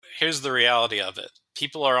here's the reality of it.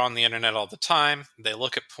 People are on the internet all the time. They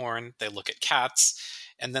look at porn, they look at cats,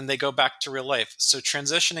 and then they go back to real life. So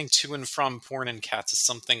transitioning to and from porn and cats is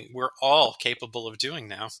something we're all capable of doing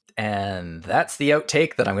now. And that's the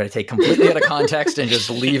outtake that I'm going to take completely out of context and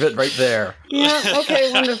just leave it right there. Yeah,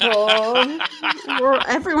 okay, wonderful.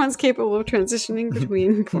 Everyone's capable of transitioning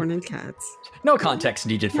between porn and cats. No context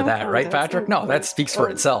needed for that, right, Patrick? No, that speaks for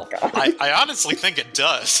itself. I honestly think it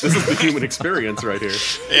does. This is the human experience right here.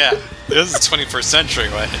 Yeah, this is 21st century,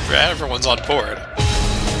 right? Everyone's on board.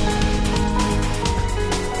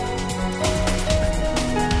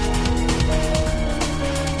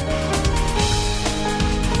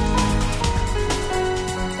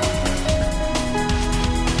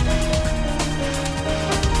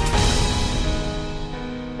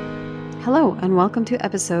 Hello, and welcome to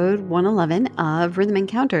episode 111 of Rhythm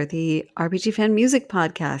Encounter, the RPG Fan Music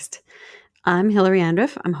Podcast. I'm Hillary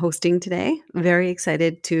Andriff. I'm hosting today. Very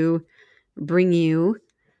excited to bring you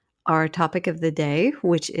our topic of the day,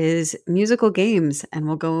 which is musical games. And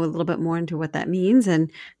we'll go a little bit more into what that means.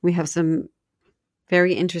 And we have some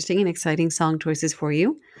very interesting and exciting song choices for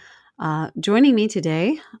you. Joining me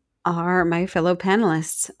today are my fellow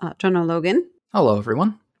panelists, John O'Logan. Hello,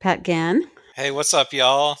 everyone. Pat Gann. Hey, what's up,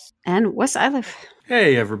 y'all? And Wes Iliff.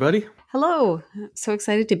 Hey, everybody. Hello. So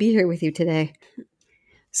excited to be here with you today.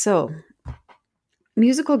 So,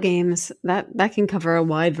 musical games, that can cover a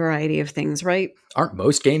wide variety of things, right? Aren't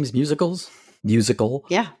most games musicals? Musical?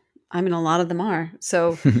 Yeah. I mean, a lot of them are.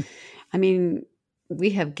 So, I mean,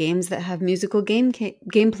 we have games that have musical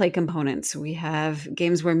gameplay components. We have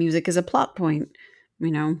games where music is a plot point.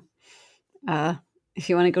 You know, if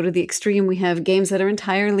you want to go to the extreme, we have games that are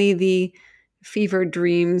entirely the fever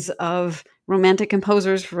dreams of romantic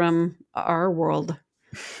composers from our world.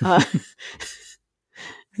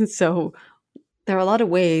 So there are a lot of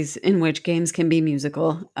ways in which games can be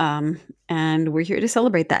musical. And we're here to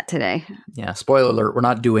celebrate that today. Yeah. Spoiler alert. We're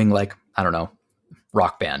not doing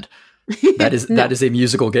Rock Band. That is, No. that is a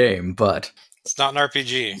musical game, but It's not an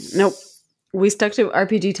RPG. Nope. We stuck to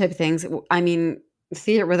RPG type things. I mean,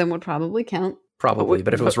 Theatrhythm would probably count. probably.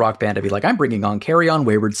 But if it was Rock Band, I'd be like, I'm bringing on Carry On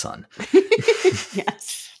Wayward Son.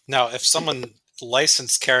 Yes. Now, if someone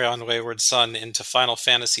licensed Carry On Wayward Son into Final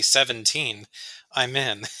Fantasy 17, I'm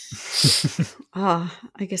in. I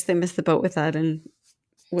guess they missed the boat with that and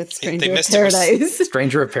with Stranger of missed it with- Paradise.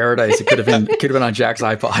 Stranger of Paradise. It could have been on Jack's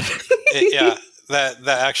iPod. Yeah, that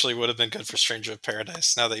actually would have been good for Stranger of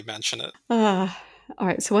Paradise, now that you mention it. All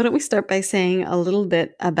right. So why don't we start by saying a little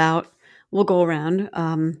bit about, we'll go around.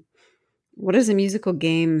 What does a musical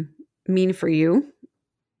game mean for you?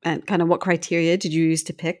 And kind of what criteria did you use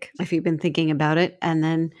to pick, if you've been thinking about it? And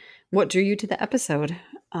then what drew you to the episode?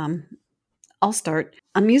 I'll start.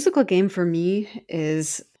 A musical game for me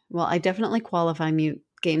is, well, I definitely qualify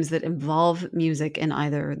games that involve music in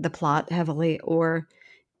either the plot heavily or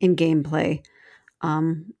in gameplay.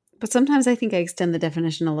 But sometimes I think I extend the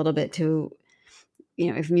definition a little bit to,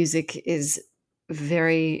 if music is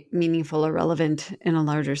very meaningful or relevant in a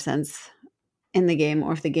larger sense in the game,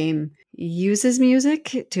 or if the game uses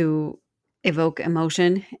music to evoke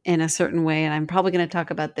emotion in a certain way. And I'm probably going to talk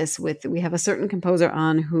about this we have a certain composer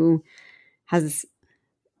on who has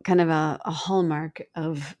kind of a hallmark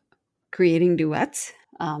of creating duets.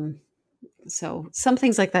 So some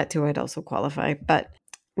things like that too, I'd also qualify. But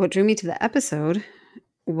what drew me to the episode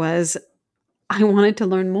was I wanted to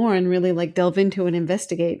learn more and really delve into and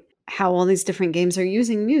investigate how all these different games are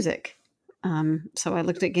using music. So I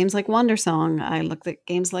looked at games like Wandersong. I looked at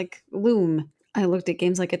games like Loom. I looked at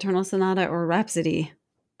games like Eternal Sonata or Rhapsody.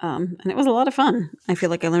 And it was a lot of fun. I feel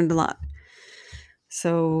like I learned a lot.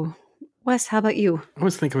 So, Wes, how about you? I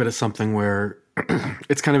always think of it as something where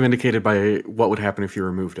it's kind of indicated by what would happen if you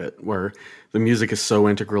removed it, where the music is so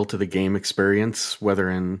integral to the game experience, whether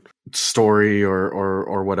in story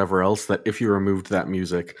or whatever else, that if you removed that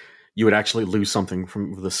music, you would actually lose something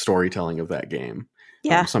from the storytelling of that game.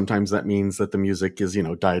 Yeah. Sometimes that means that the music is,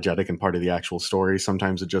 diegetic and part of the actual story.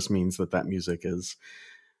 Sometimes it just means that music is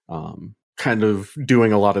kind of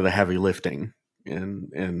doing a lot of the heavy lifting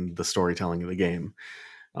in the storytelling of the game.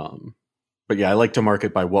 But yeah, I like to mark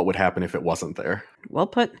it by what would happen if it wasn't there. Well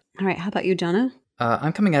put. All right. How about you, Jono?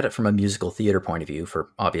 I'm coming at it from a musical theater point of view for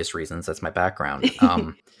obvious reasons. That's my background.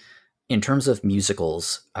 In terms of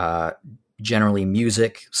musicals, generally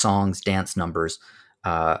music, songs, dance numbers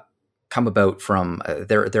come about from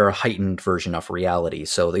they're a heightened version of reality.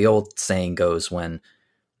 So the old saying goes, when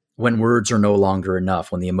words are no longer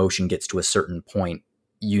enough, when the emotion gets to a certain point,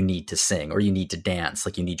 you need to sing or you need to dance.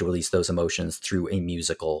 You need to release those emotions through a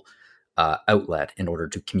musical outlet in order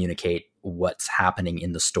to communicate what's happening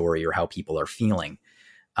in the story or how people are feeling.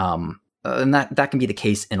 And that can be the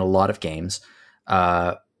case in a lot of games.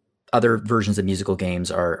 Other versions of musical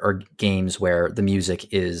games are games where the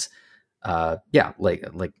music is,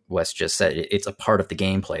 like Wes just said, it's a part of the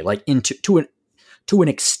gameplay. Like to an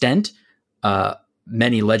extent,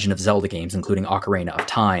 many Legend of Zelda games, including Ocarina of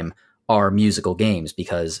Time, are musical games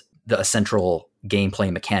because the central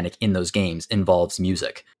gameplay mechanic in those games involves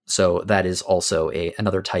music. So that is also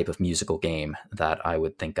another type of musical game that I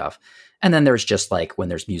would think of. And then there's just like when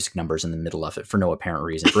there's music numbers in the middle of it for no apparent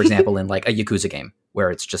reason. For example, in like a Yakuza game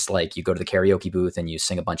where it's just like you go to the karaoke booth and you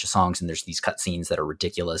sing a bunch of songs and there's these cutscenes that are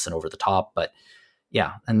ridiculous and over the top. But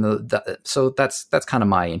yeah, and so that's kind of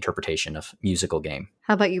my interpretation of musical game.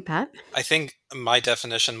 How about you, Pat? I think my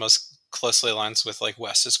definition most closely aligns with like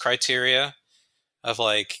Wes's criteria of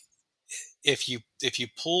like if you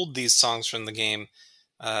pulled these songs from the game,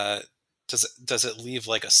 does it leave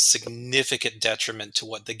like a significant detriment to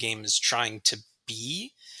what the game is trying to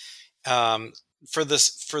be? For the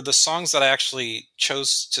songs that I actually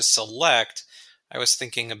chose to select, I was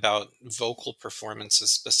thinking about vocal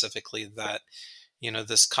performances specifically, that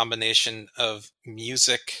this combination of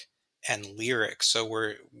music and lyric. So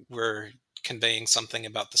we're conveying something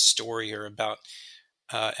about the story or about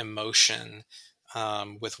emotion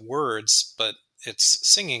with words, but it's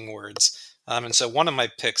singing words. And so one of my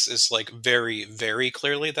picks is like very, very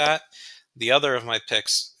clearly that. The other of my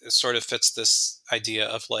picks sort of fits this idea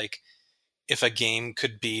of like, if a game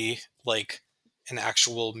could be like an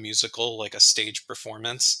actual musical, like a stage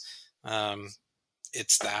performance,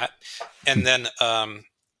 it's that. And then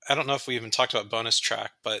I don't know if we even talked about bonus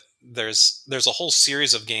track, but there's a whole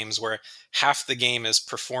series of games where half the game is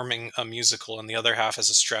performing a musical and the other half is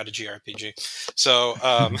a strategy RPG. So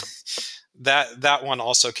that one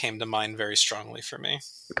also came to mind very strongly for me.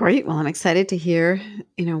 Great. Well, I'm excited to hear,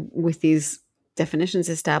 with these definitions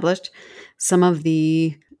established, some of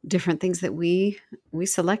the different things that we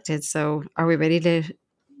selected. So are we ready to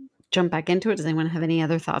jump back into it? Does anyone have any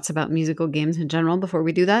other thoughts about musical games in general before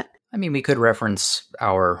we do that? I mean, we could reference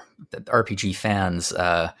our RPG fans'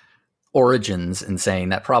 origins in saying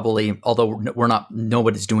that probably, although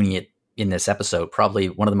nobody's doing it in this episode, probably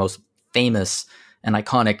one of the most famous and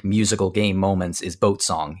iconic musical game moments is Boat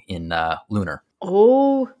Song in Lunar.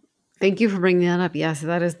 Oh, thank you for bringing that up. Yes,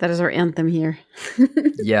 that is our anthem here.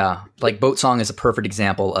 Yeah, like Boat Song is a perfect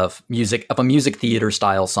example of a music theater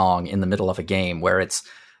style song in the middle of a game where it's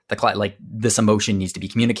like this emotion needs to be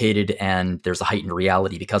communicated and there's a heightened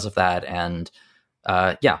reality because of that. And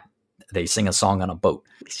they sing a song on a boat.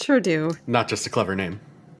 Sure do. Not just a clever name.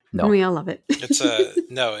 No, we all love it. It's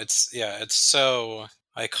so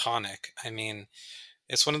iconic. I mean,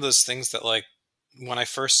 it's one of those things that like when I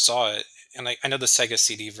first saw it, and I know the Sega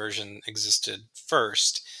CD version existed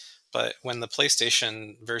first, but when the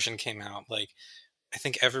PlayStation version came out, like I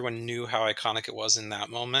think everyone knew how iconic it was in that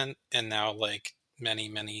moment. And now like many,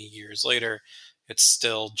 many years later, it's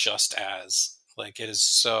still just as like it is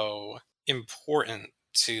so important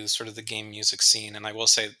to sort of the game music scene. And I will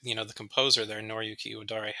say, the composer there, Noriyuki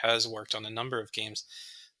Uedare, has worked on a number of games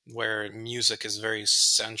where music is very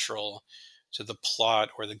central to the plot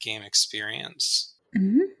or the game experience.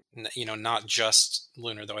 Mm-hmm. Not just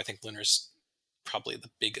Lunar, though I think Lunar's probably the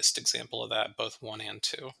biggest example of that, both 1 and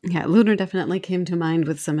 2. Yeah, Lunar definitely came to mind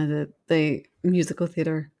with some of the musical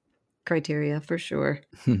theater criteria for sure.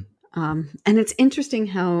 And it's interesting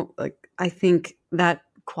how like I think that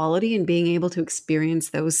quality and being able to experience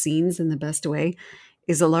those scenes in the best way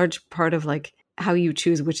is a large part of like how you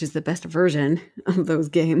choose which is the best version of those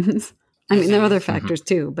games. I mean, there are other factors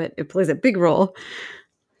too, but it plays a big role.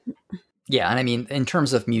 Yeah, and I mean, in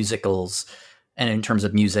terms of musicals and in terms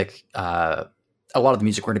of music, a lot of the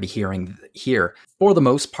music we're going to be hearing here, for the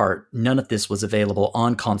most part, none of this was available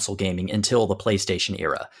on console gaming until the PlayStation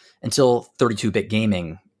era. Until 32-bit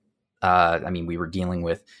gaming,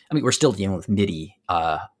 we're still dealing with MIDI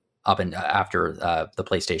up and after the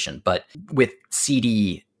PlayStation. But with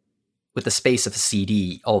the space of a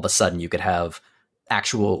CD, all of a sudden you could have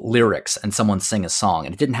actual lyrics and someone sing a song.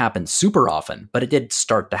 And it didn't happen super often, but it did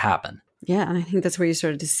start to happen. Yeah, and I think that's where you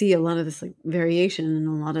started to see a lot of this like variation and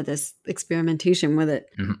a lot of this experimentation with it.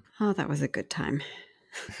 Mm-hmm. Oh, that was a good time.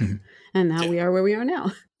 And now we are where we are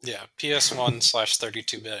now. Yeah,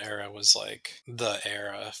 PS1/32-bit era was like the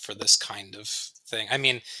era for this kind of thing. I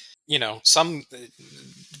mean, some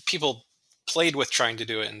people played with trying to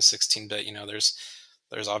do it in 16-bit.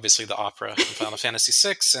 There's obviously the opera from Final Fantasy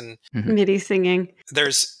VI and MIDI singing.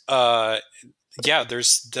 There's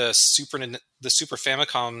there's the Super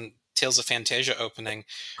Famicom Tales of Fantasia opening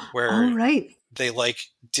where they like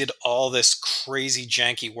did all this crazy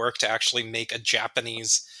janky work to actually make a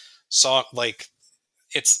Japanese song. Like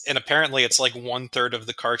And apparently it's like 1/3 of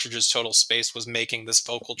the cartridge's total space was making this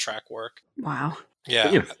vocal track work. Wow.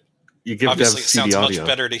 Yeah. But, you give Obviously, devs it sounds CD much audio.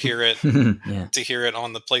 better to hear it Yeah. to hear it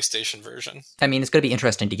on the PlayStation version. I mean, it's going to be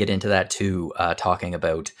interesting to get into that too, talking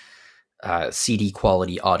about CD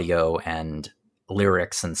quality audio and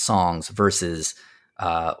lyrics and songs versus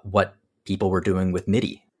what people were doing with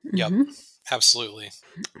MIDI. Yep. Mhm. Absolutely.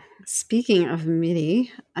 Speaking of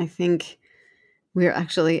MIDI, I think we're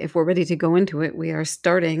actually, if we're ready to go into it, we are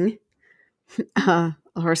starting our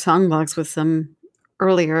songbox with some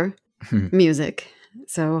earlier music.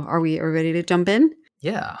 So are we ready to jump in?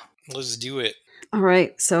 Yeah. Let's do it. All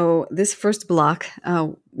right. So this first block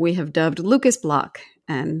we have dubbed Lucas Block.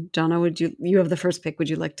 And Jonna, you have the first pick. Would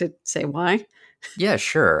you like to say why? Yeah,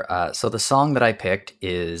 sure. So the song that I picked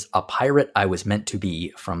is A Pirate I Was Meant to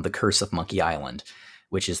Be from The Curse of Monkey Island,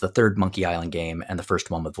 which is the third Monkey Island game and the first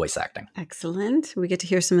one with voice acting. Excellent. We get to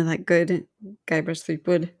hear some of that good Guybrush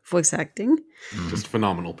Threepwood voice acting. Just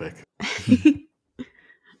phenomenal pick.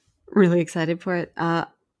 Really excited for it. I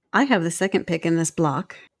have the second pick in this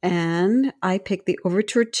block, and I picked the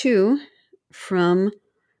Overture 2 from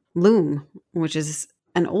Loom, which is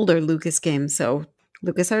an older Lucas game. So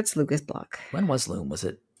LucasArts, Lucas Block. When was Loom? Was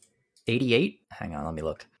it 88? Hang on, let me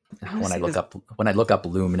look. I wanna When say I look up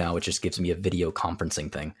Loom now, it just gives me a video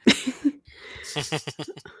conferencing thing. I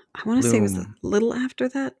want to say it was a Loom. little after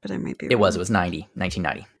that, but I might be wrong. It was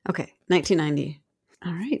 1990. Okay, 1990.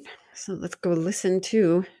 All right. So let's go listen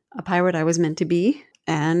to A Pirate I Was Meant to Be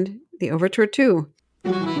and the Overture 2.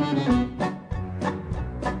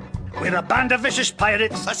 We're a band of vicious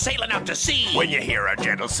pirates. A-sailing out to sea. When you hear a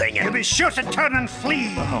gentle singing, You be sure to turn and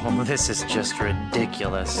flee. Oh, this is just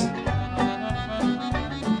ridiculous.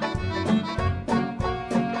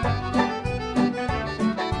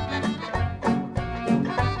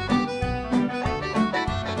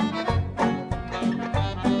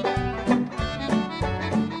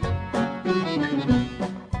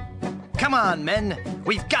 Come on, men.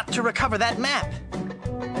 We've got to recover that map.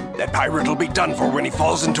 that pirate will be done for when he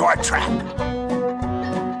falls into our trap.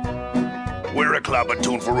 We're a club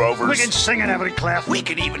attuned for rovers. We can sing in every clef. We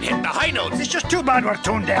can even hit the high notes. It's just too bad we're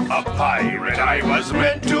tone deaf. A pirate I was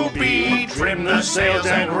meant to be, trim the sails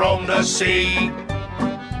and roam the sea.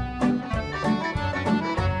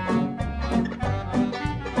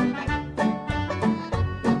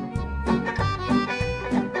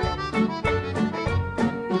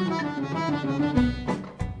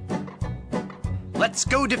 Let's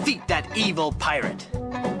go defeat that evil pirate.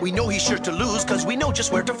 We know he's sure to lose because we know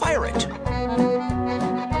just where to fire it.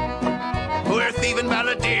 We're thieving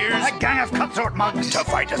balladeers. A gang of cutthroat mugs. To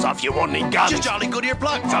fight us off, you won't need guns. Just jolly good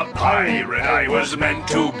earplugs. A pirate I was meant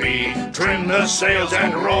to be, trim the sails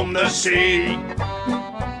and roam the sea.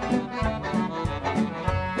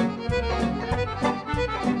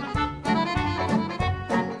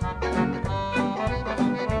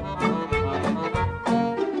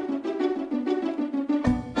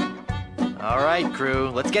 All right, crew,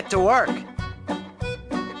 let's get to work.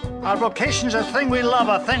 Our vocation's a thing we love,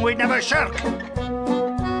 a thing we'd never shirk.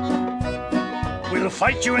 We'll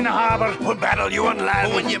fight you in the harbor. We'll battle you on land.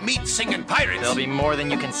 But when you meet singing pirates, there'll be more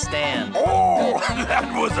than you can stand. Oh,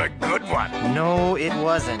 that was a good one. No, it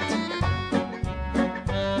wasn't.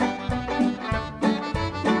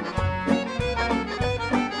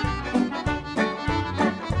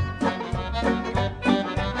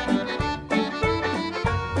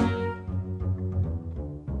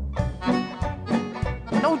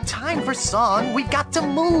 No time for song. We've got to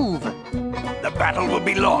move. The battle will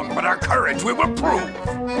be long, but our courage we will prove.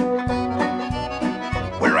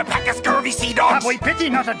 We're a pack of scurvy sea dogs. Have we pity,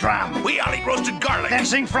 not a dram? We all eat roasted garlic. Then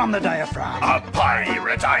sing from the diaphragm. A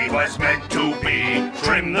pirate I was meant to be,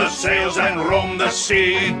 trim the sails and roam the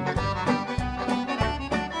sea.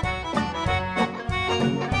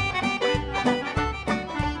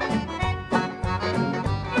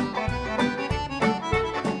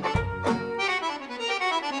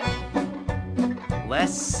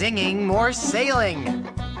 Less singing, more sailing.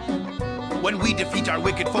 When we defeat our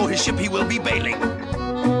wicked foe, his ship he will be bailing.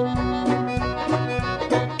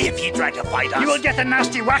 If ye try to fight us, You will get a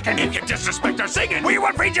nasty whacking. if you disrespect our singing, we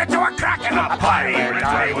will feed you to a kraken. A pirate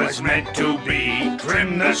I was meant to be,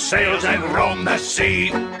 trim the sails and roam the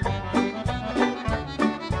sea.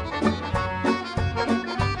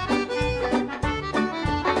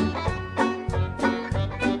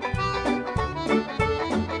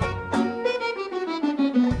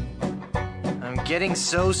 I'm getting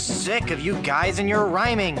so sick of you guys and your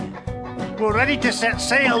rhyming. We're ready to set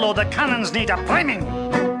sail, though the cannons need a priming.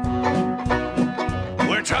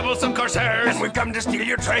 We're troublesome corsairs. And we've come to steal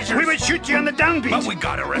your treasures. We would shoot you on the downbeat. But we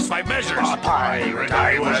gotta rest 5 measures. A pirate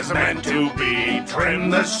I was meant to be. Trim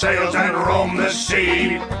the sails and roam the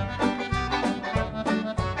sea.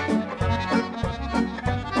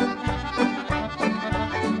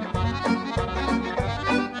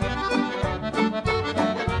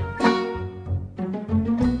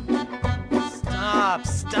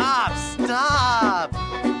 Stop!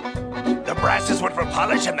 The brass is wood for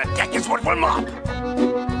polish and the deck is wood for mop.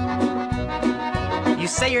 You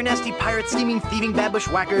say you're nasty pirates, scheming, thieving, bad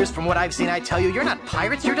bushwhackers. From what I've seen, I tell you, you're not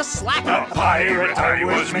pirates, you're just slackers. A pirate I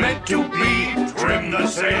was meant to be. Trim the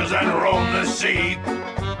sails and roam the sea.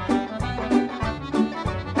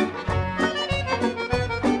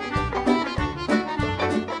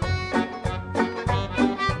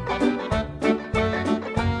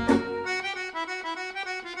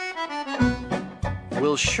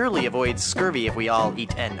 We'll surely avoid scurvy if we all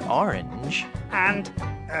eat an orange. And,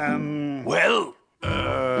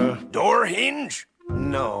 Door hinge?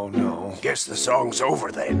 No. Guess the song's over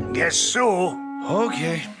then. guess so.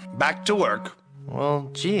 Okay, back to work. Well,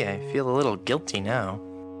 gee, I feel a little guilty now.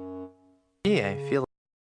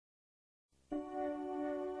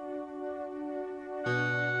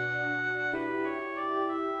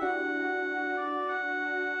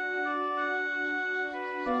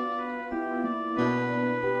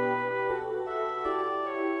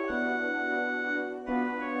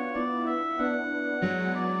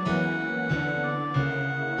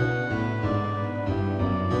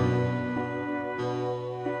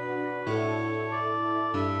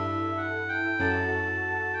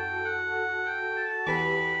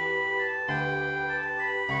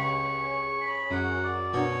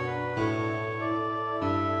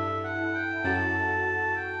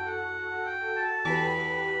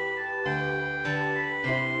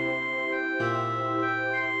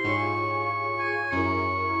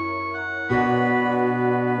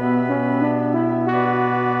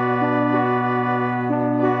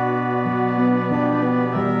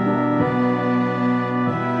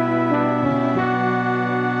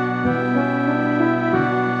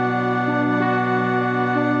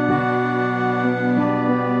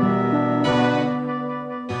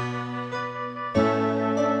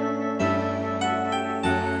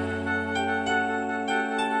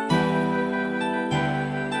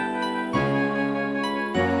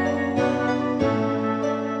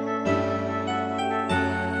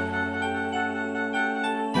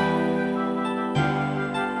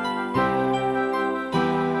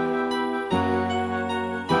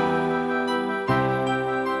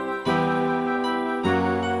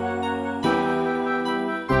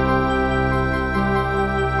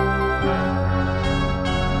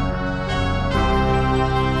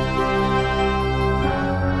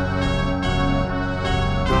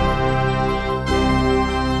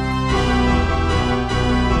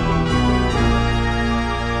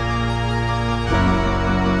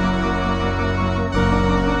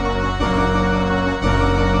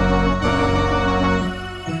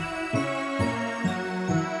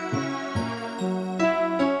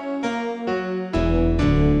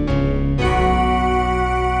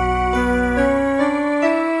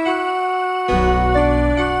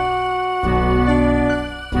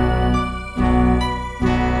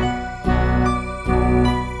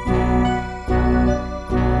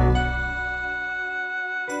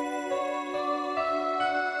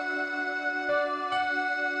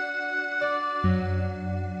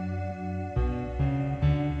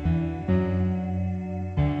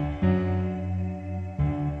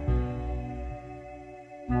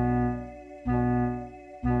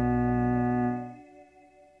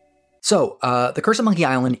 So, The Curse of Monkey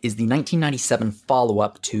Island is the 1997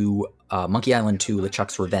 follow-up to Monkey Island 2: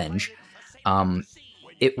 LeChuck's Revenge.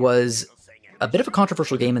 It was a bit of a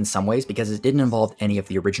controversial game in some ways because it didn't involve any of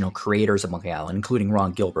the original creators of Monkey Island, including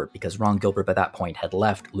Ron Gilbert, because Ron Gilbert by that point had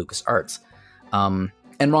left LucasArts. And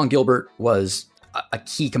Ron Gilbert was a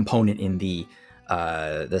key component in the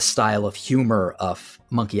style of humor of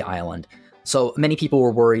Monkey Island. So many people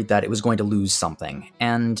were worried that it was going to lose something,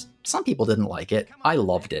 and some people didn't like it. I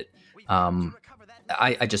loved it.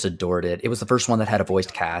 I just adored it. It was the first one that had a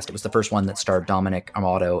voiced cast. It was the first one that starred Dominic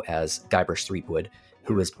Armato as Guybrush Threepwood,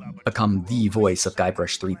 who has become the voice of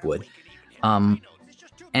Guybrush Threepwood.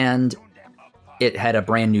 And it had a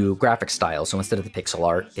brand new graphic style. So instead of the pixel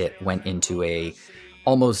art, it went into a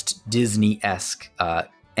almost Disney-esque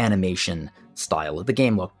animation style. The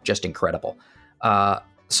game looked just incredible.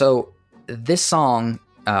 So this song,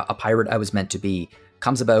 A Pirate I Was Meant to Be,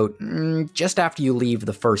 comes about just after you leave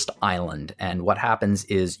the first island. And what happens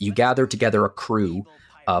is you gather together a crew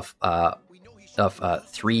of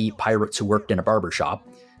 3 pirates who worked in a barbershop.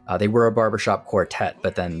 They were a barbershop quartet,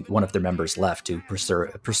 but then one of their members left to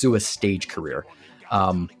pursue a stage career.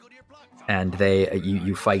 And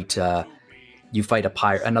you fight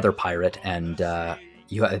another pirate, and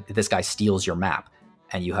this guy steals your map,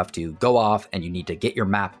 and you have to go off and you need to get your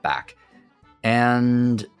map back.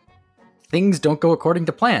 And things don't go according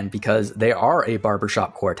to plan because they are a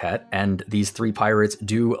barbershop quartet, and these three pirates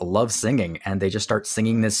do love singing, and they just start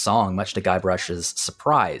singing this song, much to Guybrush's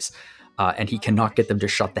surprise, and he cannot get them to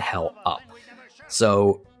shut the hell up.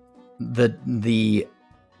 So the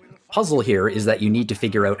puzzle here is that you need to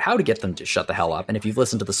figure out how to get them to shut the hell up, and if you've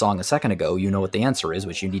listened to the song a second ago, you know what the answer is,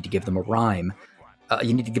 which you need to give them a rhyme.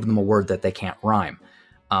 You need to give them a word that they can't rhyme.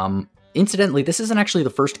 Incidentally, this isn't actually the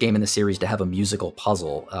first game in the series to have a musical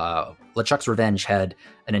puzzle. LeChuck's Revenge had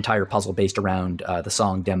an entire puzzle based around the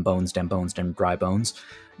song Dem Bones, Dem Bones, Dem Dry Bones.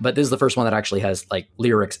 But this is the first one that actually has like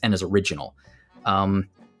lyrics and is original.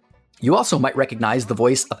 You also might recognize the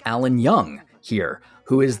voice of Alan Young here,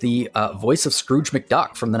 who is the voice of Scrooge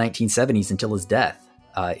McDuck from the 1970s until his death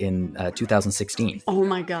in 2016. Oh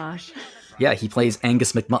my gosh. Yeah, he plays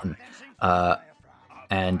Angus McMutton.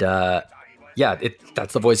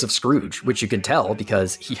 That's the voice of Scrooge, which you can tell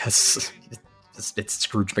because it's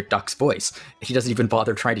Scrooge McDuck's voice. He doesn't even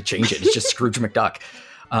bother trying to change it. It's just Scrooge McDuck.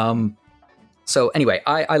 So anyway,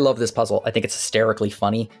 I love this puzzle. I think it's hysterically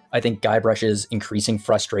funny. I think Guybrush's increasing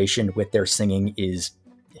frustration with their singing is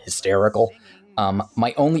hysterical.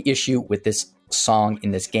 My only issue with this song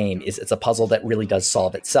in this game is it's a puzzle that really does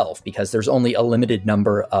solve itself because there's only a limited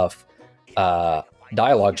number of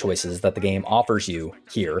dialogue choices that the game offers you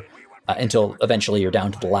here. Until eventually you're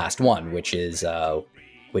down to the last one, which is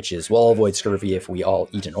we'll avoid scurvy if we all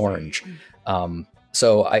eat an orange.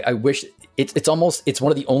 So I wish it's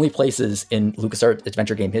one of the only places in LucasArts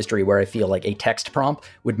adventure game history where I feel like a text prompt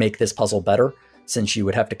would make this puzzle better, since you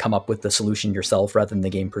would have to come up with the solution yourself rather than the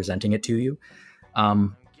game presenting it to you.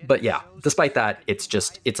 But yeah, despite that,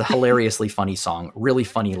 it's a hilariously funny song, really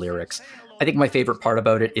funny lyrics. I think my favorite part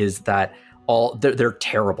about it is that they're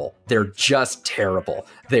terrible. They're just terrible.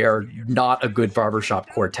 They are not a good barbershop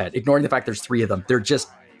quartet. Ignoring the fact there's three of them, they're just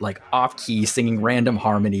like off key singing random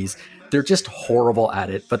harmonies. They're just horrible at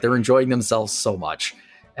it, but they're enjoying themselves so much.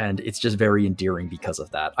 And it's just very endearing because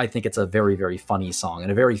of that. I think it's a very, very funny song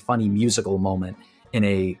and a very funny musical moment in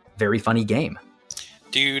a very funny game.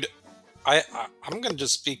 Dude, I'm going to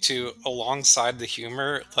just speak to alongside the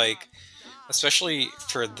humor, like, especially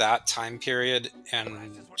for that time period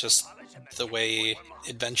and just the way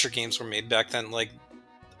adventure games were made back then. Like,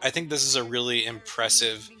 I think this is a really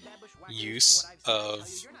impressive use of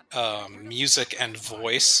music and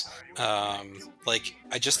voice. Like,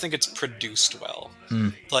 I just think it's produced well.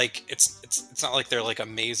 Like, it's not like they're like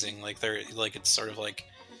amazing. Like, they're like, it's sort of like,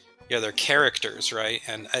 yeah, they're characters, right?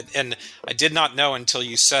 And I did not know until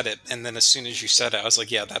you said it, and then as soon as you said it, I was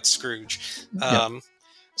like, yeah, that's Scrooge.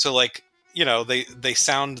 So like, you know, they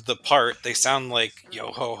sound the part. They sound like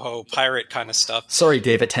yo ho ho pirate kind of stuff. Sorry,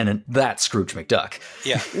 David Tennant, that's Scrooge McDuck.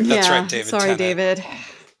 Yeah, that's right, David. Sorry, Tennant. David.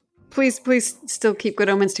 Please still keep Good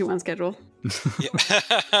Omens 2 on schedule.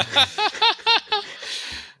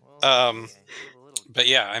 But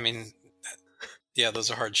yeah, I mean, yeah, those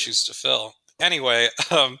are hard shoes to fill. Anyway,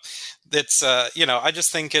 it's you know, I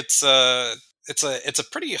just think it's a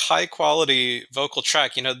pretty high quality vocal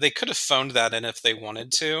track. You know, they could have phoned that in if they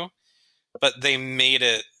wanted to, but they made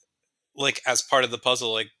it like as part of the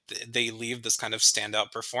puzzle. Like they leave this kind of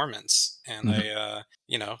standout performance, and I,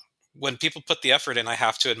 you know, when people put the effort in, I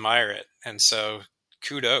have to admire it, and so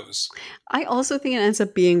kudos. I also think it ends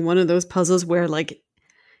up being one of those puzzles where like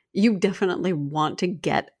you definitely want to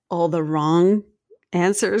get all the wrong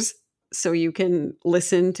answers so you can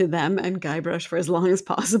listen to them and Guybrush for as long as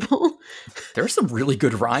possible. There are some really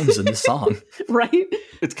good rhymes in this song. Right?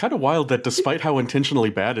 It's kind of wild that despite how intentionally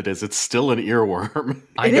bad it is, it's still an earworm.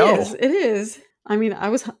 I know. It is. I mean, I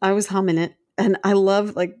was humming it, and I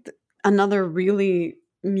love like another really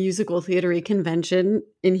musical theatery convention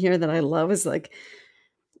in here that I love is like,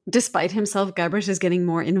 despite himself, Guybrush is getting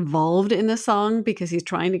more involved in the song because he's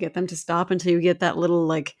trying to get them to stop until you get that little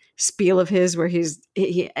like spiel of his where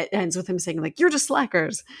he ends with him saying like, "You're just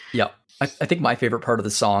slackers." Yeah. I think my favorite part of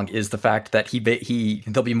the song is the fact that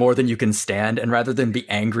there'll be more than you can stand, and rather than be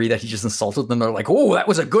angry that he just insulted them, they're like, "Oh, that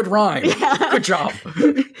was a good rhyme. Yeah. Good job."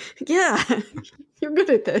 Yeah, you're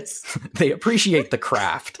good at this. They appreciate the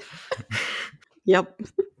craft. Yep.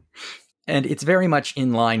 And it's very much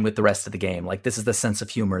in line with the rest of the game. Like, this is the sense of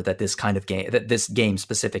humor that this game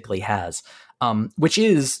specifically has, which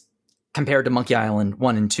is, compared to Monkey Island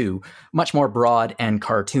 1 and 2, much more broad and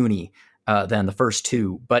cartoony than the first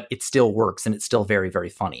two, but it still works and it's still very, very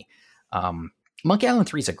funny. Monkey Island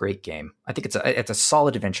 3 is a great game. I think it's a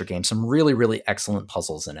solid adventure game. Some really, really excellent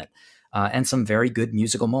puzzles in it, and some very good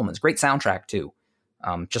musical moments. Great soundtrack too,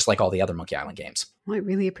 just like all the other Monkey Island games. Well, I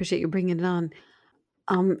really appreciate you bringing it on.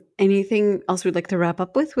 Anything else we'd like to wrap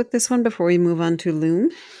up with this one before we move on to Loom?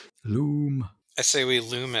 Loom. I say we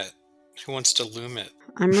loom it. Who wants to loom it?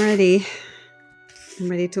 I'm ready. I'm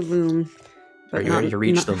ready to loom. Are you ready to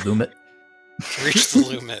reach the loom it? Reach the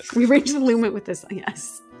loom it. We reached the loom it with this,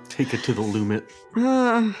 yes. Take it to the Loomit.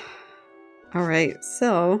 All right.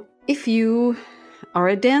 So, if you are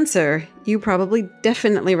a dancer, you probably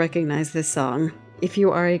definitely recognize this song. If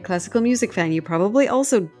you are a classical music fan, you probably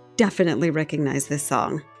also definitely recognize this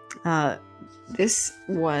song. This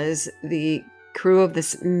was the crew of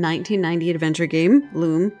this 1990 adventure game,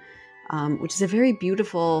 Loom, which is a very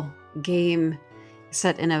beautiful game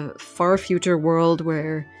set in a far future world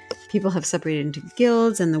where people have separated into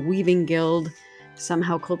guilds, and the Weaving Guild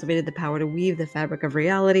somehow cultivated the power to weave the fabric of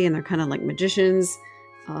reality, and they're kind of like magicians.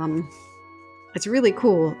 It's really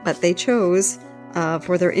cool, but they chose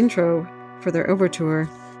for their intro, for their overture,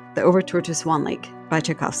 the Overture to Swan Lake by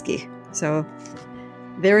Tchaikovsky. So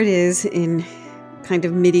there it is in kind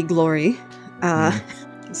of MIDI glory.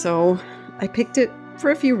 So I picked it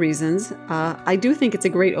for a few reasons. I do think it's a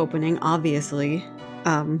great opening, obviously.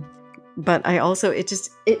 But I also,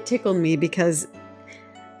 it tickled me because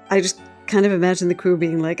I just kind of imagine the crew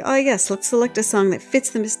being like, oh yes, let's select a song that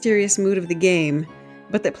fits the mysterious mood of the game,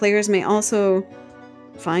 but that players may also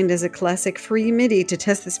find as a classic free MIDI to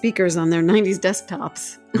test the speakers on their 90s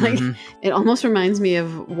desktops. Like, it almost reminds me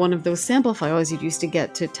of one of those sample files you used to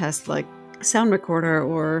get to test like Sound Recorder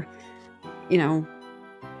or, you know,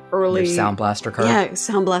 early your Sound Blaster card. Yeah,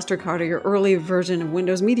 Sound Blaster card, or your early version of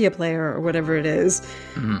Windows Media Player or whatever it is.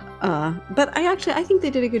 But I think they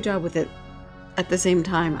did a good job with it. At the same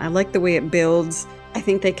time, I like the way it builds. I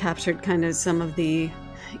think they captured kind of some of the,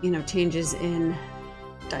 changes in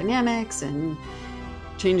dynamics and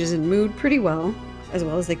changes in mood pretty well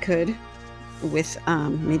as they could with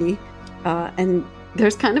MIDI. And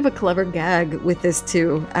there's kind of a clever gag with this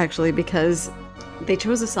too, actually, because they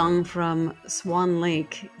chose a song from Swan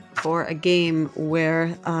Lake for a game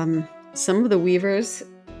where some of the weavers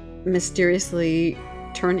mysteriously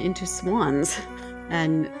turn into swans,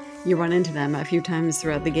 and you run into them a few times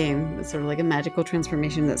throughout the game. It's sort of like a magical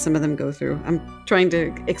transformation that some of them go through. I'm trying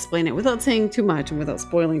to explain it without saying too much and without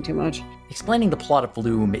spoiling too much. Explaining the plot of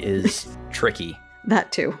Loom is tricky.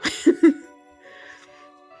 That too.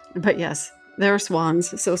 But yes, there are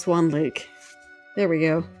swans, so Swan Lake. There we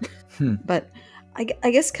go. But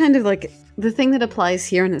I guess kind of like the thing that applies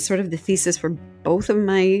here, and it's sort of the thesis for both of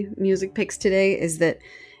my music picks today, is that,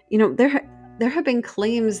 there have been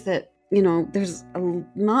claims that, there's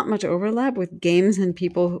not much overlap with games and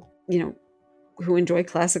people, who enjoy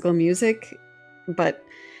classical music, but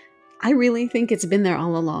I really think it's been there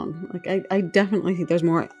all along. Like, I definitely think there's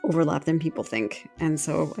more overlap than people think. And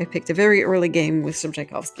so I picked a very early game with some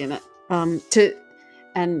Tchaikovsky in it.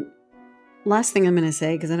 And last thing I'm going to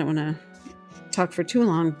say, because I don't want to talk for too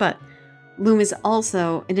long, but Loom is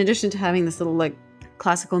also, in addition to having this little like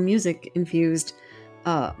classical music infused,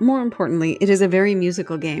 more importantly, it is a very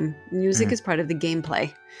musical game. Music is part of the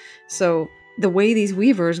gameplay. So the way these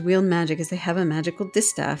weavers wield magic is they have a magical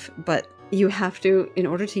distaff, but you have to, in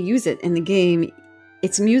order to use it in the game,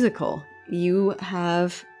 it's musical. You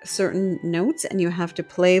have certain notes and you have to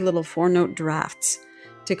play little 4-note drafts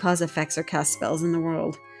to cause effects or cast spells in the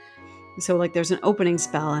world. So like there's an opening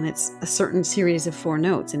spell and it's a certain series of 4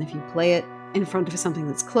 notes, and if you play it in front of something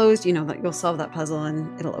that's closed, you know that you'll solve that puzzle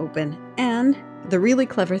and it'll open. And the really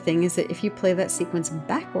clever thing is that if you play that sequence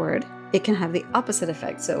backward, it can have the opposite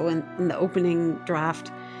effect. So in the opening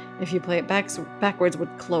draft, if you play it backwards,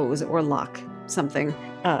 would close or lock something.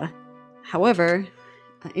 However,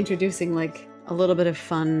 introducing like a little bit of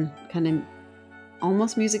fun, kind of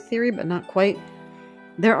almost music theory, but not quite.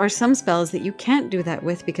 There are some spells that you can't do that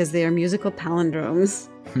with because they are musical palindromes.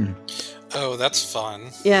 Oh, that's fun.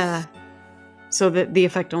 Yeah. So that the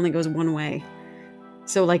effect only goes one way.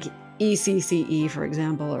 So like ECCE, for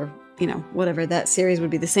example, or, whatever, that series would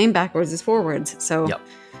be the same backwards as forwards. So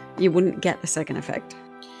you wouldn't get a second effect.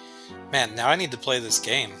 Man, now I need to play this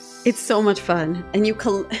game. It's so much fun. And you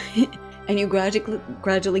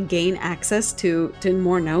gradually gain access to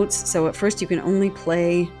more notes. So at first you can only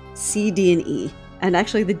play C, D, and E. And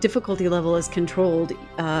actually the difficulty level is controlled.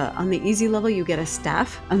 On the easy level, you get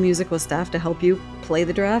a musical staff to help you play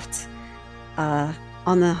the drafts.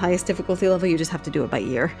 On the highest difficulty level, you just have to do it by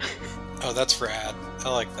ear. Oh, that's rad. I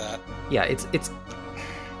like that. Yeah, it's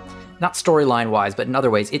not storyline wise, but in other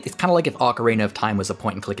ways, it's kind of like if Ocarina of Time was a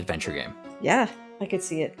point-and-click adventure game. Yeah, I could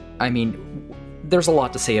see it. I mean, there's a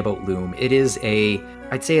lot to say about Loom. It is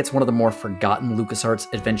I'd say it's one of the more forgotten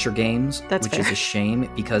LucasArts adventure games, which is a shame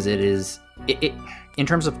because it in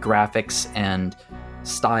terms of graphics and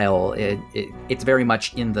style, it's very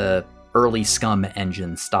much in the early Scum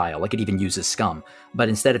engine style. Like, it even uses Scum, but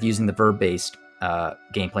instead of using the verb-based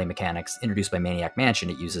gameplay mechanics introduced by Maniac Mansion,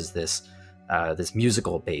 it uses this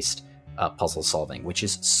musical-based puzzle solving, which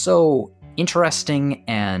is so interesting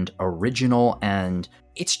and original, and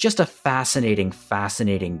it's just a fascinating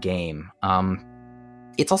game.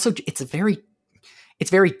 It's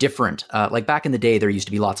very different. Like, back in the day, there used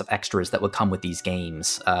to be lots of extras that would come with these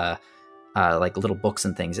games, like little books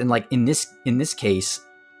and things. And like in this case,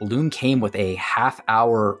 Loom came with a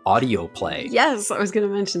half-hour audio play. Yes, I was going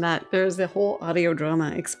to mention that. There's a whole audio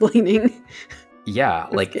drama explaining. Yeah,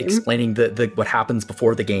 like explaining the what happens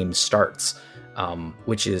before the game starts,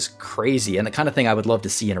 which is crazy, and the kind of thing I would love to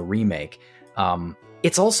see in a remake.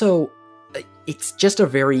 It's a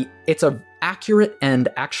accurate and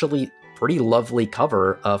actually pretty lovely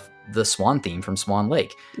cover of the Swan theme from Swan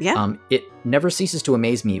Lake. Yeah. It never ceases to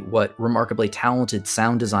amaze me what remarkably talented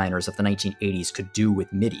sound designers of the 1980s could do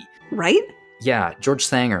with MIDI. Right? Yeah, George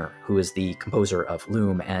Sanger, who is the composer of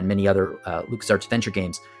Loom and many other LucasArts adventure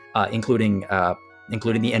games, including the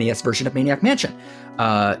NES version of Maniac Mansion,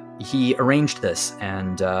 he arranged this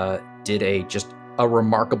and did just a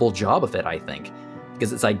remarkable job of it, I think,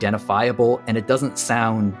 because it's identifiable and it doesn't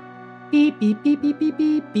sound beep, beep, beep, beep, beep,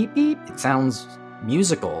 beep, beep, beep. It sounds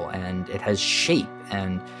musical, and it has shape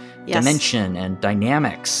and dimension and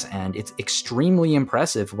dynamics, and it's extremely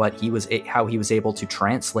impressive how he was able to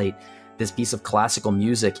translate this piece of classical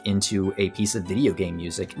music into a piece of video game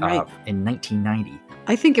music in 1990.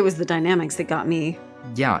 I think it was the dynamics that got me.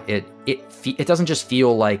 Yeah, it doesn't just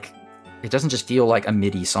feel like a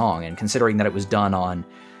MIDI song, and considering that it was done on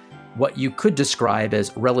what you could describe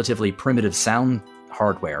as relatively primitive sound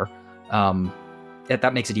hardware,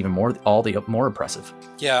 that makes it even more impressive.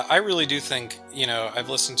 Yeah, I really do think, I've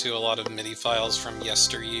listened to a lot of MIDI files from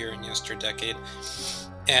yesteryear and yesterdecade,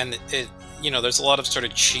 and there's a lot of sort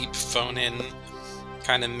of cheap phone-in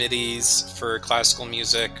kind of MIDIs for classical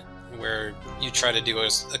music where you try to do a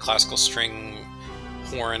classical string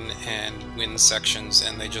horn and wind sections,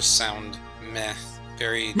 and they just sound meh,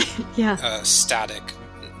 very static.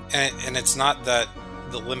 And it's not that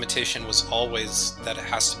the limitation was always that it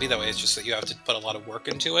has to be that way. It's just that you have to put a lot of work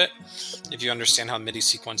into it. If you understand how MIDI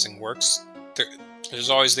sequencing works, there's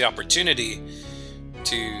always the opportunity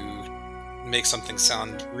to make something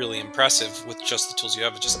sound really impressive with just the tools you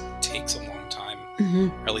have. It just takes a long time,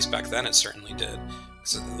 or at least back then it certainly did.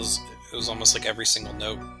 So it was almost like every single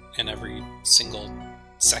note and every single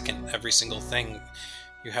second, every single thing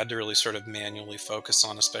you had to really sort of manually focus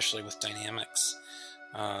on, especially with dynamics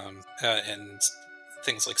and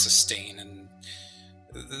things like sustain, and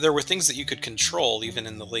there were things that you could control even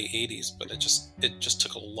in the late 80s, but it just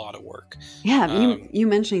took a lot of work. Yeah, you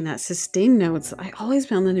mentioning that sustain notes, I always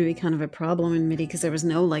found them to be kind of a problem in MIDI because there was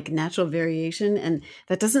no like natural variation, and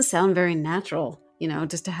that doesn't sound very natural,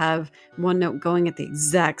 just to have one note going at the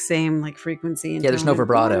exact same like frequency. And there's no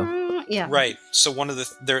vibrato. Yeah. Right. So one of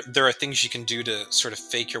there are things you can do to sort of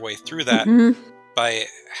fake your way through that by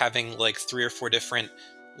having like 3 or 4 different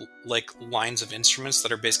like lines of instruments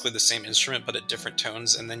that are basically the same instrument but at different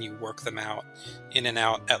tones, and then you work them out in and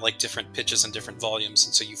out at like different pitches and different volumes,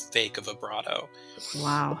 and so you fake a vibrato.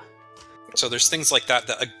 Wow. So there's things like that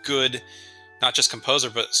a good, not just composer,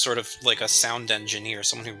 but sort of like a sound engineer,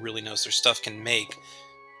 someone who really knows their stuff, can make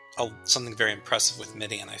something very impressive with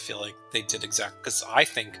MIDI, and I feel like they did because I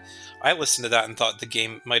think I listened to that and thought the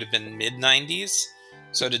game might have been mid-90s,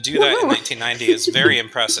 so to do that in 1990 is very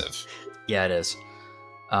impressive. Yeah, it is.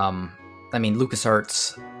 I mean,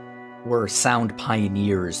 LucasArts were sound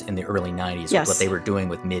pioneers in the early 90s with what they were doing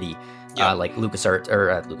with MIDI. Like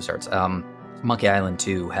Monkey Island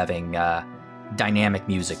 2 having dynamic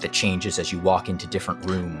music that changes as you walk into different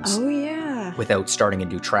rooms. Oh, yeah. Without starting a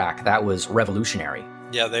new track. That was revolutionary.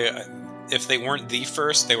 Yeah, if they weren't the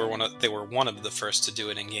first, they were one of the first to do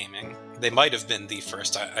it in gaming. They might have been the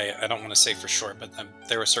first. I don't want to say for sure, but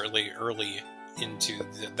they were certainly early into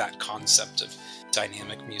that concept of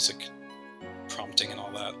dynamic music prompting and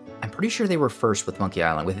all that. I'm pretty sure they were first with Monkey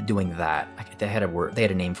Island with doing that. They had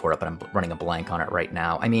a name for it, but I'm running a blank on it right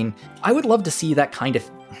now. I mean, I would love to see that kind of,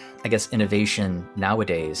 I guess, innovation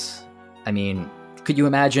nowadays. I mean, could you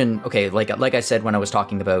imagine? Okay, like I said when I was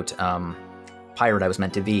talking about Pirate I Was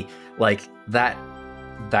Meant to Be, like that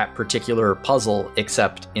particular puzzle,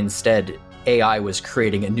 except instead AI was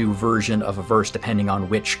creating a new version of a verse depending on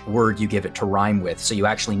which word you give it to rhyme with. So you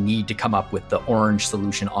actually need to come up with the orange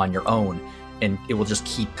solution on your own and it will just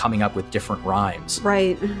keep coming up with different rhymes.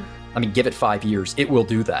 Right. I mean, give it 5 years, it will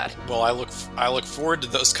do that. Well, I look forward to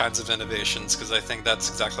those kinds of innovations because I think that's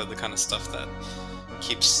exactly the kind of stuff that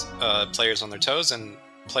keeps players on their toes, and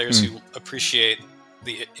players who appreciate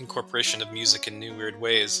the incorporation of music in new weird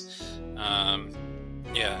ways.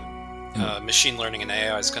 Machine learning and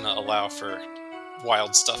AI is going to allow for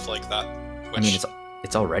wild stuff like that. I mean,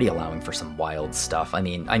 it's already allowing for some wild stuff. I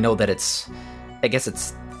mean, I know that it's like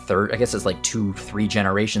 2-3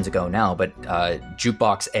 generations ago now, but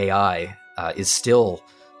Jukebox AI is still,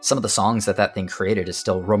 some of the songs that thing created is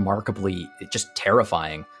still remarkably just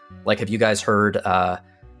terrifying. Like, have you guys heard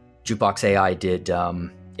Jukebox AI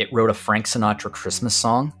it wrote a Frank Sinatra Christmas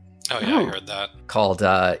song? Oh yeah, I heard that. Called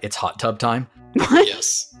It's Hot Tub Time. What?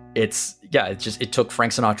 Yes. It took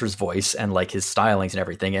Frank Sinatra's voice and like his stylings and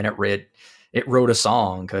everything, and it wrote a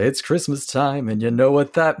song. It's Christmas time, and you know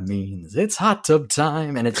what that means. It's hot tub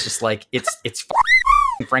time, and it's just like it's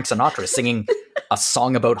Frank Sinatra singing a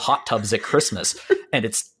song about hot tubs at Christmas, and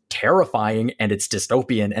it's terrifying and it's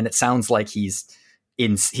dystopian, and it sounds like he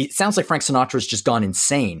sounds like Frank Sinatra's just gone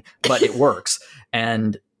insane, but it works.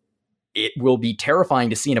 And it will be terrifying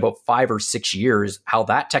to see in about 5 or 6 years how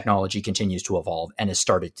that technology continues to evolve and has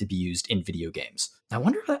started to be used in video games. I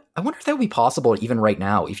wonder if that would be possible even right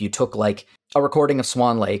now if you took like a recording of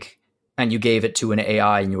Swan Lake and you gave it to an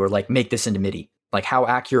AI and you were like, make this into MIDI. Like, how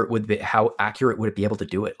accurate would it be able to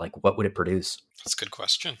do it? Like, what would it produce? That's a good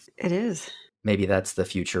question. It is. Maybe that's the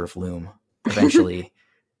future of Loom. Eventually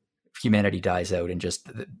humanity dies out and just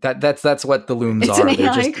that's what the Looms it's are. An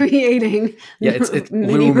AI just creating. Yeah, it's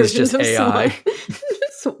Loom is just AI.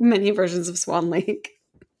 So many versions of Swan Lake.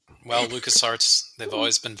 Well, LucasArts, they've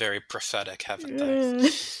always been very prophetic, haven't they?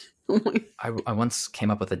 I once came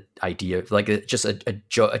up with an idea, like just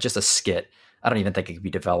a skit. I don't even think it could be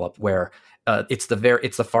developed, where it's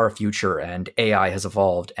the far future and AI has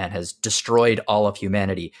evolved and has destroyed all of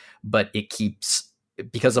humanity, but it keeps,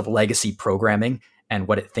 because of legacy programming and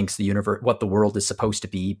what it thinks what the world is supposed to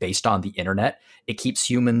be based on the internet, it keeps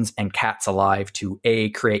humans and cats alive to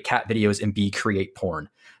A, create cat videos, and B, create porn,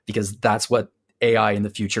 because that's what AI in the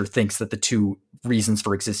future thinks that the two reasons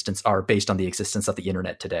for existence are based on the existence of the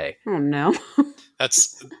internet today. Oh no.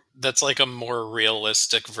 That's like a more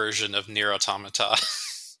realistic version of Nier Automata.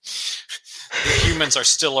 The humans are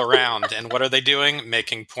still around, and what are they doing?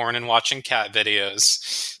 Making porn and watching cat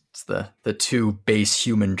videos. It's the two base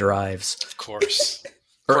human drives. Of course.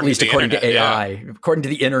 Or at least according to AI. Yeah. According to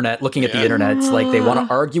the internet, looking at the internet, it's like they want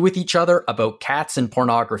to argue with each other about cats and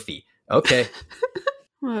pornography. Okay.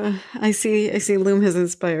 I see Loom has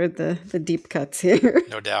inspired the deep cuts here.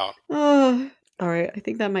 No doubt. All right. I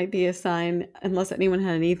think that might be a sign, unless anyone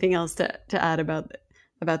had anything else to add about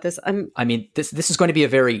this. This is going to be a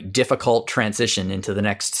very difficult transition into the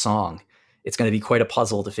next song. It's going to be quite a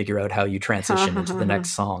puzzle to figure out how you transition into the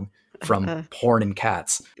next song from porn and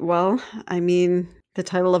cats. Well, I mean, the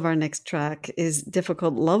title of our next track is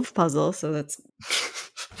Difficult Love Puzzle, so that's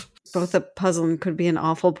both a puzzle and could be an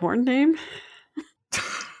awful porn name.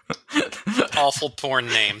 Awful porn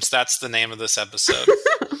names. That's the name of this episode.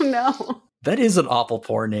 Oh, no. That is an awful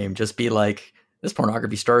porn name. Just be like, this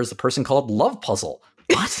pornography stars a person called Love Puzzle.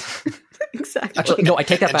 What? Exactly. Actually, no, I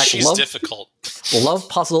take that and back. She's difficult. Love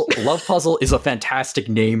Puzzle is a fantastic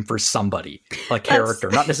name for somebody, a character,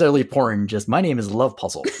 not necessarily porn. Just my name is Love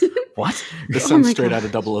Puzzle. What? This sounds straight out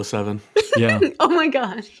of 007. Yeah. Oh my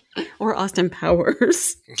gosh. Or Austin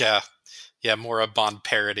Powers. Yeah, more a Bond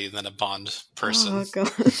parody than a Bond person. Oh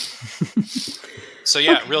god. So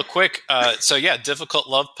yeah, real quick. Difficult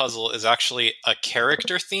Love Puzzle is actually a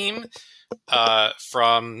character theme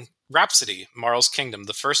from Rhapsody, Marl's Kingdom.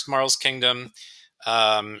 The first Marl's Kingdom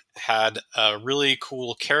had a really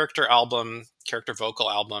cool character vocal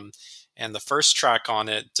album, and the first track on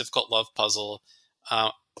it, Difficult Love Puzzle,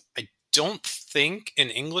 I don't think an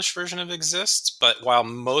English version of it exists, but while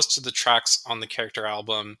most of the tracks on the character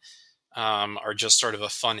album are just sort of a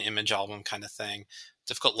fun image album kind of thing,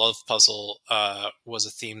 Difficult Love Puzzle was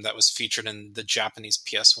a theme that was featured in the Japanese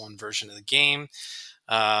PS1 version of the game.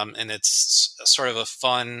 And it's sort of a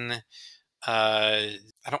fun, I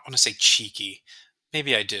don't want to say cheeky,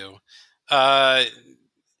 maybe I do.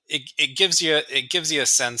 It gives you a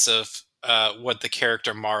sense of what the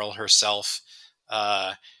character Marl herself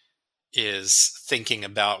is thinking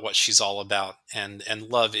about, what she's all about, and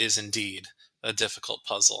love is indeed a difficult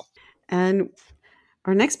puzzle. And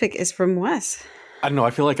our next pick is from Wes. I don't know.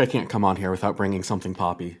 I feel like I can't come on here without bringing something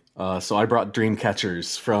poppy. So I brought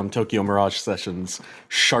Dreamcatchers from Tokyo Mirage Sessions.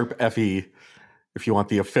 Sharp FE, if you want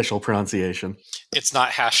the official pronunciation. It's not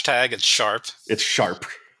hashtag, it's sharp. It's sharp.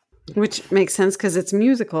 Which makes sense because it's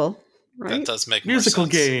musical. Right? does make Musical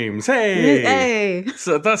more sense. games. Hey. Hey.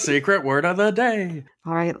 So the secret word of the day.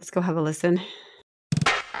 All right, let's go have a listen.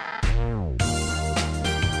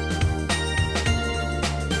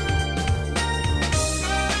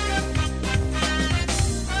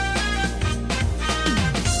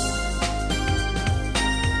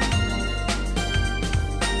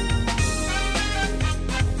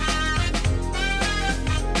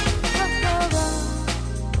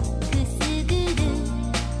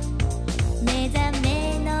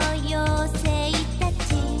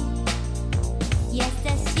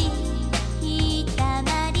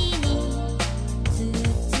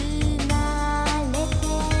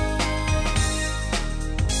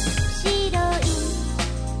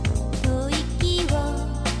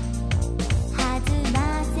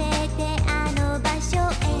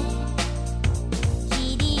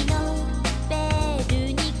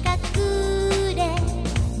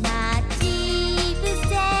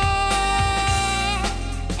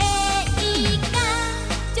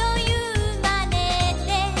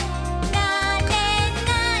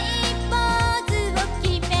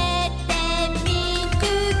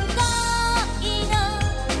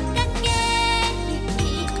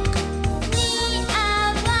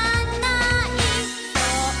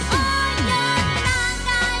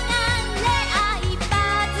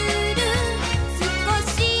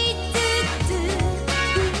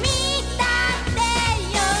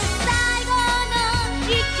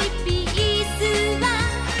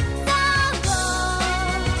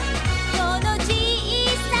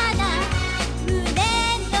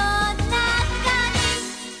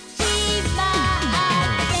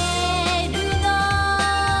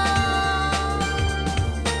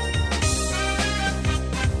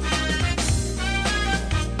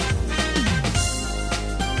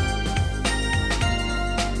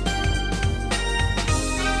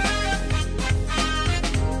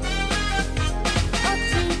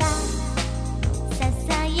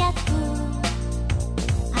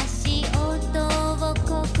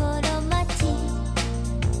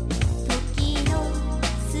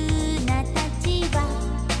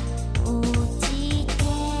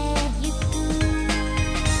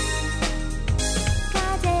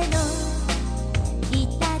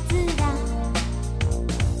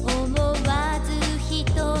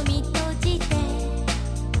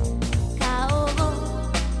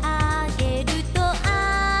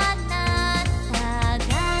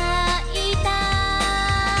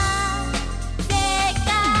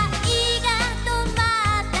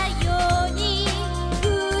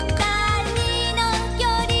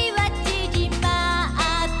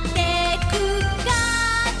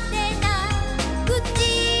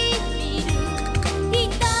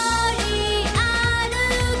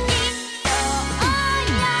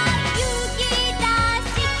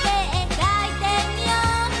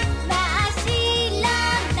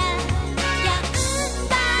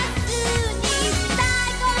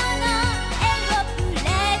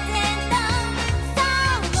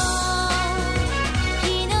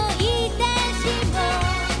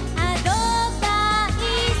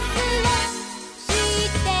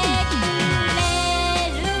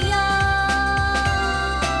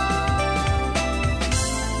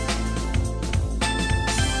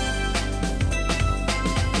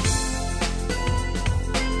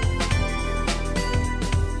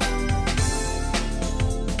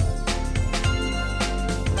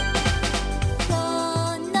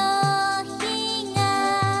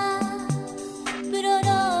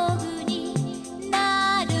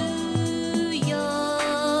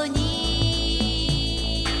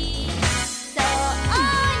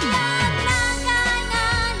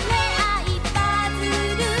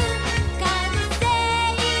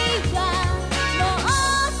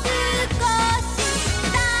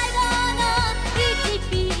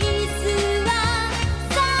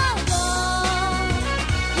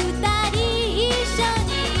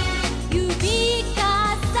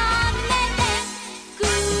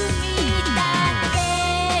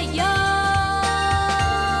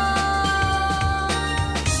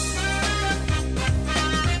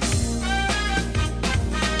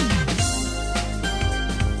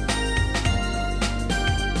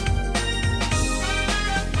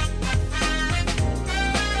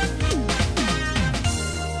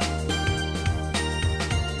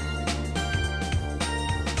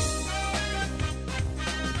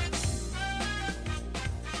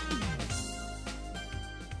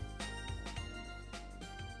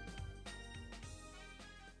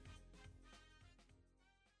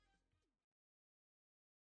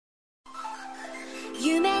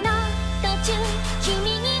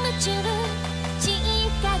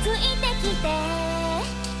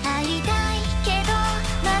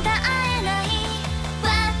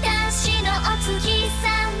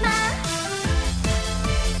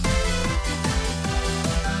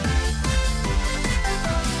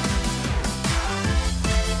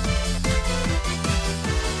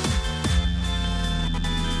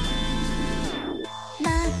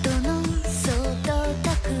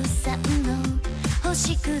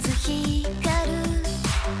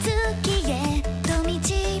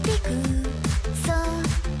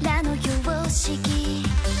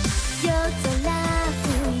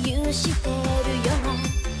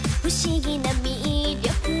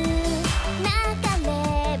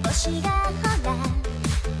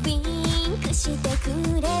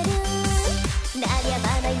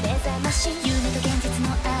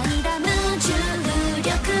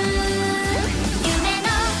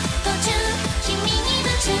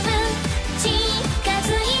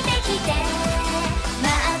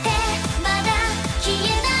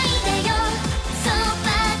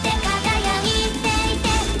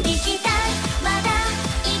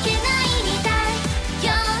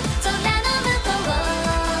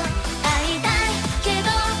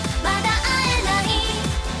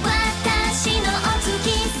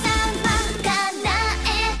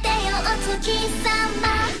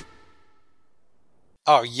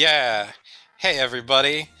 Oh, yeah. Hey,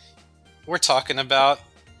 everybody. We're talking about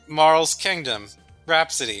Marl's Kingdom,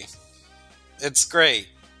 Rhapsody. It's great.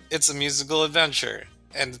 It's a musical adventure,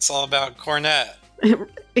 and it's all about cornet.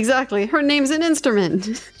 Exactly. Her name's an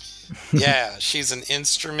instrument. Yeah, she's an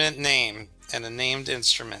instrument name and a named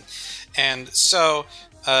instrument. And so,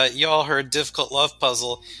 y'all heard Difficult Love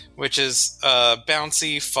Puzzle, which is a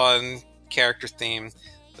bouncy, fun character theme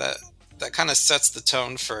that kind of sets the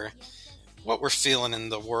tone for what we're feeling in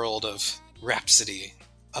the world of Rhapsody,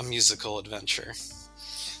 a musical adventure.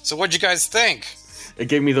 So what'd you guys think? It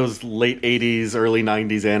gave me those late 80s, early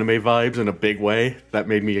 90s anime vibes in a big way. That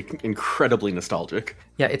made me incredibly nostalgic.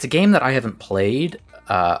 Yeah, it's a game that I haven't played.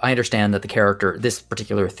 I understand that the character, this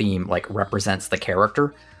particular theme, like represents the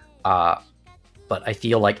character. But I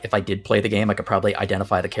feel like if I did play the game, I could probably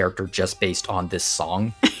identify the character just based on this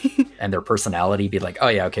song and their personality. Be like, oh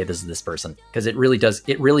yeah, okay, this is this person, because it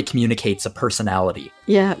really communicates a personality.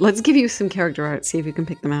 Yeah, let's give you some character art. See if you can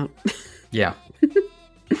pick them out. Yeah.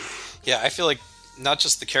 Yeah, I feel like not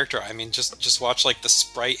just the character. I mean, just watch like the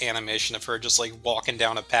sprite animation of her just like walking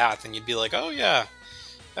down a path, and you'd be like, oh yeah,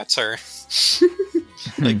 that's her.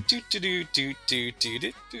 Like do do do do do do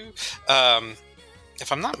do do.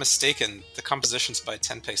 If I'm not mistaken, the composition's by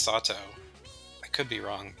Tenpei Sato. I could be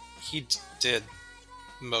wrong. He did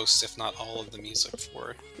most, if not all, of the music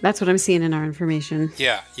for. That's what I'm seeing in our information.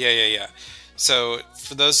 Yeah. So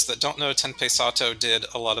for those that don't know, Tenpei Sato did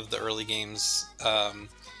a lot of the early games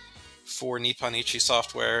for Nippon Ichi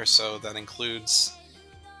Software. So that includes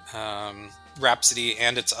Rhapsody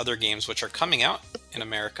and its other games, which are coming out in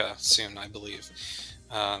America soon, I believe.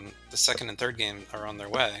 The second and third game are on their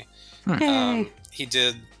way. He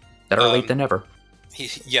did better late than never.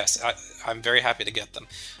 Yes, I'm very happy to get them.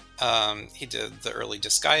 He did the early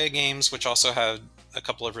Disgaea games, which also had a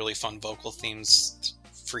couple of really fun vocal themes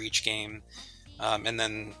for each game. And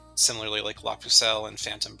then similarly like La Pucelle and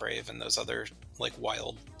Phantom Brave and those other like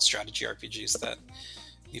wild strategy RPGs that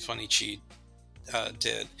Nippon Ichi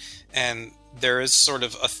did. And there is sort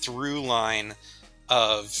of a through line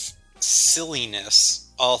of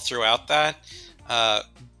silliness all throughout that.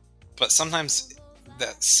 But sometimes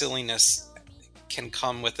that silliness can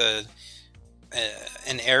come with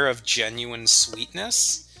an air of genuine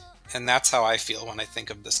sweetness, and that's how I feel when I think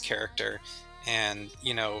of this character. And,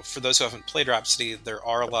 you know, for those who haven't played Rhapsody, there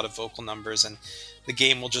are a lot of vocal numbers, and the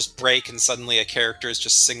game will just break, and suddenly a character is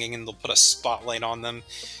just singing, and they'll put a spotlight on them,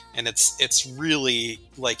 and it's really,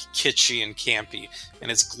 like, kitschy and campy, and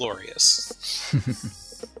it's glorious.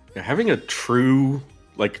 Yeah, having a true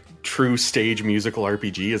stage musical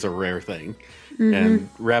RPG is a rare thing. Mm-hmm. And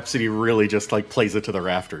Rhapsody really just like plays it to the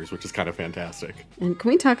rafters, which is kind of fantastic. And can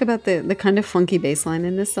we talk about the kind of funky bass line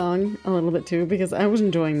in this song a little bit too? Because I was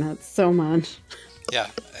enjoying that so much. Yeah,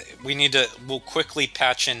 we'll quickly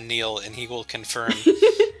patch in Neil and he will confirm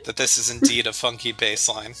that this is indeed a funky bass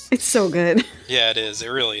line. It's so good. Yeah, it is. It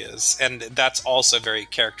really is. And that's also very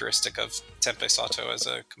characteristic of Tenpei Sato as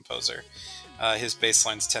a composer. His bass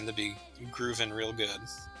lines tend to be grooving real good.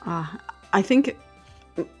 I think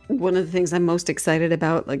one of the things I'm most excited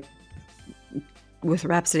about, like with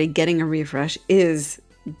Rhapsody getting a refresh, is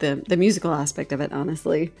the musical aspect of it.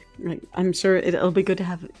 Honestly, like, I'm sure it'll be good to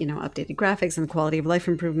have updated graphics and quality of life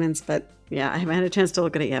improvements. But yeah, I haven't had a chance to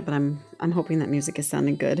look at it yet. But I'm hoping that music is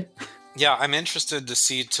sounding good. Yeah, I'm interested to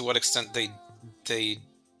see to what extent they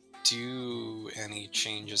do any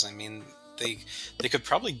changes. I mean, they could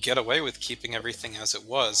probably get away with keeping everything as it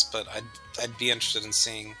was, but I'd be interested in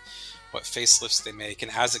seeing what facelifts they make,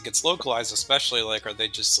 and as it gets localized, especially, like, are they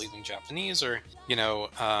just leaving Japanese, or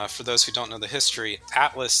for those who don't know the history,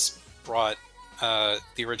 Atlas brought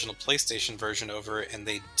the original PlayStation version over, and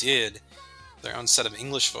they did their own set of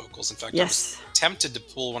English vocals. In fact, yes. I was tempted to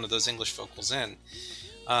pull one of those English vocals in.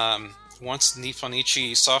 Once Nippon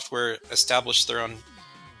Ichi Software established their own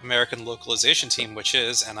American localization team, which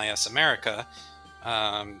is NIS America,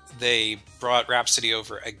 they brought Rhapsody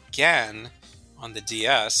over again on the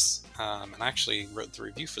DS, and I actually wrote the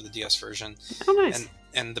review for the DS version. Oh, nice.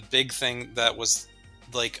 And the big thing that was,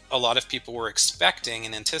 like, a lot of people were expecting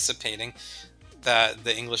and anticipating that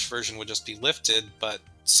the English version would just be lifted, but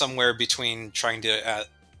somewhere between trying to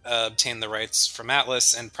obtain the rights from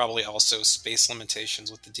Atlas and probably also space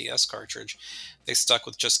limitations with the DS cartridge, they stuck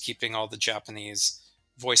with just keeping all the Japanese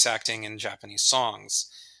voice acting and Japanese songs.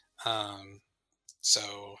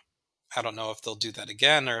 So I don't know if they'll do that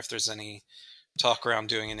again, or if there's any talk around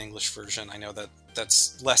doing an English version. I know that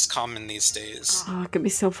that's less common these days. Oh, it could be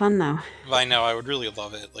so fun though. I know, I would really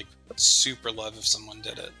love it. Like, super love if someone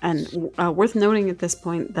did it. And worth noting at this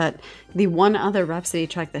point that the one other Rhapsody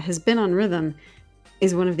track that has been on Rhythm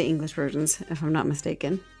is one of the English versions, if I'm not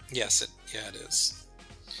mistaken. Yes, it is.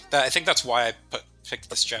 I think that's why I picked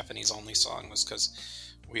this Japanese-only song, was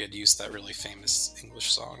because we had used that really famous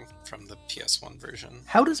English song from the PS1 version.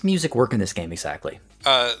 How does music work in this game exactly?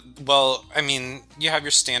 Well, I mean, you have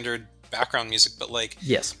your standard background music, but like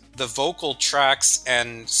Yes. the vocal tracks,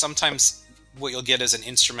 and sometimes what you'll get is an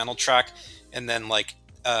instrumental track, and then like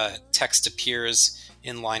text appears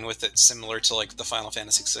in line with it, similar to like the Final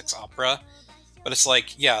Fantasy VI opera. But it's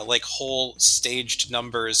like, yeah, like whole staged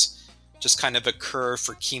numbers just kind of occur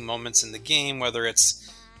for key moments in the game, whether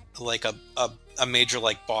it's like a major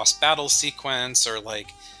like boss battle sequence, or like,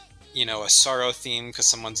 you know, a sorrow theme because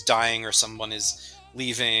someone's dying or someone is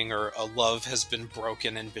leaving, or a love has been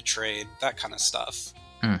broken and betrayed, that kind of stuff.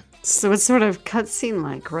 So it's sort of cutscene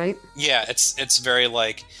like, right? Yeah, it's very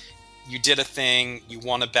like, you did a thing, you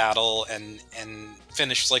won a battle, and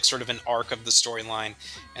finished like sort of an arc of the storyline,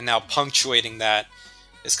 and now punctuating that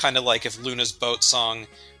is kind of like if Luna's boat song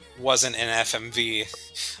wasn't an FMV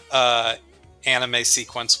anime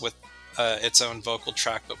sequence with its own vocal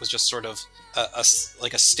track, but was just sort of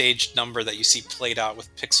like a staged number that you see played out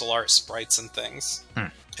with pixel art sprites and things.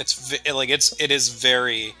 It is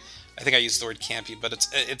very, I think I used the word campy, but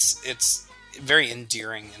it's very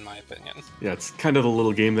endearing in my opinion. Yeah, it's kind of the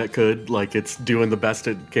little game that could, like, it's doing the best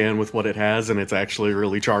it can with what it has, and it's actually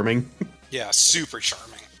really charming. Yeah, super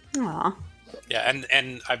charming. Aw. Yeah,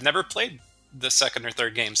 and I've never played the second or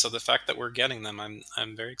third game, so the fact that we're getting them,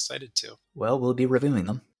 I'm very excited to. Well, we'll be reviewing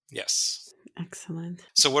them. Yes. Excellent.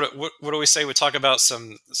 So what do we say? We talk about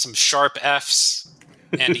some sharp Fs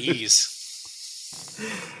and Es.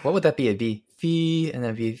 What would that be? It'd be fee, and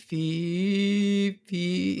then be fee.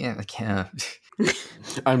 Yeah, I can't.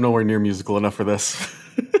 I'm nowhere near musical enough for this.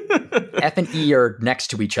 F and E are next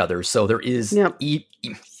to each other, so there is Yep. E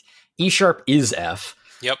sharp is F.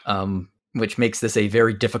 Yep. Which makes this a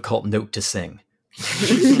very difficult note to sing.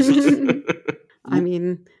 I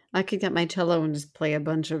mean, I could get my cello and just play a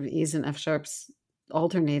bunch of E's and F sharps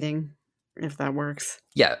alternating, if that works.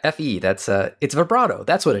 Yeah, F-E, that's it's vibrato.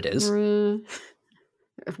 That's what it is.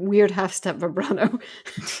 Weird half-step vibrato.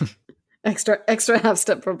 extra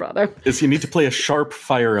half-step vibrato. Is you need to play a sharp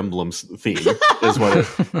Fire Emblem theme, is what it...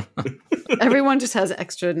 Everyone just has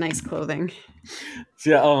extra nice clothing. So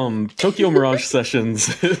yeah, Tokyo Mirage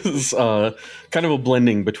Sessions is kind of a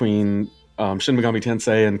blending between Shin Megami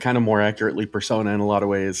Tensei and kind of more accurately Persona in a lot of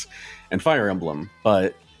ways, and Fire Emblem,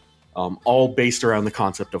 but all based around the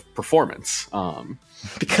concept of performance.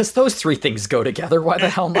 Because those three things go together, why the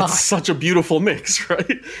hell not? It's such a beautiful mix,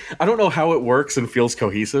 right? I don't know how it works and feels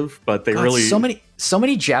cohesive, but they really... So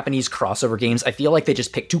many Japanese crossover games, I feel like they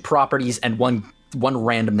just pick two properties and one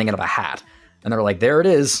random thing out of a hat. And they're like, there it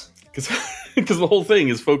is. Because the whole thing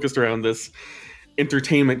is focused around this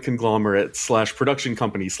entertainment conglomerate / production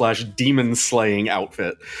company / demon slaying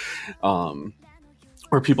outfit,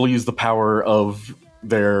 where people use the power of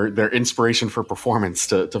their inspiration for performance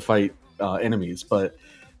to fight enemies. But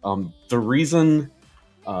the reason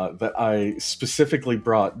that I specifically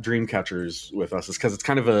brought Dreamcatchers with us is because it's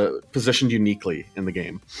kind of positioned uniquely in the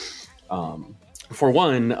game. For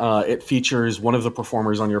one, it features one of the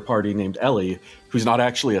performers on your party named Ellie, who's not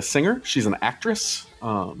actually a singer. She's an actress,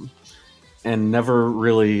 and never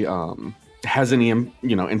really has any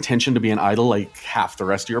intention to be an idol like half the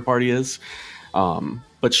rest of your party is.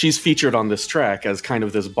 But she's featured on this track as kind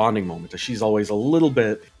of this bonding moment. She's always a little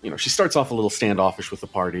bit, she starts off a little standoffish with the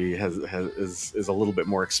party, is a little bit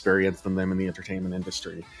more experienced than them in the entertainment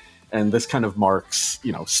industry. And this kind of marks,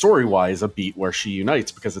 story-wise, a beat where she unites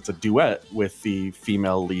because it's a duet with the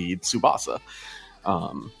female lead, Tsubasa.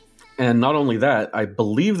 And not only that, I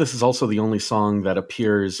believe this is also the only song that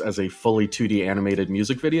appears as a fully 2D animated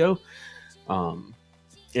music video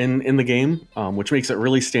in the game, which makes it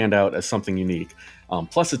really stand out as something unique.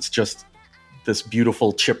 Plus, it's just this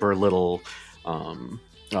beautiful, chipper little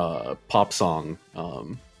pop song.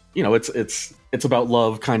 It's about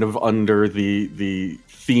love, kind of under the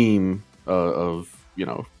theme of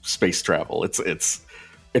space travel.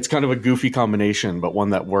 It's kind of a goofy combination, but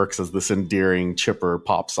one that works as this endearing, chipper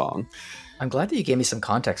pop song. I'm glad that you gave me some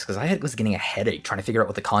context, because I was getting a headache trying to figure out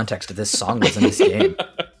what the context of this song was in this game.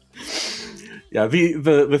 Yeah,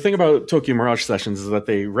 the thing about Tokyo Mirage Sessions is that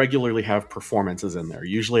they regularly have performances in there,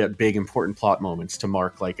 usually at big important plot moments to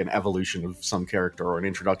mark like an evolution of some character or an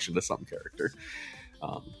introduction to some character.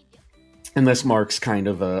 And this marks kind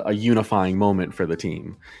of a unifying moment for the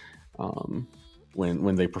team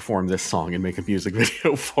when they perform this song and make a music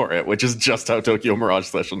video for it, which is just how Tokyo Mirage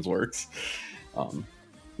Sessions works.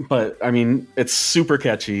 But I mean, it's super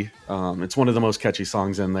catchy. It's one of the most catchy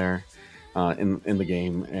songs in there in the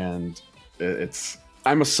game, and it's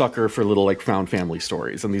I'm a sucker for little like found family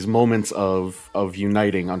stories, and these moments of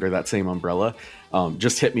uniting under that same umbrella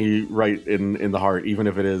just hit me right in the heart, even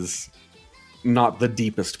if it is not the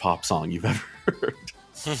deepest pop song you've ever heard.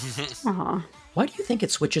 Aww. Why do you think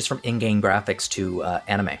it switches from in-game graphics to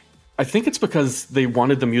anime? I think it's because they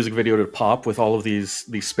wanted the music video to pop with all of these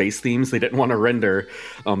space themes. They didn't want to render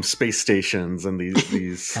space stations and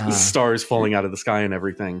these stars falling out of the sky and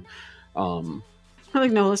everything. I'm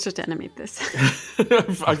like, no, let's just animate this.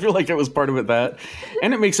 I feel like it was part of it, that,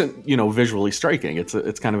 and it makes it, visually striking.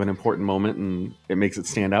 It's kind of an important moment, and it makes it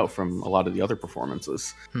stand out from a lot of the other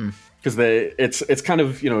performances. Because it's kind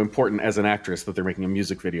of important as an actress that they're making a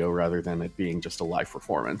music video rather than it being just a live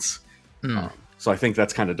performance. So I think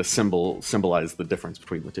that's kind of to symbolize the difference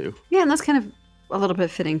between the two. Yeah, and that's kind of a little bit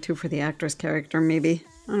fitting too for the actress character, maybe.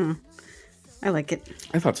 I don't know. I like it.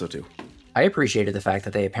 I thought so too. I appreciated the fact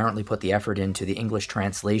that they apparently put the effort into the English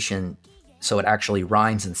translation so it actually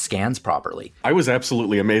rhymes and scans properly. I was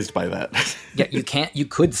absolutely amazed by that. Yeah, you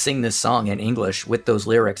could sing this song in English with those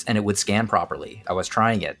lyrics and it would scan properly. I was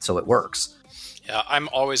trying it, so it works. Yeah, I'm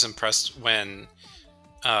always impressed when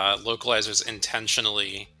localizers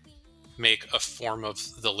intentionally make a form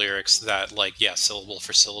of the lyrics that, like, yeah, syllable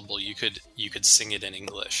for syllable, you could sing it in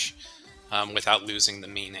English without losing the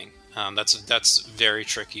meaning. That's very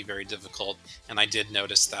tricky, very difficult, and I did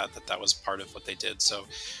notice that was part of what they did. So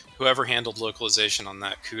whoever handled localization on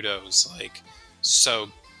that, kudos. Like,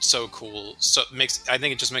 so cool. So I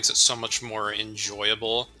think it just makes it so much more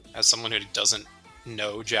enjoyable as someone who doesn't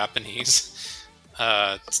know Japanese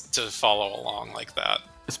to follow along like that.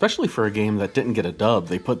 Especially for a game that didn't get a dub,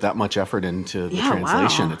 they put that much effort into the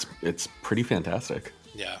translation. Wow. It's pretty fantastic.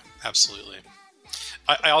 Yeah, absolutely.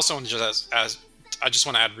 I also want to I just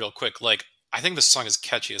want to add real quick, like, I think this song is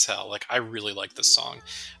catchy as hell. Like, I really like this song.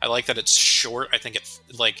 I like that it's short. I think it,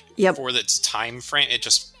 like, for its time frame, it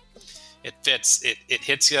fits. It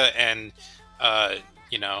hits you, and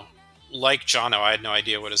like Jono, I had no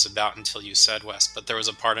idea what it was about until you said, Wes, but there was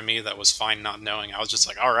a part of me that was fine not knowing. I was just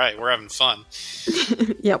like, all right, we're having fun.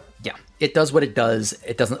 Yep. Yeah, it does what it does.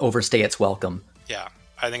 It doesn't overstay its welcome. Yeah,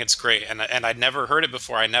 I think it's great. And I'd never heard it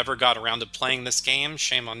before. I never got around to playing this game.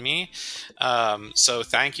 Shame on me. So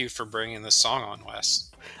thank you for bringing this song on,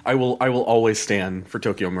 Wes. I will always stand for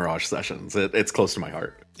Tokyo Mirage Sessions. It's close to my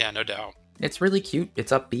heart. Yeah, no doubt. It's really cute.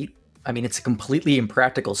 It's upbeat. I mean, it's a completely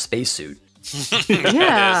impractical spacesuit.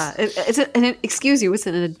 Yeah, excuse you, it's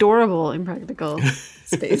an adorable impractical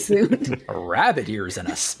spacesuit. Rabbit ears in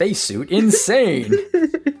a spacesuit, insane.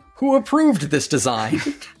 Who approved this design?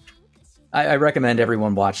 I recommend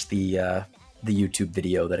everyone watch the YouTube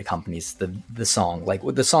video that accompanies the song. Like,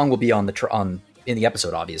 the song will be in the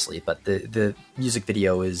episode, obviously, but the music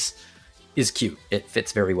video is cute. It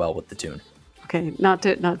fits very well with the tune. Okay, not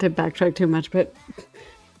to backtrack too much, but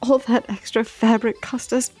all that extra fabric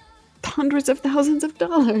cost us hundreds of thousands of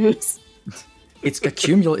dollars. It's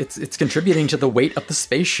contributing to the weight of the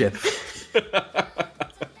spaceship.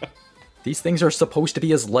 These things are supposed to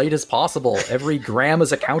be as light as possible. Every gram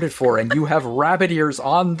is accounted for, and you have rabbit ears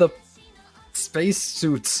on the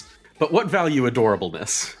spacesuits. But what value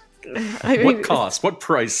adorableness? I mean, what cost? What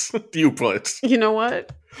price do you put? You know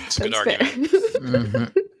what? It's a good argument.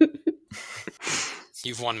 Mm-hmm.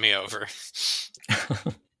 You've won me over.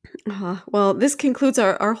 Well, this concludes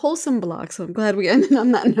our wholesome block, so I'm glad we ended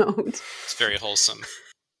on that note. It's very wholesome.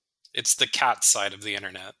 It's the cat side of the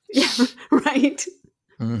internet. Yeah, right.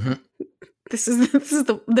 Mm-hmm. This is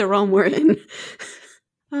the realm we're in.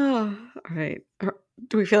 Oh, all right.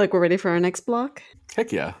 Do we feel like we're ready for our next block?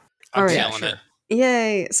 Heck yeah. I'm all right. feeling it.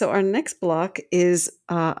 Yay. So our next block is,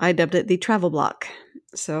 I dubbed it the travel block.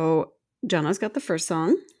 So Jono's got the first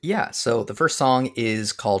song. Yeah, so the first song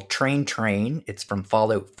is called Train Train. It's from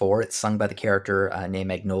Fallout 4. It's sung by the character named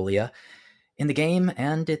Magnolia in the game,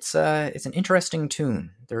 and it's an interesting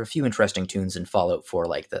tune. There are a few interesting tunes in Fallout 4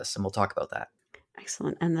 like this, and we'll talk about that.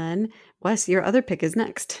 Excellent. And then, Wes, your other pick is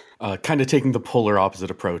next. Kind of taking the polar opposite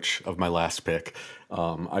approach of my last pick.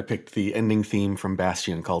 I picked the ending theme from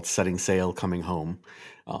Bastion called Setting Sail, Coming Home.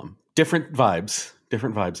 Different vibes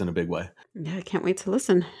in a big way. Yeah, I can't wait to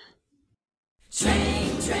listen.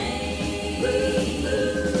 Train, train, woo,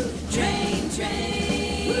 woo. Train,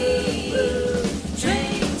 train, woo, woo.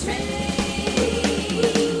 Train, train,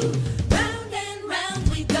 woo. Round and round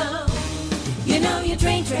we go. You know you're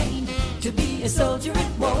trained to be a soldier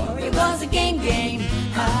at war. It was a game,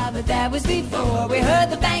 but that was before we heard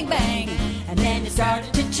the bang, bang. And then it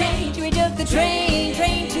started to change. We took the train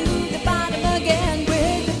to the bottom again.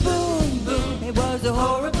 With the boom, boom, it was a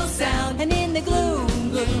horrible sound. And in the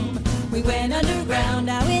gloom, we went underground.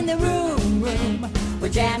 Now in the room, we're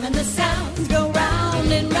jamming the sounds go round.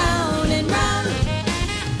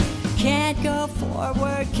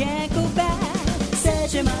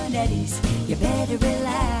 eddies, you better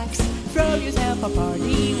relax. Throw yourself a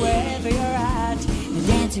party wherever you're at, and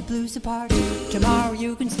dance your blues apart. Tomorrow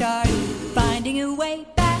you can start finding your way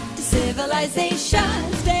back to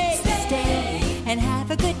civilization. Stay, and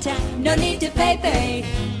have a good time. No need to pay.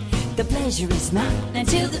 The pleasure is mine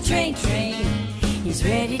until the train is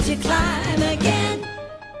ready to climb again.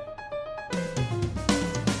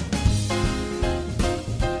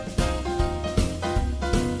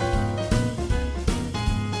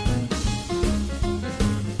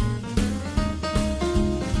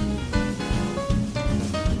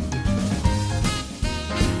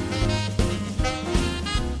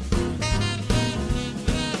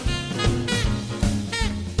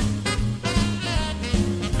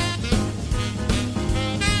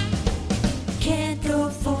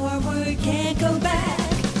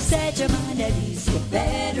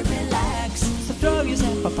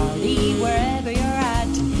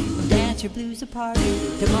 Your blues apart.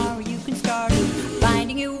 Tomorrow you can start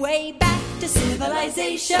finding your way back to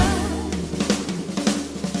civilization.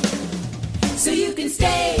 So you can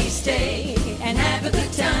stay, and have a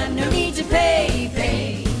good time. No need to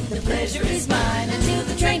pay. The pleasure is mine until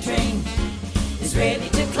the train is ready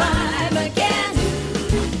to climb again.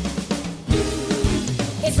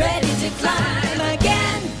 It's ready to climb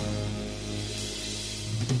again.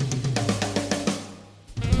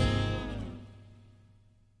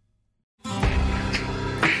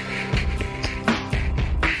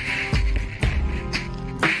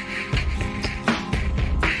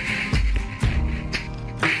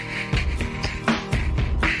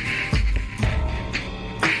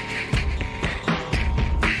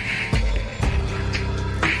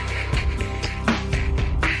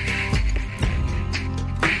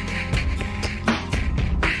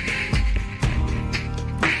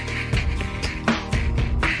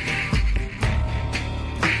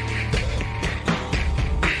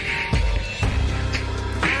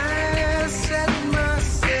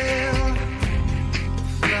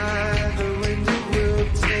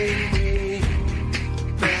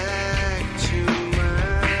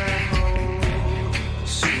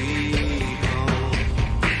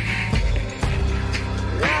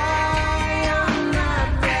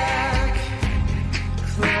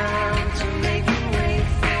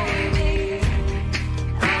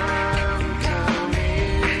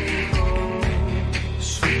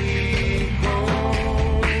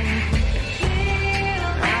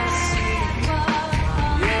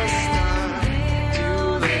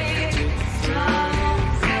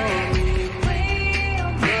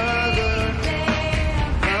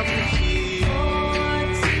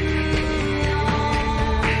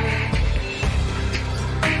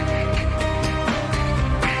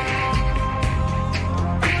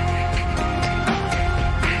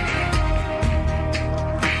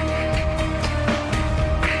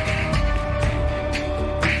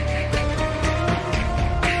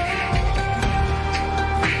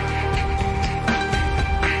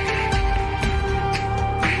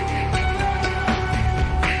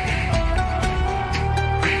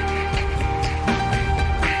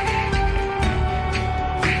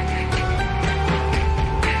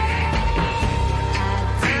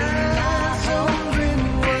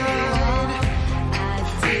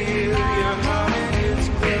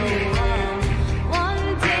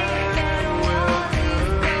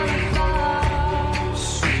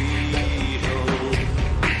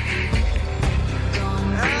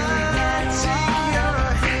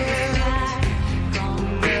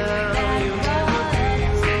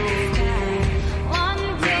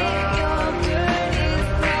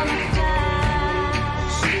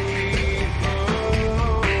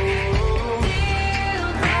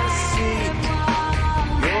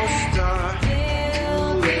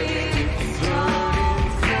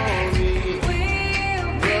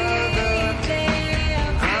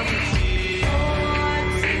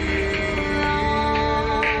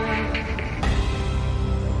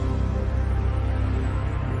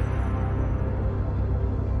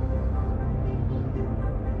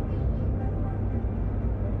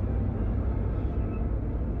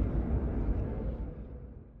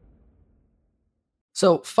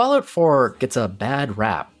 So Fallout 4 gets a bad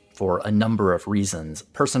rap for a number of reasons.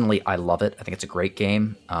 Personally, I love it. I think it's a great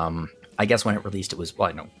game. I guess when it released, it was,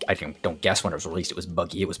 well, I don't guess when it was released, it was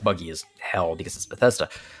buggy. It was buggy as hell because it's Bethesda.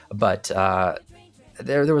 But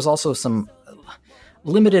there was also some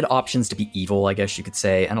limited options to be evil, I guess you could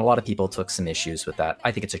say, and a lot of people took some issues with that.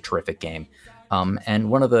 I think it's a terrific game. And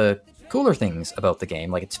one of the cooler things about the game,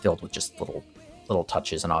 like it's filled with just little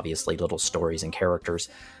touches and obviously little stories and characters.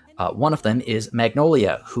 One of them is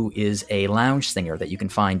Magnolia, who is a lounge singer that you can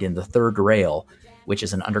find in the Third Rail, which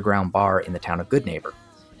is an underground bar in the town of Goodneighbor.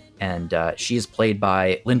 And she is played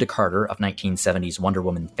by Linda Carter of 1970s Wonder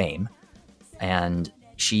Woman fame. And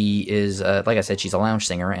she is, like I said, she's a lounge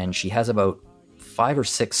singer, and she has about 5 or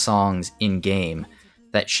 6 songs in game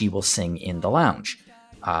that she will sing in the lounge.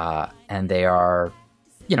 And they are,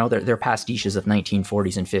 you know, they're pastiches of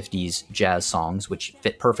 1940s and 50s jazz songs, which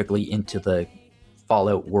fit perfectly into the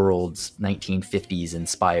Fallout world's 1950s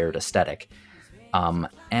inspired aesthetic.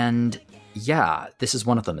 And yeah, this is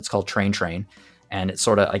one of them. It's called Train Train. And it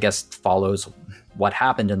sort of, I guess, follows what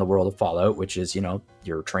happened in the world of Fallout, which is, you know,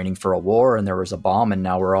 you're training for a war and there was a bomb and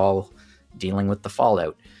now we're all dealing with the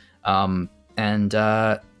fallout.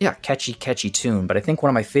 Yeah, catchy tune. But I think one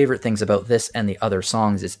of my favorite things about this and the other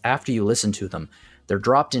songs is after you listen to them, they're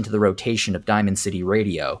dropped into the rotation of Diamond City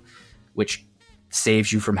Radio, which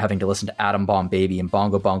saves you from having to listen to Atom Bomb Baby and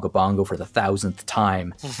Bongo Bongo Bongo for the 1,000th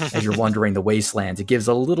time as you're wandering the wastelands. It gives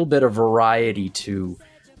a little bit of variety to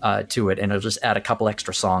it, and it'll just add a couple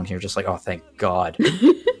extra songs. And you're just like, oh, thank God.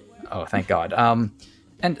 Oh, thank God.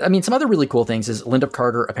 And I mean, some other really cool things is Linda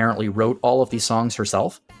Carter apparently wrote all of these songs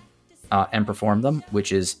herself and performed them,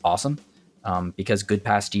 which is awesome because good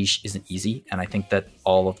pastiche isn't easy. And I think that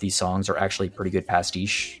all of these songs are actually pretty good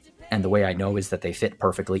pastiche. And the way I know is that they fit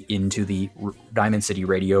perfectly into the Diamond City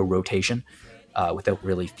Radio rotation without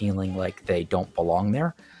really feeling like they don't belong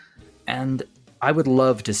there. And I would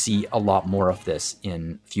love to see a lot more of this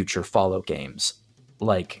in future Fallout games.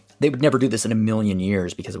 Like, they would never do this in a million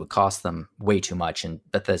years because it would cost them way too much, and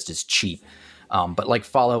Bethesda's cheap. But like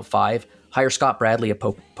Fallout 5, hire Scott Bradley at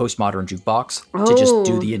Postmodern Jukebox to just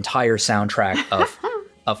do the entire soundtrack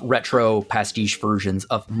of retro pastiche versions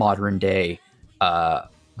of modern day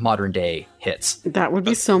hits. That would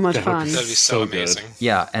be so much fun. That'd be so amazing.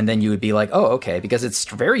 Yeah, and then you would be like, oh, okay, because it's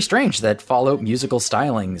very strange that Fallout musical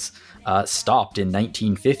stylings stopped in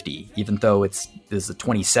 1950, even though it's the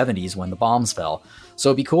 2070s when the bombs fell. So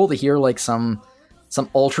it'd be cool to hear like some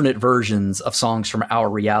alternate versions of songs from our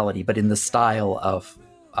reality, but in the style of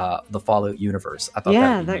the Fallout universe. I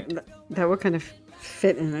thought that would kind of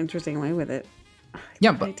fit in an interesting way with it.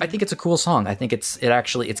 Yeah, but I think it's a cool song. I think it's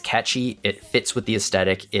catchy. It fits with the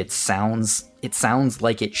aesthetic. It sounds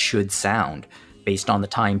like it should sound based on the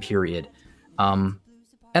time period. And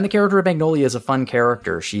the character of Magnolia is a fun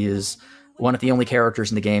character. She is one of the only characters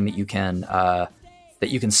in the game that you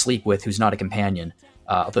can sleep with who's not a companion.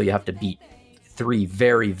 Although you have to beat 3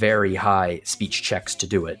 very, very high speech checks to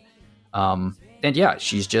do it. And yeah,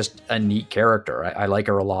 she's just a neat character. I like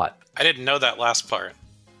her a lot. I didn't know that last part.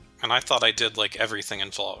 And I thought I did like everything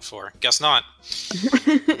in Fallout 4. Guess not.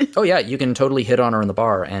 Oh yeah, you can totally hit on her in the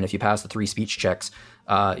bar, and if you pass the 3 speech checks,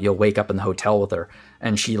 you'll wake up in the hotel with her,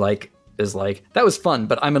 and she is like, that was fun,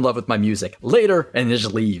 but I'm in love with my music. Later, and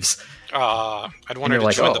just leaves. I'd want her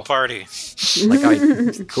to join the party.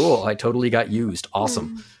 Cool, I totally got used.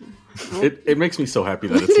 Awesome. It makes me so happy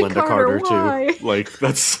that it's Linda Carter why? too. Like,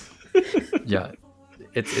 that's... Yeah,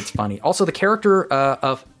 it's funny. Also, the character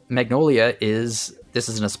of Magnolia is... This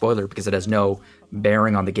isn't a spoiler because it has no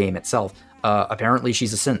bearing on the game itself. Apparently,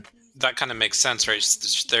 she's a synth. That kind of makes sense, right?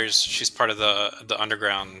 She's part of the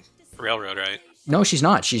Underground Railroad, right? No, she's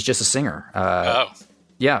not. She's just a singer.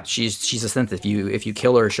 Yeah, she's a synth. If you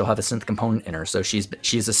kill her, she'll have a synth component in her. So she's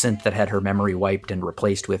a synth that had her memory wiped and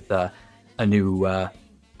replaced with a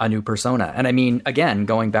new persona. And I mean, again,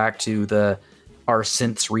 going back to are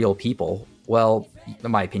synths real people? Well,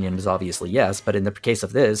 my opinion is obviously yes. But in the case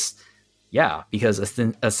of this, yeah, because a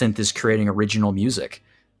synth is creating original music,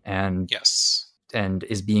 and yes, and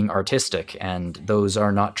is being artistic, and those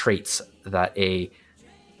are not traits that a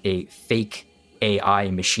fake AI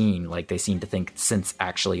machine, like they seem to think synths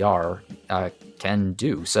actually are, can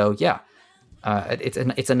do. So yeah,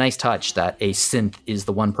 it's a nice touch that a synth is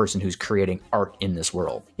the one person who's creating art in this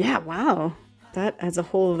world. Yeah, wow, that adds a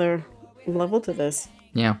whole other level to this.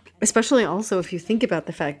 Yeah, especially also if you think about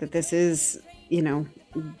the fact that this is,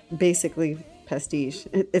 basically pastiche.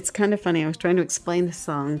 It's kind of funny. I was trying to explain the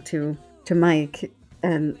song to Mike,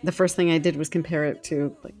 and the first thing I did was compare it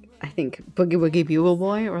to, like, I think Boogie Woogie Bugle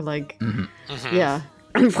Boy, or like, yeah.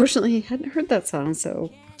 Unfortunately, he hadn't heard that song, so.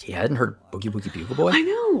 He hadn't heard Boogie Woogie Bugle Boy? I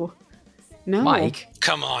know. No. Mike.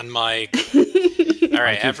 Come on, Mike. All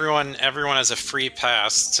right, everyone has a free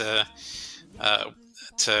pass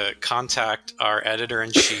to contact our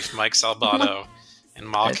editor-in-chief, Mike Salbato, and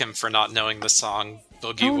mock him for not knowing the song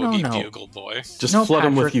Boogie Woogie Bugle Boy. Just flood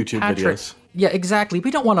him with YouTube videos. Yeah, exactly. We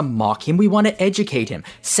don't want to mock him. We want to educate him.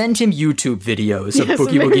 Send him YouTube videos of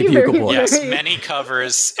Boogie Woogie Bugle Boy. Yes, many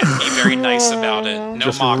covers, and be very nice about it. No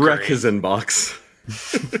just mockery. Wreck his inbox.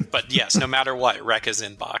 But yes, no matter what, wreck his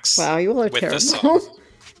inbox. Wow, you all are with terrible. This song.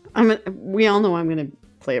 We all know I'm going to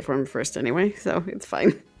play it for him first anyway, so it's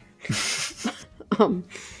fine.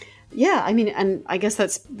 Yeah, I mean, and I guess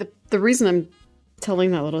that's the reason I'm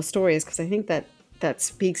telling that little story is because I think that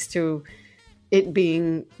speaks to it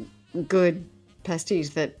being good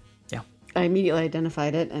pastiche, that Yeah. I immediately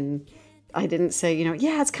identified it, and I didn't say,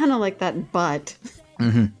 yeah, it's kind of like that, but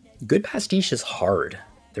Good pastiche is hard.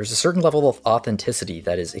 There's a certain level of authenticity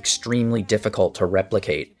that is extremely difficult to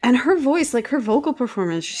replicate. and her voice, like her vocal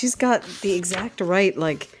performance, she's got the exact right,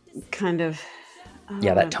 like, kind of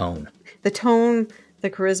Yeah, that tone. the tone, the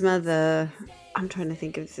charisma, I'm trying to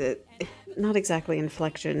think of it, not exactly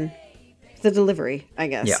inflection, the delivery, I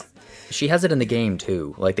guess. Yeah. She has it in the game,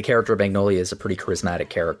 too. Like, the character of Magnolia is a pretty charismatic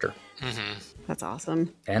character. That's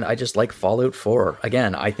awesome. And I just like Fallout 4.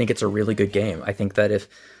 Again, I think it's a really good game. I think that if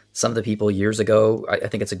some of the people years ago, I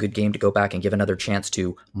think it's a good game to go back and give another chance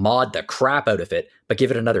to mod the crap out of it, but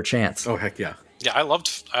give it another chance. Oh, heck yeah. Yeah, I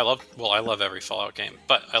love every Fallout game,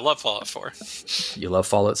 but I love Fallout 4. You love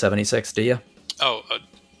Fallout 76, do you? Oh,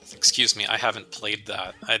 excuse me, I haven't played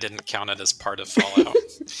that. I didn't count it as part of Fallout.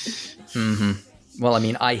 Well, I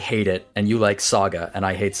mean, I hate it, and you like Saga, and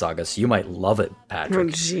I hate Saga, so you might love it, Oh, Patrick.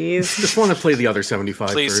 jeez. Just want to play the other 75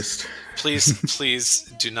 Please. first. Please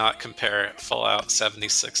do not compare Fallout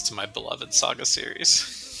 76 to my beloved Saga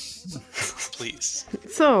series. Please.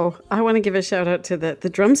 So, I want to give a shout out to the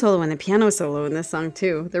drum solo and the piano solo in this song,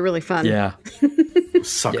 too. They're really fun. Yeah.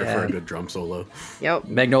 Sucker Yeah. for a good drum solo. Yep.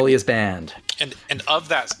 Magnolia's band. And of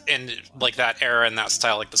that, and like that era and that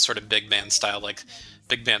style, like the sort of big band style, like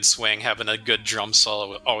big band swing, having a good drum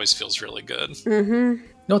solo always feels really good.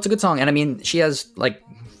 No, it's a good song. And I mean, she has like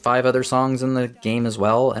 5 other songs in the game as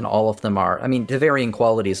well, and all of them are, I mean, to varying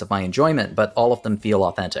qualities of my enjoyment, but all of them feel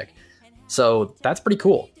authentic. So that's pretty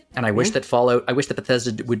cool. And I wish that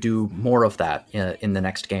Bethesda would do more of that in the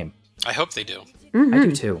next game. I hope they do. I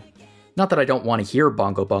do too. Not that I don't want to hear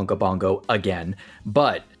Bongo Bongo Bongo again,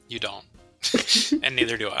 but You don't. And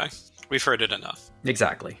neither do I. We've heard it enough.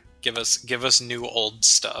 exactly. Give us new old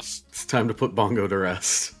stuff. It's time to put Bongo to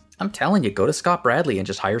rest. I'm telling you, go to Scott Bradley and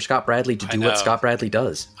just hire Scott Bradley to I do know. what Scott Bradley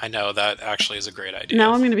does. I know that actually is a great idea.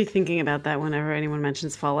 Now I'm going to be thinking about that whenever anyone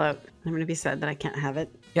mentions Fallout. I'm going to be sad that I can't have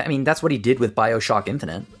it. Yeah, I mean, that's what he did with BioShock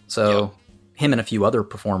Infinite. So, him and a few other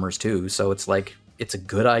performers too. So it's like, it's a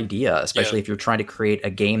good idea, especially if you're trying to create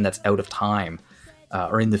a game that's out of time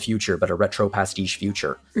or in the future, but a retro pastiche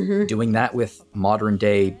future. Doing that with modern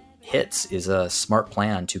day hits is a smart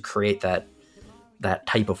plan to create that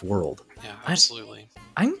type of world. Yeah, absolutely.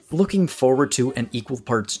 I'm looking forward to and equal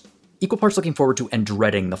parts looking forward to and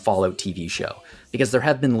dreading the Fallout TV show, because there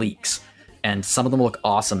have been leaks and some of them look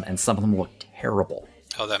awesome and some of them look terrible,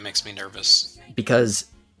 Oh, that makes me nervous. because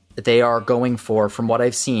they are going for, from what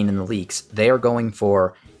I've seen in the leaks, they are going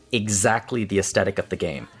for exactly the aesthetic of the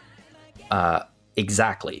game.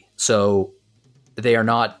 Exactly. So they are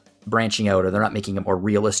not branching out, or they're not making it more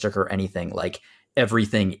realistic or anything. Like,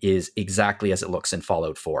 everything is exactly as it looks in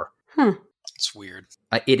Fallout 4. It's weird.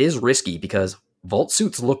 It is risky because vault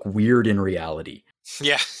suits look weird in reality.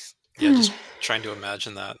 Yeah. Yeah, just trying to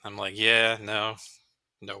imagine that. I'm like, yeah, no.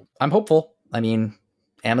 I'm hopeful. I mean,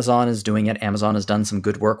 Amazon is doing it. Amazon has done some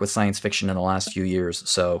good work with science fiction in the last few years,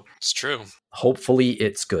 so It's true. hopefully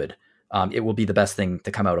it's good. It will be the best thing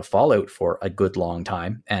to come out of Fallout for a good long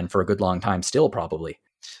time, and for a good long time still, probably.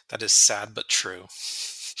 That is sad but true.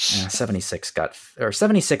 76 got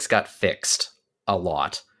fixed a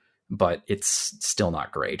lot, but it's still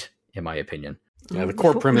not great, in my opinion. Yeah, the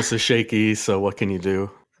core premise is shaky, so what can you do?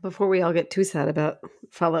 Before we all get too sad about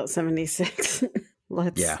Fallout 76,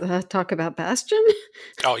 let's talk about Bastion.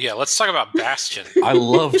 Oh yeah, let's talk about Bastion. I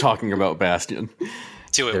love talking about Bastion.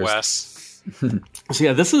 Do it, Wes. So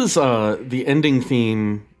yeah, this is the ending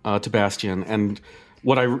theme to Bastion, and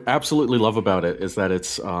what I absolutely love about it is that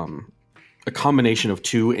it's a combination of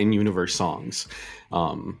 2 in-universe songs.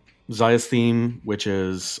 Zaya's theme, which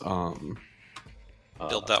is Build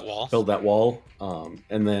That Wall. Build That Wall,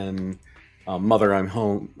 and then Mother I'm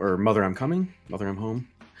Home, or Mother I'm Coming, Mother I'm Home,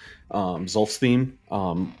 Zulf's theme,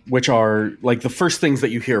 which are like the first things that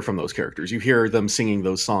you hear from those characters. You hear them singing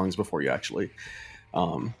those songs before you actually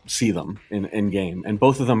see them in game, and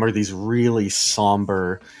both of them are these really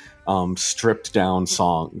somber, stripped down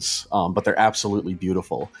songs, but they're absolutely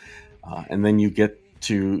beautiful. And then you get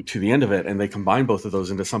to the end of it, and they combine both of those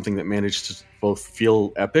into something that managed to both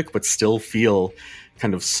feel epic but still feel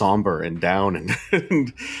kind of somber and down, and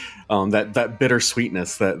that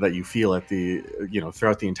bittersweetness that you feel at the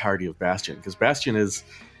throughout the entirety of Bastion, because Bastion is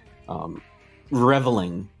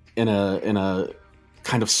reveling in a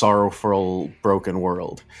kind of sorrowful, broken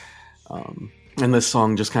world, and this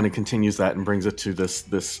song just kind of continues that and brings it to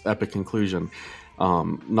this epic conclusion.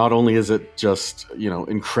 Not only is it just,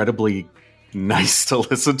 incredibly nice to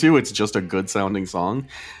listen to, it's just a good sounding song.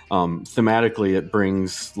 Thematically, it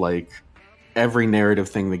brings like every narrative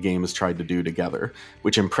thing the game has tried to do together,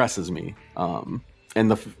 which impresses me. And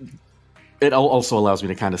it also allows me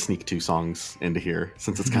to kind of sneak two songs into here,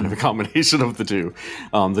 since it's kind of a combination of the two.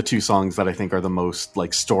 The two songs that I think are the most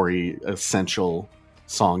like story essential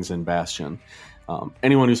songs in Bastion.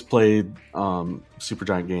 Anyone who's played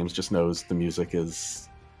Supergiant games just knows the music is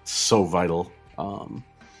so vital.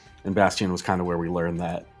 And Bastion was kind of where we learned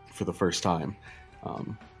that for the first time,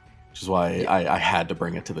 which is why I had to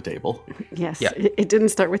bring it to the table. Yes, Yeah. it didn't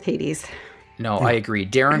start with Hades. No, I agree.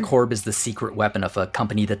 Darren Korb is the secret weapon of a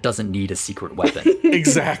company that doesn't need a secret weapon.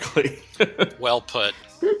 Exactly. Well put.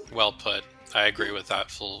 Well put. I agree with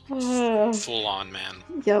that full on, man.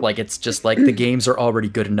 Yep. Like, it's just like the games are already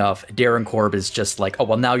good enough. Darren Korb is just like, oh,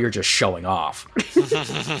 well, now you're just showing off.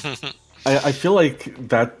 I feel like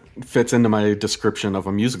that fits into my description of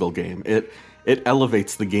a musical game. It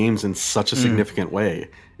elevates the games in such a significant way.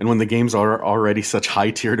 And when the games are already such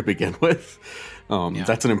high tier to begin with,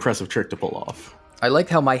 that's an impressive trick to pull off. I like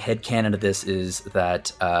how my headcanon of this is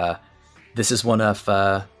that this is one of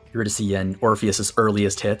Eurydice and Orpheus's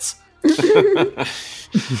earliest hits.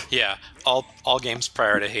 Yeah, all games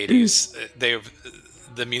prior to Hades,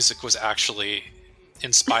 the music was actually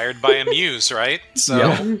inspired by a muse, right? So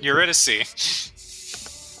Yeah. Eurydice.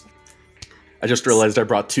 I just realized I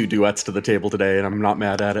brought two duets to the table today, and I'm not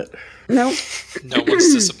mad at it. No, No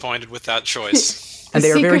one's disappointed with that choice. And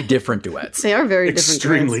they are very secret- different duets. they are very different.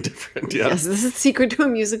 Extremely duets. different, yeah. Yes, this is the secret to a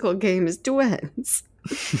musical game is duets.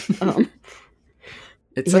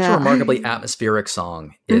 It's such Yeah. a remarkably atmospheric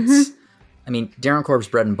song. It's, I mean, Darren Korb's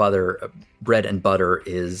bread and butter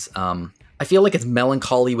is, I feel like it's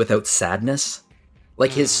melancholy without sadness.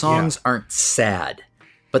 Like, his songs aren't sad,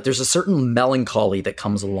 but there's a certain melancholy that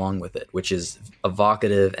comes along with it, which is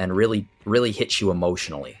evocative and really, really hits you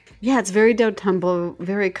emotionally. Yeah, it's very down-tempo,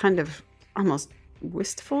 very kind of almost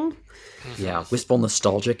wistful, Yeah, wistful,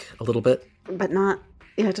 nostalgic a little bit. but not.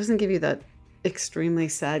 Yeah, it doesn't give you that extremely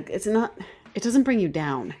sad. It's not. It doesn't bring you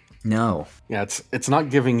down. No. Yeah, it's not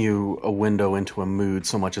giving you a window into a mood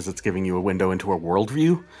so much as it's giving you a window into a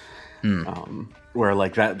worldview. Where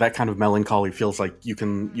like that kind of melancholy feels like you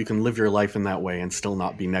can live your life in that way and still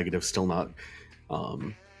not be negative, still not.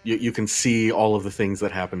 You can see all of the things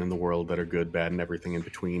that happen in the world that are good, bad, and everything in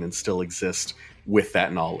between, and still exist with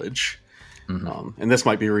that knowledge. And this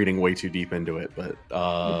might be reading way too deep into it, but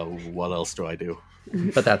what else do I do?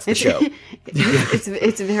 But that's the show.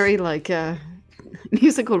 It's very like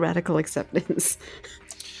musical radical acceptance.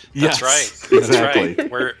 That's Yes, right. exactly.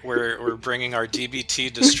 That's right. We're bringing our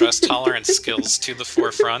DBT distress tolerance skills to the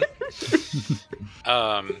forefront.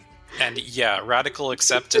 And yeah, radical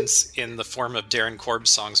acceptance in the form of Darren Korb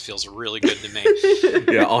songs feels really good to me.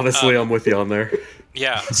 Yeah, honestly, I'm with you on there.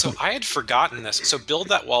 Yeah, so I had forgotten this. So Build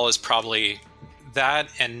That Wall is probably that,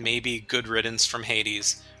 and maybe Good Riddance from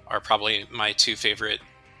Hades are probably my two favorite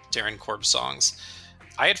Darren Korb songs.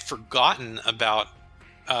 I had forgotten about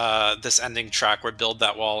this ending track where Build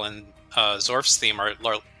That Wall and Zorf's theme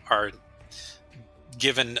are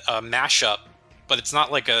given a mashup, but it's not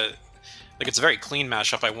like it's a very clean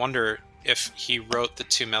mashup. I wonder if he wrote the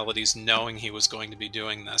two melodies knowing he was going to be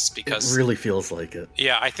doing this, because It really feels like it.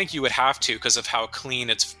 yeah, I think you would have to, because of how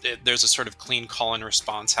clean there's a sort of clean call and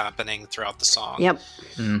response happening throughout the song. Yep,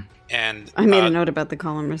 And I made a note about the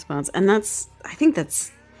call and response, and I think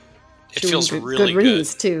that's it true feels in really good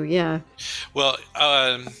riddance too. Yeah, Well,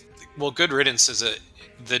 Good Riddance is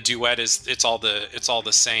the duet is it's all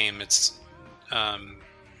the same. It's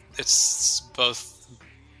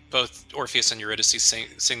both Orpheus and Eurydice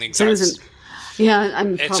sing the so exact. yeah.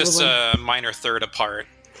 I'm It's probably just a minor third apart.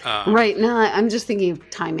 right now. I'm just thinking of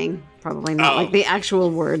timing, probably not like the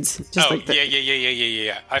actual words. Just like the,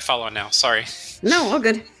 yeah. I follow now. Sorry. No, all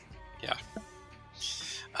good. Yeah.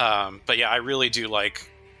 But yeah, I really do like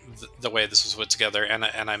the way this was put together, and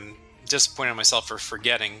I'm disappointed in myself for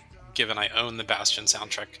forgetting, given I own the Bastion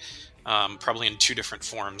soundtrack, probably in two different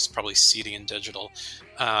forms, probably CD and digital.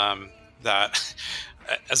 That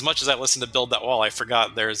as much as I listened to Build That Wall, I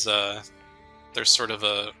forgot there's sort of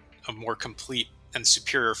a more complete and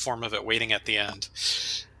superior form of it waiting at the end.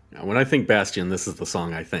 Now, when I think Bastion, this is the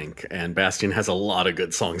song I think, and Bastion has a lot of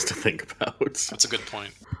good songs to think about. That's a good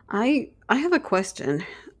point. I have a question.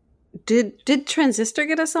 Did Transistor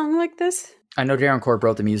get a song like this? I know Darren Korb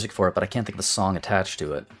wrote the music for it, but I can't think of a song attached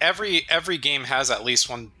to it. Every game has at least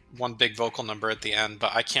one one big vocal number at the end,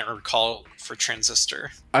 but I can't recall for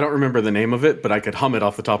Transistor. I don't remember the name of it, but I could hum it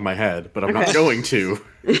off the top of my head, but I'm not going to.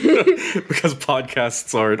 Because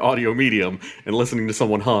podcasts are an audio medium, and listening to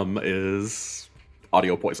someone hum is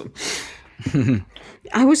audio poison.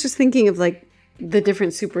 I was just thinking of like the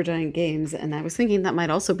different Supergiant games, and I was thinking that might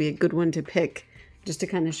also be a good one to pick just to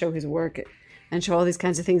kind of show his work and show all these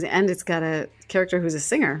kinds of things. And it's got a character who's a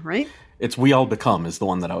singer, right? It's We All Become is the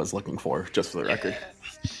one that I was looking for, just for the record.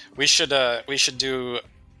 We should do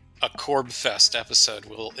a Korb Fest episode.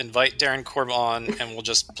 We'll invite Darren Korb on, and we'll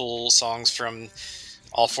just pull songs from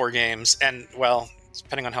all 4 games, and well,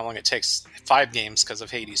 depending on how long it takes, 5 games because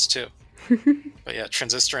of Hades too. But yeah,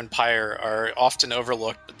 Transistor and Pyre are often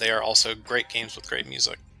overlooked, but they are also great games with great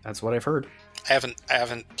music. That's what I've heard. I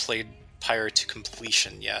haven't played Pyre to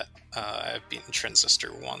completion yet. I've beaten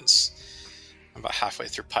Transistor once. I'm about halfway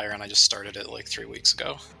through Pyre, and I just started it like 3 weeks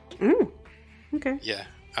ago. Ooh, okay. Yeah,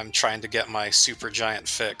 I'm trying to get my Supergiant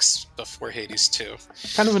fix before Hades 2.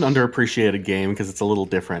 Kind of an underappreciated game because it's a little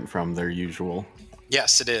different from their usual.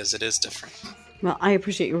 Yes, it is. It is different. Well, I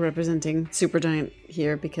appreciate you representing Supergiant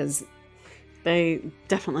here because they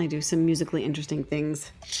definitely do some musically interesting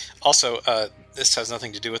things. Also, this has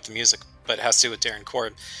nothing to do with the music, but it has to do with Darren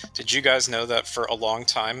Korb. Did you guys know that for a long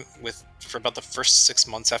time, for about the first 6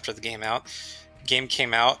 months after the game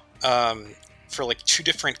came out, for like 2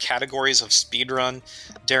 different categories of speedrun,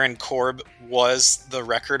 Darren Korb was the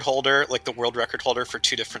record holder, like the world record holder for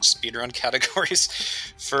 2 different speedrun categories.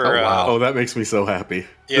 Oh, that makes me so happy.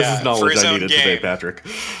 Yeah, this is knowledge I needed game. today, Patrick.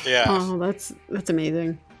 Yeah. Oh, that's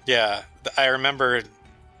amazing. Yeah, I remember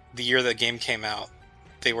the year the game came out,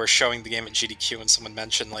 they were showing the game at GDQ, and someone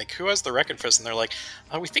mentioned, like, who has the record for this? And they're like,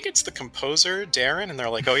 oh, we think it's the composer, Darren. And they're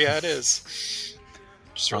like, oh, yeah, it is.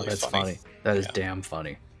 Just really that's funny. That is damn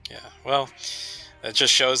funny. Yeah, well, it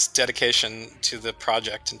just shows dedication to the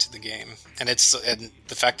project and to the game. And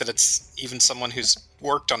the fact that it's even someone who's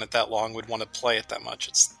worked on it that long would want to play it that much.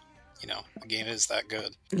 It's, the game is that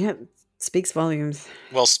good. Yeah, it speaks volumes.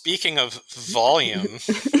 Well, speaking of volume...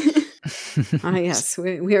 Yes,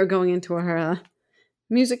 we are going into our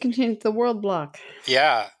Music Can Change the World block.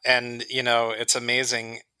 Yeah, and, it's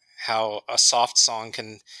amazing how a soft song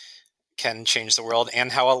can change the world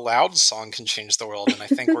and how a loud song can change the world. And I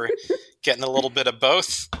think we're getting a little bit of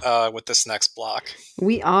both with this next block.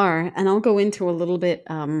 We are, and I'll go into a little bit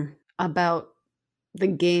about the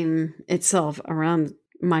game itself around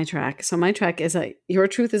my track. So my track is Your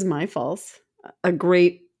Truth Is My False, a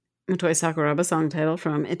great Motoi Sakuraba song title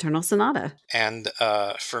from Eternal Sonata. And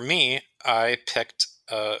for me, I picked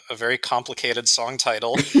a very complicated song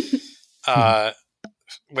title,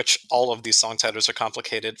 which all of these song titles are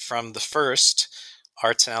complicated, from the first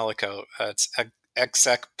Arts and Alico. It's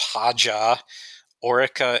Exec Paja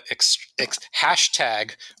Orica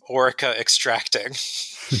hashtag Orica extracting.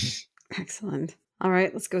 Excellent. All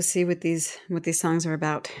right, let's go see what these songs are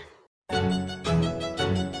about.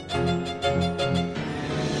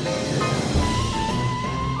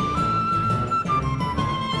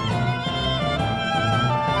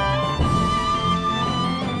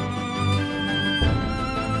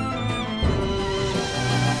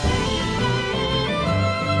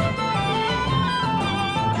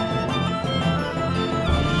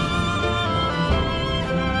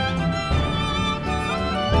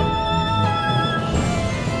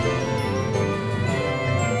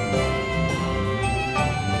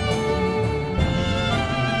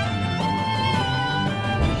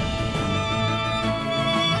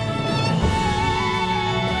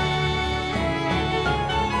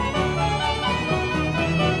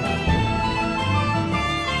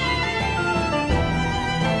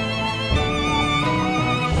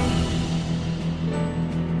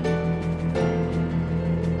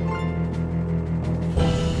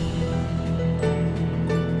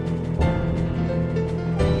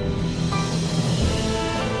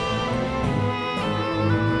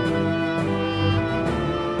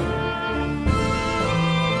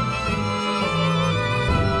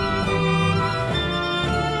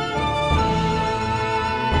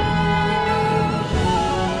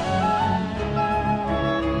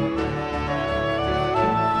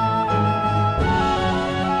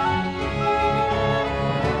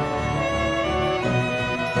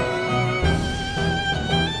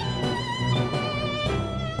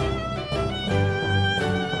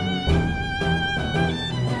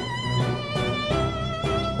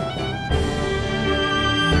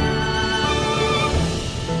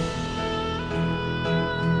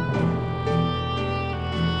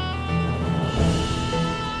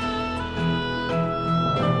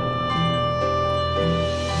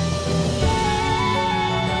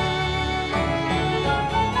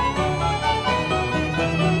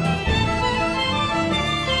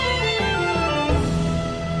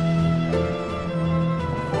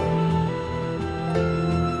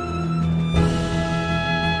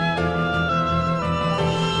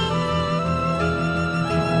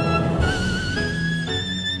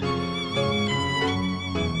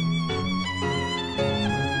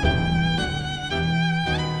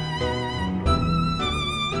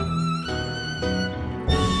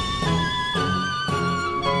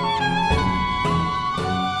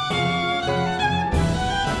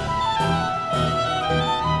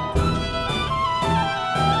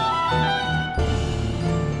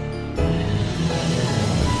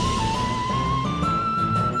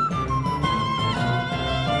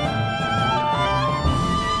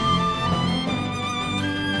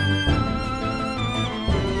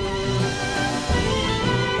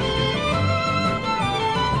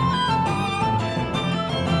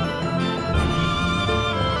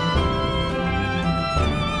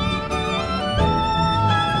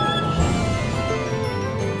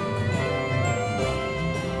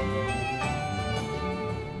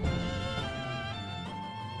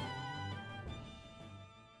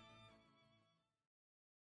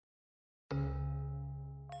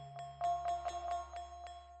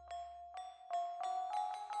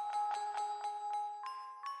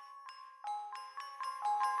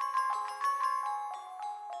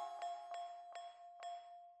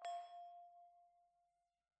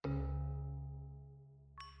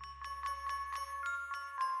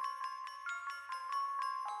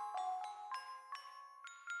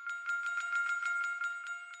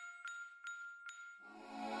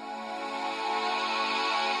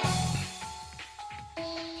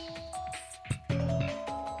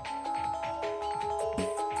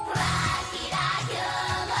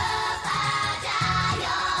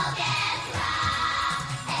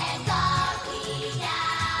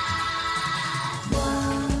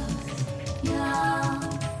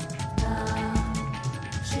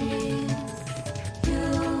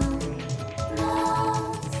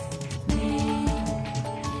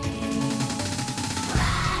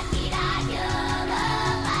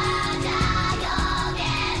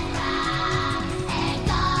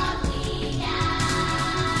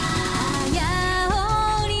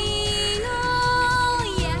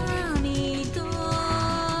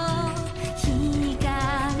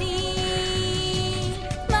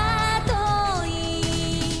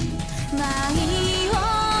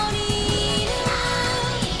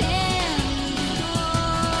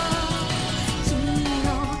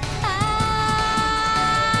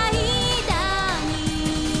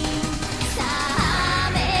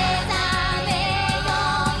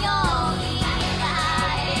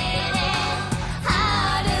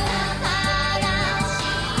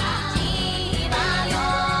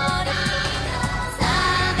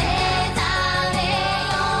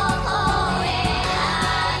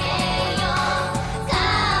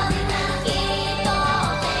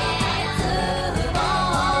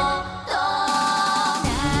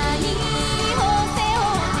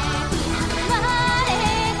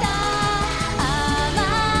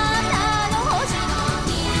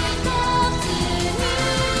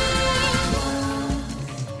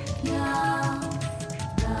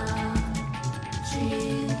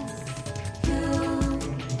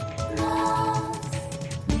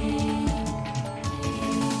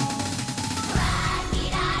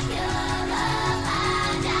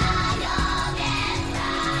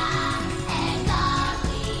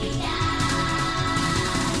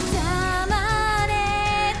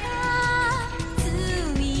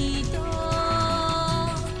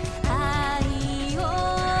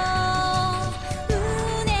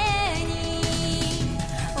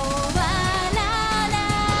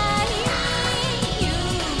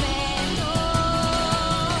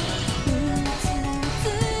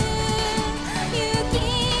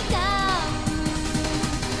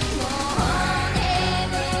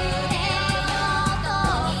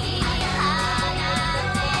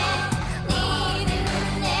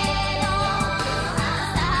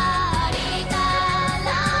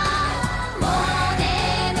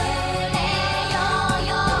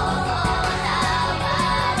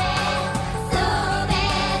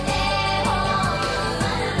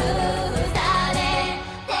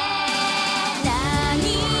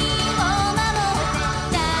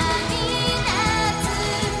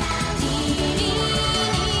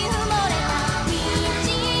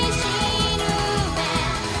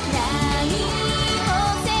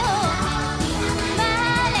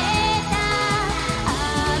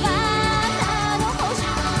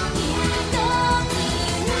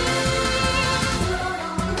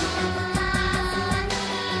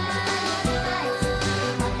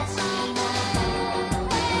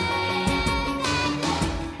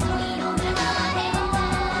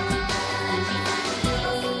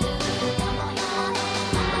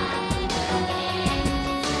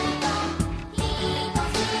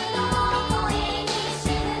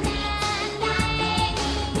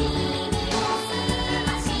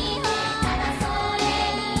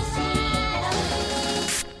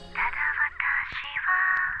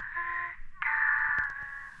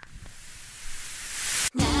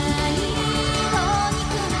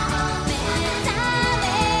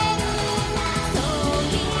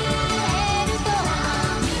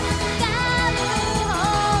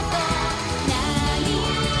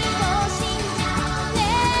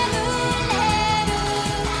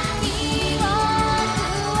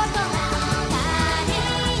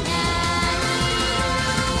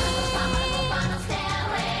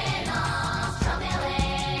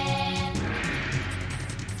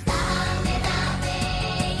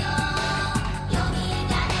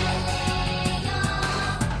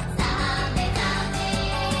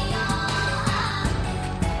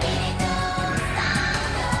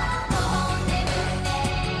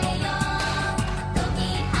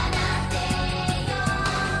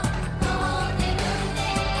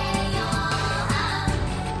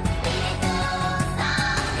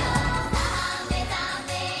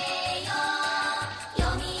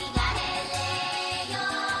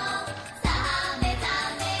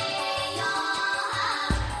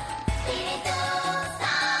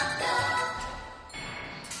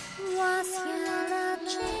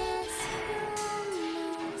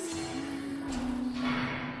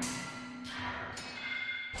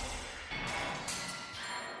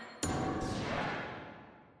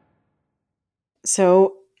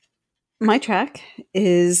 So my track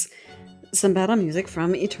is some battle music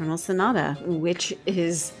from Eternal Sonata, which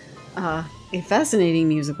is a fascinating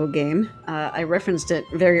musical game. I referenced it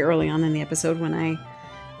very early on in the episode when I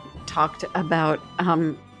talked about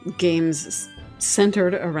games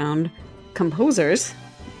centered around composers,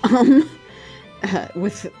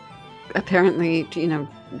 with apparently,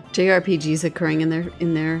 JRPGs occurring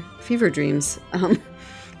in their fever dreams.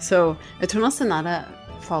 So Eternal Sonata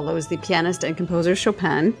follows the pianist and composer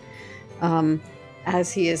Chopin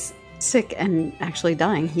as he is sick and actually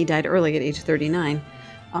dying. He died early at age 39.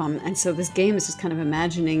 And so this game is just kind of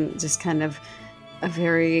imagining just kind of a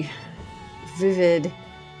very vivid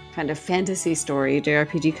kind of fantasy story,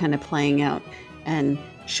 JRPG kind of playing out and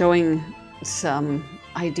showing some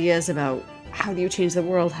ideas about how do you change the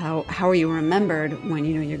world, how are you remembered when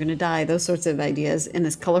you're going to die, those sorts of ideas in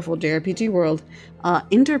this colorful JRPG world,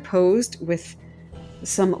 interposed with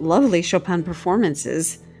some lovely Chopin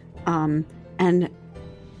performances and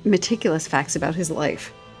meticulous facts about his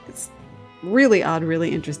life. It's really odd, really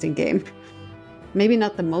interesting game. Maybe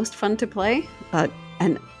not the most fun to play, but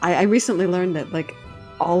I recently learned that like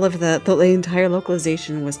all of the entire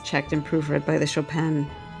localization was checked and proofread by the Chopin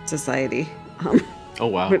Society. Oh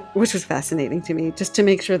wow! Which was fascinating to me, just to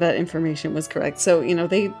make sure that information was correct. So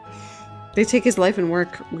they take his life and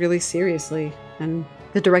work really seriously, and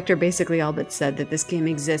the director basically all but said that this game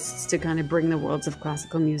exists to kind of bring the worlds of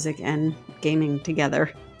classical music and gaming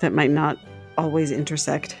together that might not always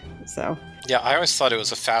intersect. So yeah, I always thought it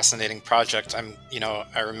was a fascinating project.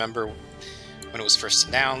 I remember when it was first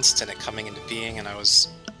announced and it coming into being, and I was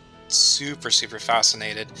super, super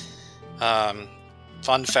fascinated.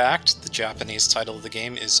 Fun fact, the Japanese title of the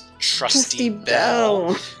game is Trusty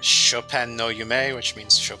Bell. Chopin no Yume, which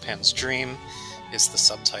means Chopin's Dream, is the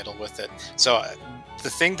subtitle with it. So the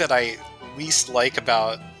thing that I least like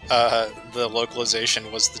about the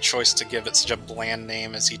localization was the choice to give it such a bland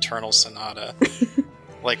name as Eternal Sonata.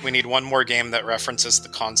 Like, we need one more game that references the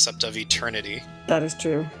concept of eternity. That is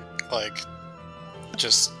true. Like,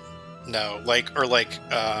 just no.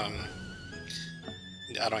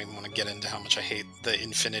 I don't even want to get into how much I hate the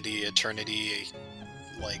infinity, eternity,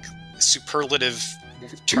 like superlative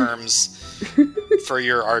terms for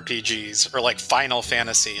your RPGs, or like Final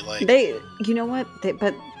Fantasy. Like you know what?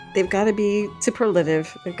 But they've got to be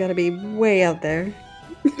superlative. They've got to be way out there.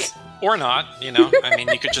 Or not, I mean,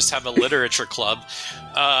 you could just have a literature club.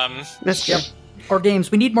 Yep. Or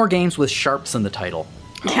games. We need more games with sharps in the title.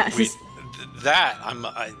 Yes.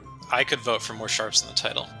 I could vote for more sharps in the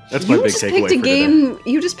title. That's my big takeaway for today.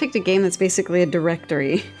 You just picked a game that's basically a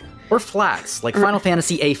directory. Or flats, like Final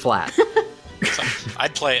Fantasy A flat. So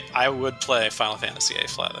I would play Final Fantasy A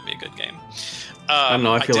flat. That'd be a good game. I don't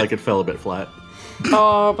know. I feel like it fell a bit flat.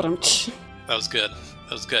 Oh, but that was good.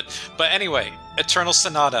 That was good. But anyway, Eternal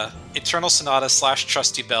Sonata /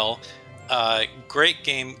 Trusty Bell. Great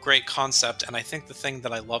game, great concept, and I think the thing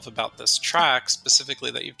that I love about this track, specifically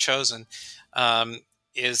that you've chosen,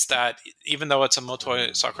 is that even though it's a Motoi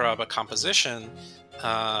Sakuraba composition,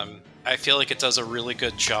 I feel like it does a really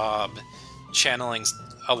good job channeling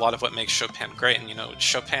a lot of what makes Chopin great. And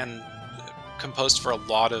Chopin composed for a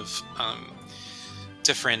lot of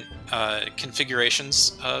different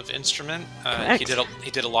configurations of instrument. He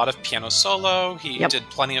did a lot of piano solo. He did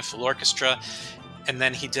plenty of full orchestra. And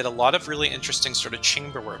then he did a lot of really interesting sort of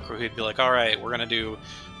chamber work where he'd be like, all right, we're going to do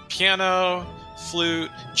piano,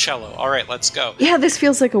 flute, cello. All right, let's go. Yeah, this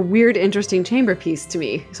feels like a weird, interesting chamber piece to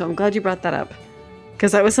me. So I'm glad you brought that up.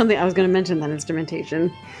 Because that was something I was going to mention, that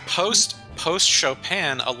instrumentation. Post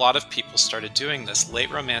Chopin, a lot of people started doing this.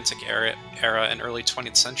 Late Romantic era and early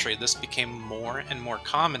 20th century, this became more and more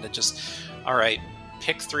common to just, all right,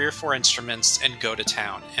 pick 3 or 4 instruments and go to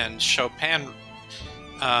town. And Chopin,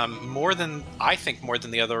 more than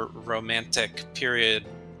the other Romantic period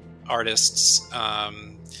artists,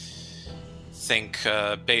 think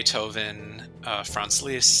Beethoven, Franz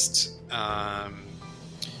Liszt,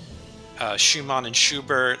 Schumann and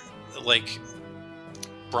Schubert, like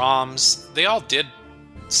Brahms, they all did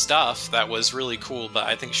stuff that was really cool, but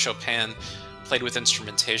I think Chopin played with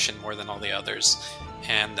instrumentation more than all the others,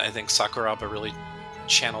 and I think Sakuraba really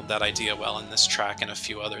channeled that idea well in this track and a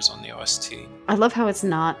few others on the OST. I love how it's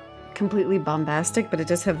not completely bombastic, but it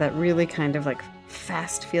does have that really kind of like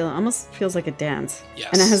fast feel. It almost feels like a dance. Yes.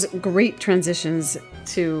 And it has great transitions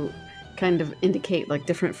to kind of indicate like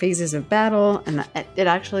different phases of battle, and it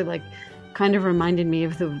actually like kind of reminded me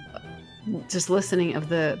of the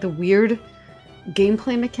weird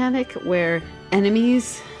gameplay mechanic where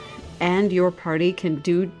enemies and your party can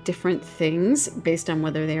do different things based on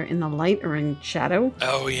whether they're in the light or in shadow.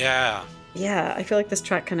 Oh, yeah. Yeah, I feel like this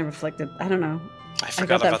track kind of reflected, I don't know, I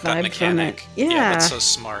forgot that about that vibe from mechanic. it. Yeah. That's so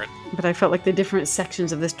smart. But I felt like the different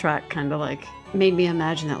sections of this track kind of like made me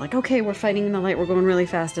imagine that, like, okay, we're fighting in the light, we're going really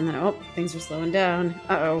fast, and then, oh, things are slowing down.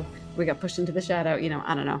 Uh-oh, we got pushed into the shadow.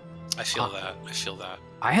 I don't know. I feel that. I feel that.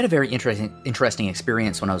 I had a very interesting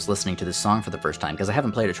experience when I was listening to this song for the first time, because I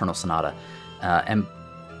haven't played Eternal Sonata. And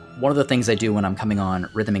one of the things I do when I'm coming on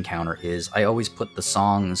Rhythm Encounter is I always put the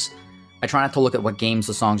songs... I try not to look at what games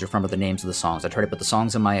the songs are from or the names of the songs. I try to put the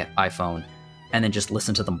songs in my iPhone and then just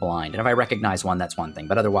listen to them blind. And if I recognize one, that's one thing.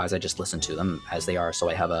 But otherwise, I just listen to them as they are, so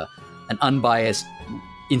I have an unbiased,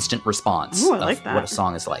 instant response Ooh, I of like that. what a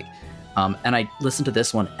song is like. And I listened to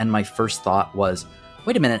this one, and my first thought was,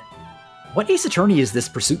 wait a minute, what Ace Attorney is this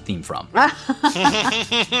Pursuit theme from? Nice.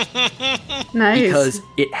 Because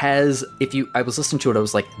it has, I was listening to it, I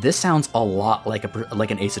was like, this sounds a lot like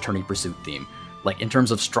an Ace Attorney Pursuit theme. Like, in terms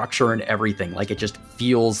of structure and everything, like, it just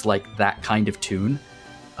feels like that kind of tune,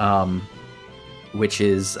 which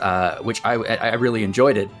I really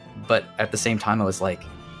enjoyed it, but at the same time I was like,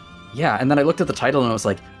 yeah, and then I looked at the title and I was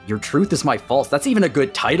like, Your Truth Is My Faults. That's even a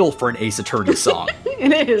good title for an Ace Attorney song.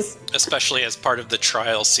 It is. Especially as part of the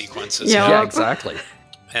trial sequences. Yeah. Yeah, exactly.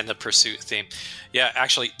 And the Pursuit theme. Yeah,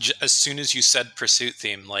 actually, as soon as you said Pursuit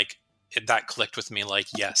theme, like, that clicked with me, like,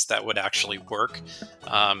 yes, that would actually work.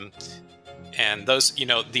 And those,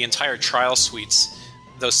 the entire trial suites,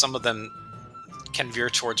 though some of them can veer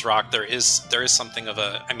towards rock, there is something of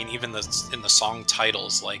even in the song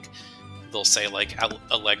titles, like, they'll say, like,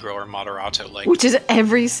 Allegro or Moderato, like... Which is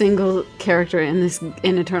every single character in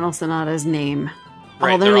Eternal Sonata's name.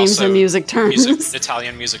 Right, All their they're names also are music terms.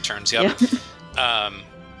 Italian music terms, yep. Yeah.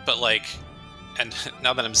 But, like, and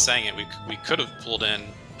now that I'm saying it, we could have pulled in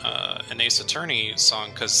an Ace Attorney song,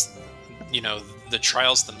 because, the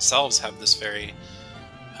trials themselves have this very...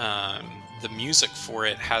 the music for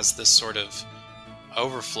it has this sort of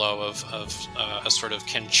overflow of a sort of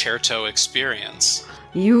concerto experience.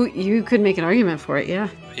 You could make an argument for it, yeah.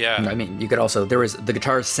 Yeah. I mean, you could also, there was the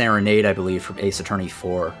guitar Serenade, I believe, from Ace Attorney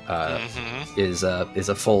 4 is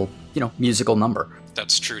a full, musical number.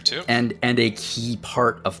 That's true too. And a key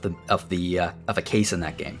part of a case in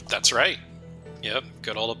that game. That's right. Yep.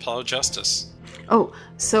 Good old Apollo Justice. Oh,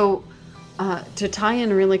 so to tie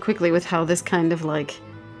in really quickly with how this kind of like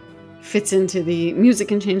fits into the music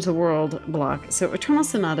can change the world block. So Eternal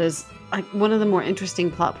Sonatas, one of the more interesting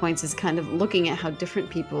plot points is kind of looking at how different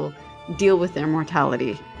people deal with their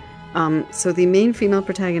mortality. So the main female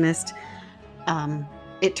protagonist,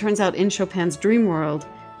 it turns out in Chopin's dream world,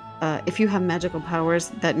 if you have magical powers,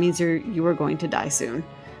 that means you are going to die soon.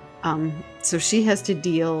 So she has to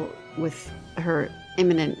deal with her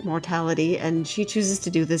imminent mortality, and she chooses to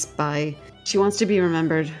do this she wants to be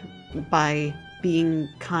remembered by being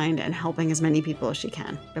kind and helping as many people as she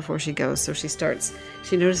can before she goes. So she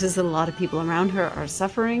notices that a lot of people around her are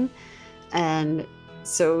suffering, and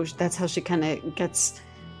so that's how she kind of gets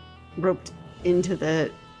roped into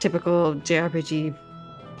the typical JRPG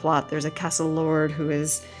plot. There's a castle lord who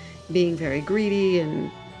is being very greedy, and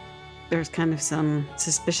there's kind of some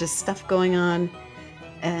suspicious stuff going on,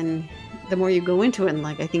 and the more you go into it, and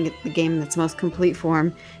I think the game in its most complete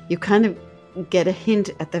form, you kind of get a hint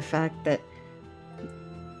at the fact that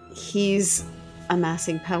he's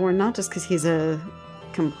amassing power, not just because he's a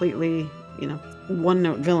completely,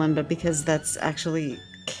 one-note villain, but because that's actually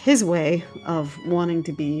his way of wanting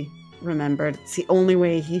to be remembered. It's the only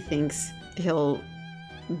way he thinks he'll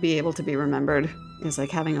be able to be remembered, is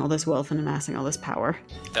like having all this wealth and amassing all this power.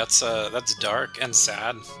 That's dark and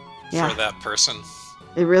sad Yeah. for that person.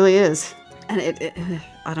 It really is. And it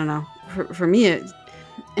I don't know. For me, it,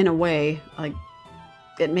 in a way,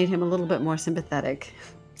 it made him a little bit more sympathetic.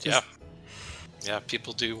 Yeah,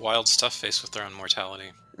 people do wild stuff faced with their own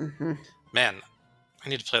mortality. Mm-hmm. Man, I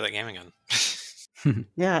need to play that game again.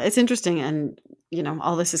 Yeah, it's interesting. And,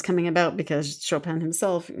 all this is coming about because Chopin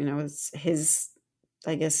himself, it's his,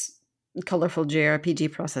 I guess, colorful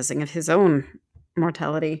JRPG processing of his own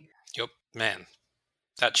mortality. Yep, man.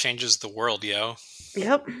 That changes the world, yo.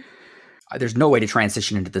 Yep. There's no way to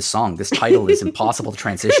transition into this song. This title is impossible to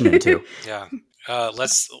transition into. Yeah.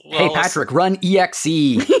 Hey, Patrick, run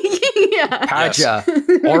EXE. Yeah. Paja.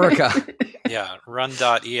 Orica. Yeah,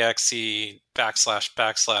 run.exe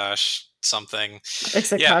 / something.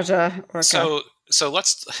 Exakaja. Orca. So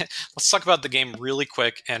let's talk about the game really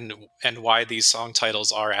quick and why these song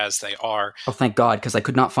titles are as they are. Oh, thank God, because I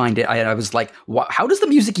could not find it. I was like, how does the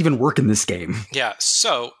music even work in this game? Yeah,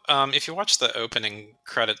 so if you watch the opening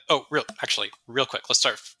credit... Oh, real quick, let's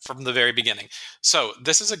start from the very beginning. So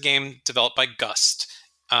this is a game developed by Gust,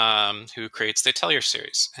 who creates the Atelier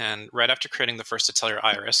series. And right after creating the first Atelier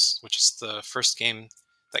Iris, which is the first game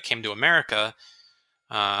that came to America,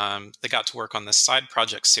 They got to work on this side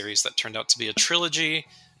project series that turned out to be a trilogy.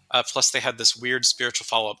 Plus, they had this weird spiritual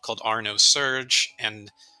follow-up called R No Surge,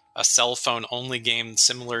 and a cell phone-only game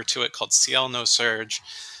similar to it called CL No Surge.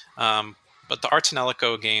 But the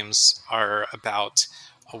Artanelico games are about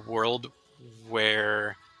a world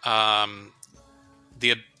where the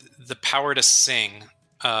power to sing,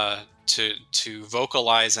 to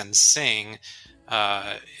vocalize and sing,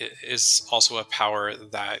 is also a power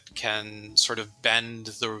that can sort of bend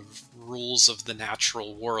the rules of the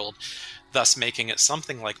natural world, thus making it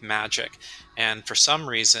something like magic. And for some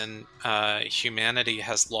reason, humanity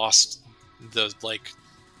has lost the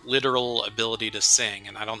literal ability to sing,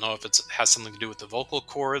 and I don't know if it has something to do with the vocal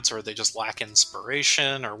cords or they just lack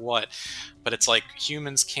inspiration or what, but it's like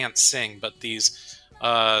humans can't sing, but these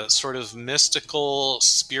sort of mystical,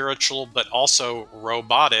 spiritual, but also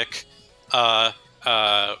robotic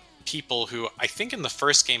people who, I think in the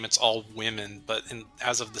first game it's all women, but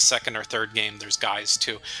as of the second or third game there's guys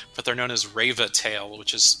too, but they're known as Reyvateil,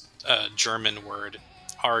 which is a German word,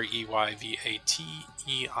 Reyvateil.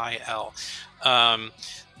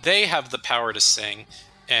 They have the power to sing,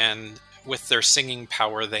 and with their singing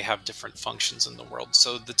power they have different functions in the world.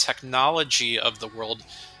 So the technology of the world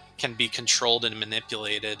can be controlled and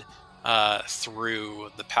manipulated through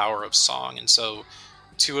the power of song. And so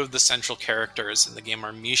two of the central characters in the game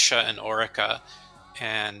are Misha and Orica,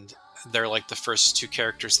 and they're like the first two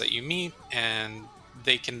characters that you meet, and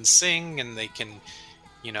they can sing and they can,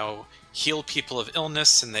 heal people of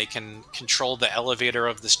illness, and they can control the elevator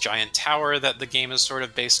of this giant tower that the game is sort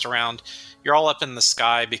of based around. You're all up in the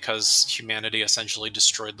sky because humanity essentially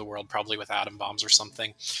destroyed the world, probably with atom bombs or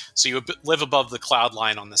something. So you live above the cloud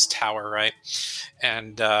line on this tower, right?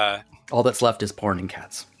 And all that's left is porn and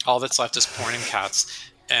cats. All that's left is porn and cats.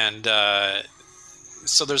 And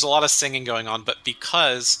so there's a lot of singing going on, but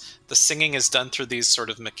because the singing is done through these sort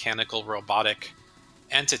of mechanical, robotic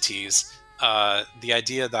entities, the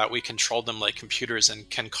idea that we control them like computers and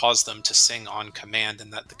can cause them to sing on command,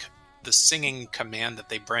 and that the singing command that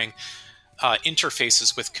they bring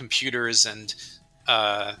interfaces with computers and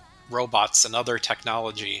robots and other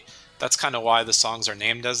technology. That's kind of why the songs are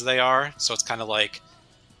named as they are. So it's kind of like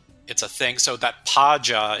it's a thing. So that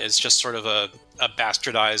Paja is just sort of a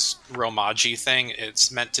bastardized Romaji thing.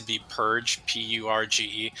 It's meant to be purge,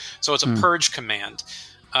 Purge. So it's a purge command.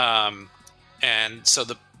 And so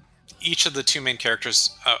each of the two main characters,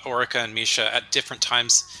 Orica and Misha, at different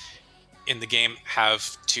times in the game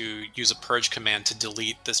have to use a purge command to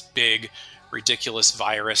delete this big, ridiculous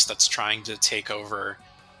virus that's trying to take over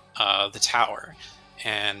the tower.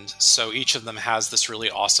 And so each of them has this really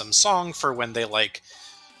awesome song for when they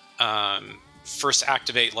first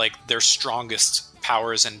activate their strongest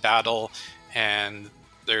powers in battle, and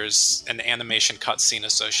there's an animation cutscene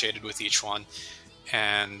associated with each one.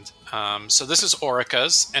 And so this is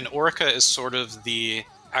Orica's, and Orica is sort of the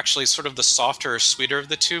softer or sweeter of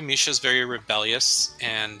the two. Misha's very rebellious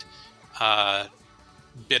and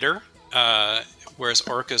bitter, whereas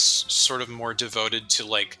Orica's sort of more devoted to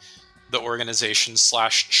the organization /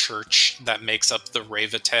 church that makes up the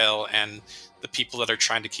Reyvateil and the people that are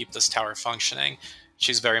trying to keep this tower functioning.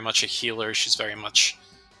 She's very much a healer. She's very much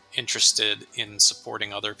interested in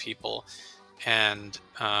supporting other people. And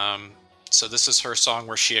so this is her song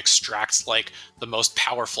where she extracts the most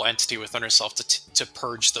powerful entity within herself to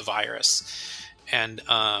purge the virus. And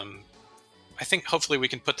I think hopefully we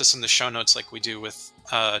can put this in the show notes like we do with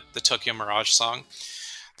the Tokyo Mirage song.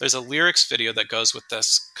 There's a lyrics video that goes with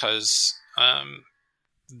this because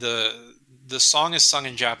the song is sung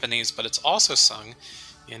in Japanese, but it's also sung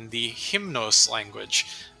in the Hymnos language.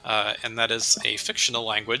 And that is a fictional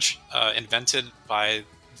language invented by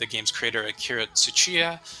the game's creator Akira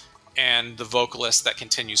Tsuchiya and the vocalist that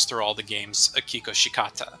continues through all the games, Akiko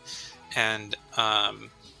Shikata. And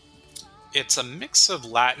it's a mix of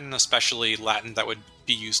Latin, especially Latin that would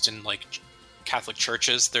be used in Catholic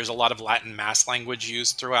churches. There's a lot of Latin mass language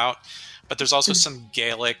used throughout, but there's also some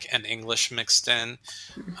Gaelic and English mixed in.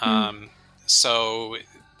 So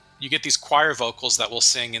you get these choir vocals that will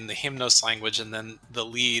sing in the Hymnos language, and then the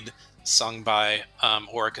lead sung by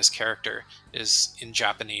Orica's character is in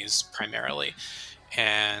Japanese primarily.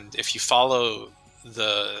 And if you follow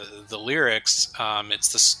the lyrics,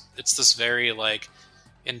 it's this very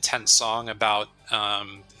intense song about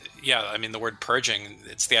the word purging.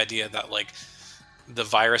 It's the idea that the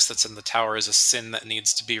virus that's in the tower is a sin that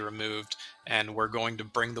needs to be removed, and we're going to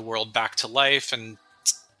bring the world back to life and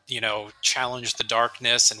challenge the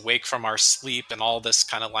darkness and wake from our sleep, and all this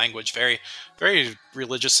kind of language, very, very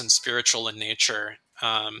religious and spiritual in nature.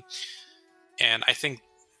 And I think,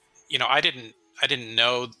 I didn't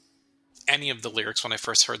know any of the lyrics when I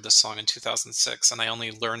first heard this song in 2006, and I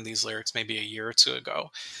only learned these lyrics maybe a year or two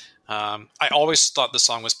ago. I always thought the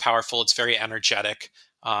song was powerful. It's very energetic.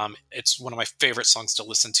 It's one of my favorite songs to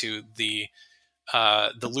listen to. The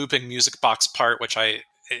looping music box part, which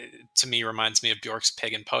to me reminds me of Bjork's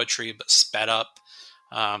Pagan Poetry, but sped up.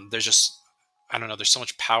 There's just, I don't know, there's so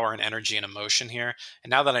much power and energy and emotion here. And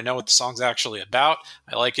now that I know what the song's actually about,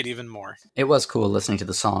 I like it even more. It was cool listening to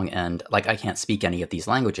the song, and like, I can't speak any of these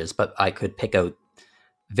languages, but I could pick out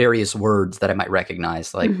various words that I might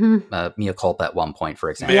recognize, like Mea Culpa at one point, for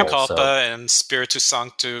example. Mea Culpa and Spiritu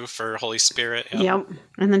Sanctu for Holy Spirit. Yep.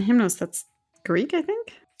 And then hymnos, that's Greek, I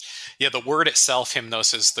think. Yeah, the word itself,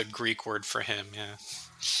 hymnos, is the Greek word for hymn. Yeah.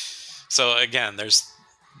 So again,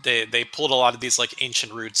 they pulled a lot of these like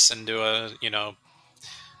ancient roots into a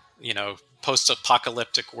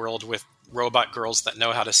post-apocalyptic world with robot girls that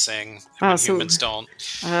know how to sing when humans don't.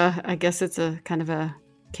 I guess it's a kind of a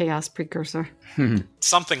chaos precursor.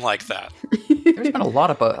 Something like that. There's been a lot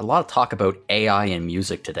of talk about AI in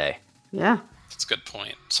music today. Yeah. That's a good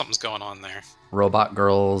point. Something's going on there. Robot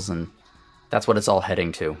girls, and that's what it's all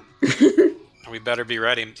heading to. We better be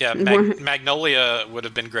ready. Yeah, Magnolia would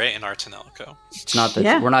have been great in Artanelico. It's not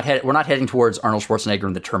that we're not heading towards Arnold Schwarzenegger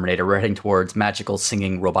and the Terminator. We're heading towards magical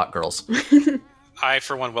singing robot girls. I,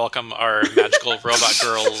 for one, welcome our magical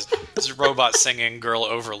robot singing girl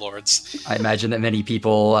overlords. I imagine that many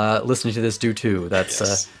people listening to this do too.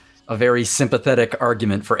 That's a very sympathetic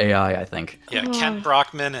argument for AI, I think. Yeah, Kent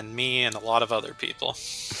Brockman and me and a lot of other people.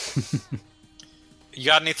 You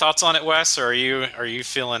got any thoughts on it, Wes, or are you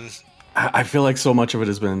feeling? I feel like so much of it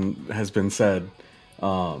has been said,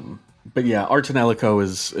 but yeah, Artanelico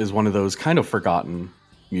is one of those kind of forgotten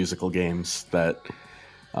musical games that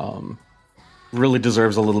really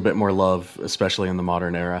deserves a little bit more love, especially in the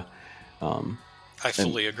modern era. I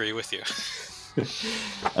fully agree with you.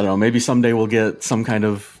 I don't know. Maybe someday we'll get some kind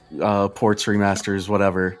of ports, remasters,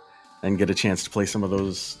 whatever, and get a chance to play some of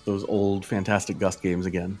those old Fantastic Gust games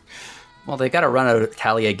again. Well, they got to run out of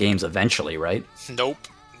Talia games eventually, right? Nope.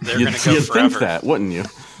 They're going to go you'd forever. Think that, wouldn't you?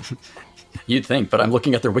 You'd think, but I'm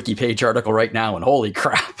looking at their wiki page article right now, and holy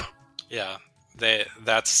crap! Yeah,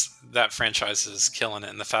 that franchise is killing it,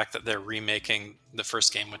 and the fact that they're remaking the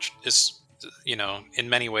first game, which is, in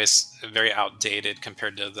many ways very outdated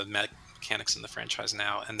compared to the mechanics in the franchise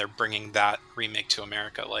now, and they're bringing that remake to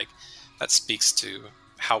America, like that speaks to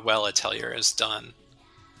how well Atelier has done.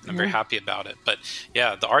 I'm very happy about it. But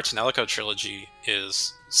yeah, the Artanelico trilogy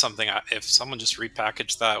is something. If someone just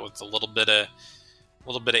repackaged that with a little bit of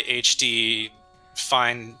HD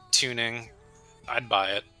fine tuning, I'd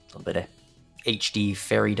buy it. A little bit of HD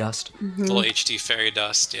fairy dust. A little HD fairy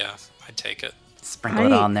dust. Yeah, I'd take it. Sprinkle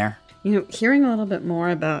it on there. Hearing a little bit more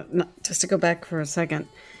about, just to go back for a second,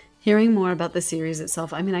 hearing more about the series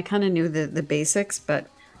itself. I mean, I kind of knew the basics, but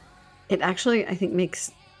it actually, I think,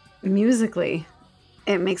 makes musically.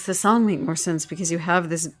 It makes the song make more sense because you have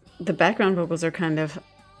the background vocals are kind of,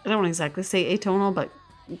 I don't want to exactly say atonal, but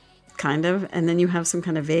kind of. And then you have some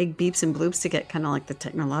kind of vague beeps and bloops to get kind of like the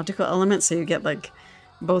technological element. So you get like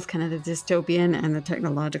both kind of the dystopian and the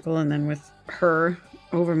technological, and then with her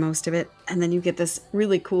over most of it. And then you get this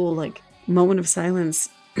really cool like moment of silence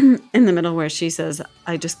in the middle where she says,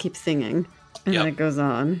 I just keep singing. And then it goes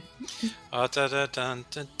on.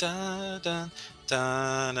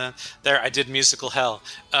 There, I did musical hell,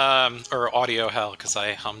 or audio hell, because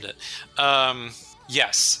I hummed it.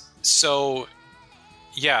 Yes. So,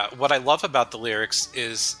 yeah, what I love about the lyrics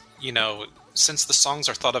is, since the songs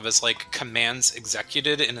are thought of as like commands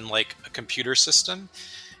executed in like a computer system,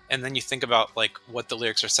 and then you think about like what the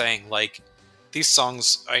lyrics are saying, like these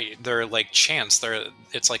songs, they're like chants.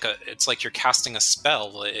 It's like you're casting a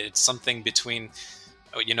spell. It's something between,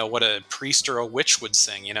 what a priest or a witch would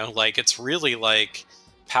sing. Like it's really like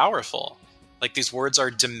powerful. Like these words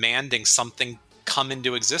are demanding something come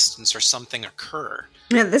into existence or something occur.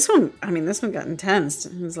 Yeah, this one got intense.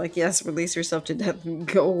 It was like, yes, release yourself to death and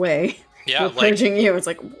go away. Yeah, we're purging you. It's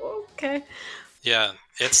like, whoa, okay. Yeah,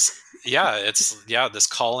 it's this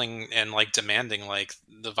calling and like demanding like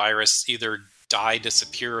the virus either die,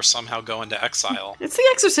 disappear, or somehow go into exile. It's the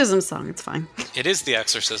exorcism song. It's fine. It is the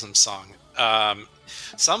exorcism song.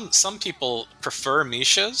 Some people prefer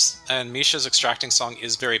Misha's, and Misha's extracting song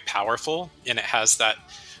is very powerful, and it has that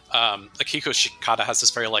Akiko Shikata has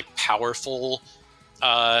this very like powerful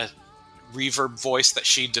reverb voice that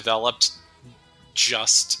she developed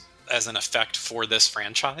just as an effect for this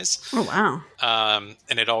franchise. Oh wow.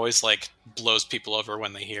 And it always like blows people over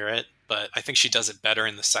when they hear it, but I think she does it better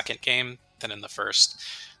in the second game than in the first.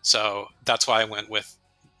 So that's why I went with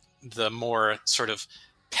the more sort of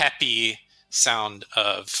peppy sound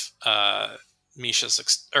of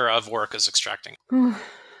of Orica's extracting.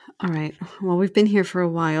 All right. Well, we've been here for a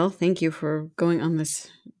while. Thank you for going on this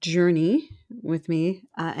journey with me.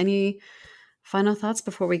 Any final thoughts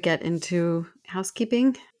before we get into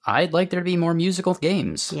housekeeping? I'd like there to be more musical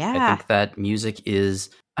games. Yeah. I think that music is,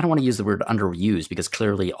 I don't want to use the word underused because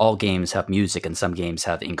clearly all games have music and some games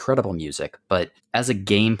have incredible music. But as a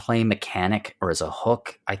gameplay mechanic or as a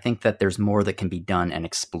hook, I think that there's more that can be done and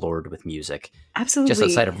explored with music. Absolutely. Just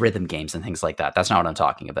outside of rhythm games and things like that. That's not what I'm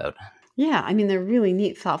talking about. Yeah, I mean, they're really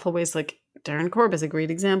neat, thoughtful ways. Like Darren Korb is a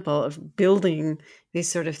great example of building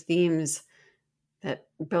these sort of themes that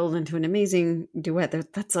build into an amazing duet.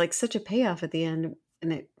 That's like such a payoff at the end,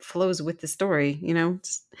 and it flows with the story, you know?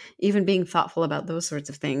 Just even being thoughtful about those sorts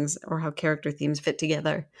of things or how character themes fit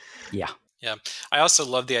together. Yeah. Yeah. I also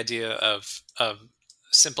love the idea of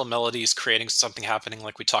simple melodies creating something happening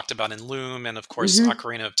like we talked about in Loom. And of course,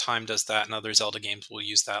 Ocarina of Time does that, and other Zelda games will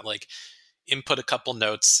use that. Like, input a couple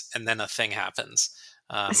notes and then a thing happens.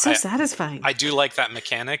 It's so satisfying. I do like that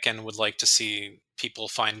mechanic and would like to see people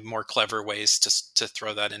find more clever ways to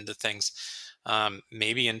throw that into things.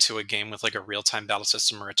 Maybe into a game with like a real-time battle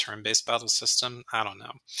system or a turn-based battle system. I don't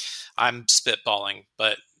know. I'm spitballing,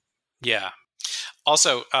 but yeah.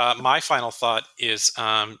 Also, my final thought is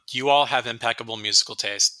you all have impeccable musical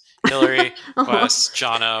taste. Hillary, Wes,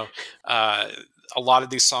 Jono, a lot of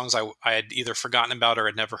these songs I had either forgotten about or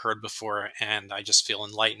had never heard before, and I just feel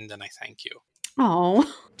enlightened, and I thank you.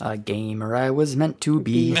 Oh, A gamer I was meant to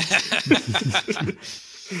be. I'm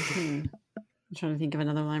trying to think of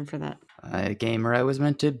another line for that. A gamer I was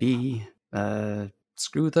meant to be.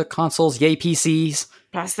 Screw the consoles, yay PCs.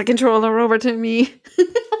 Pass the controller over to me.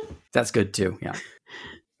 That's good too, yeah.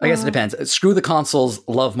 I guess it depends. Screw the consoles,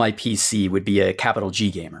 love my PC would be a capital G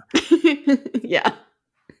gamer. Yeah.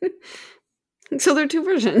 So there are two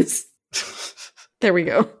versions. There we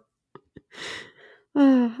go.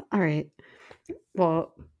 All right.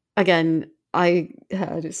 Well, again, I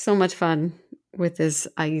had so much fun with this.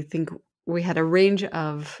 I think we had a range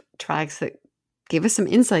of tracks that gave us some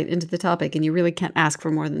insight into the topic, and you really can't ask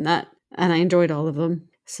for more than that. And I enjoyed all of them.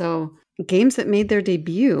 So games that made their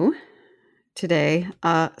debut today,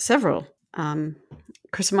 several.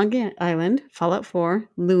 Curse of Monkey Island, Fallout 4,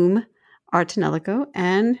 Loom, Art Tenelico,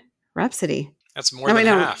 and Rhapsody. That's more than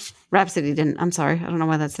half. Rhapsody didn't. I'm sorry. I don't know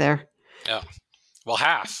why that's there. Yeah. Well,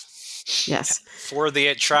 half. Yes. 4 of the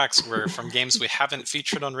 8 tracks were from games we haven't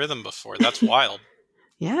featured on Rhythm before. That's wild.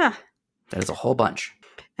 Yeah. That is a whole bunch.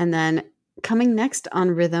 And then coming next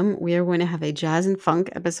on Rhythm, we are going to have a jazz and funk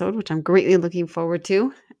episode, which I'm greatly looking forward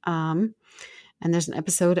to. And there's an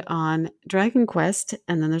episode on Dragon Quest,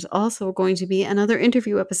 and then there's also going to be another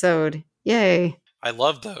interview episode. Yay. I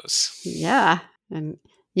love those. Yeah. And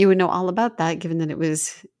you would know all about that, given that it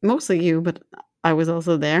was mostly you, but I was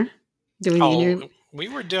also there doing the interview. We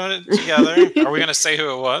were doing it together. Are we going to say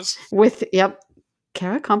who it was? With,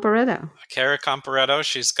 Cara Comparetto. Cara Comparetto.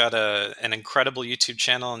 She's got an incredible YouTube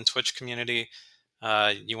channel and Twitch community.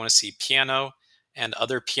 You want to see piano and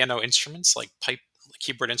other piano instruments like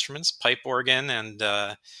keyboard instruments, pipe organ, and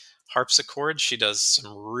harpsichord. She does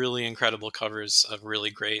some really incredible covers of really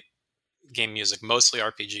great game music, mostly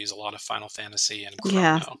RPGs, a lot of Final Fantasy and Chrono.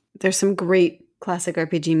 Yeah, there's some great classic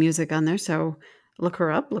RPG music on there, so look her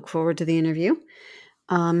up. Look forward to the interview.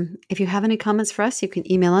 If you have any comments for us, you can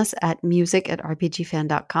email us at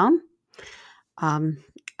music@rpgfan.com.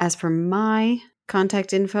 As for my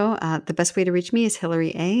contact info, the best way to reach me is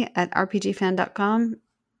hillary@rpgfan.com.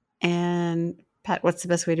 And Pat, what's the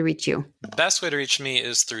best way to reach you? The best way to reach me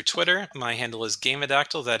is through Twitter. My handle is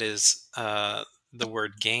Gameadactyl. That is the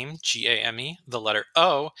word game, G-A-M-E, the letter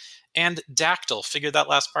O, and dactyl. Figure that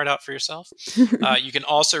last part out for yourself. You can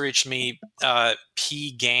also reach me,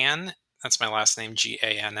 pgan, that's my last name,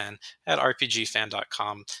 G-A-N-N, at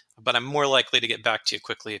rpgfan.com. But I'm more likely to get back to you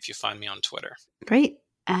quickly if you find me on Twitter. Great.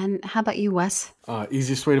 And how about you, Wes?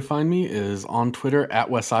 Easiest way to find me is on Twitter at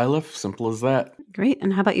Wes Iliff. Simple as that. Great.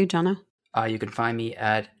 And how about you, Jono? You can find me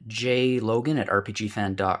at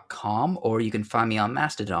jlogan@rpgfan.com, or you can find me on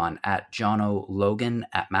Mastodon at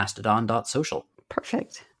jonologan@mastodon.social.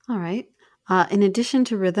 Perfect. All right. In addition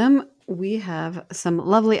to Rhythm, we have some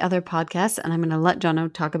lovely other podcasts, and I'm going to let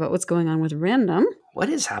Jono talk about what's going on with Random. What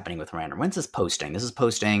is happening with Random? When's this posting? This is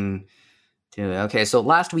posting okay, so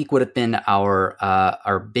last week would have been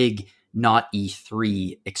our big Not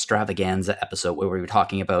E3 extravaganza episode where we were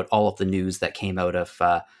talking about all of the news that came out of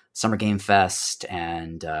Summer Game Fest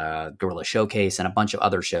and Guerrilla Showcase and a bunch of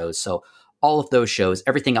other shows. So all of those shows,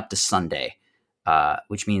 everything up to Sunday,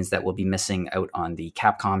 which means that we'll be missing out on the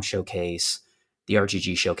Capcom Showcase, the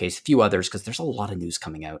RGG Showcase, a few others, because there's a lot of news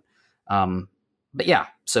coming out. But yeah,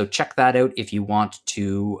 so check that out if you want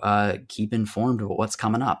to keep informed of what's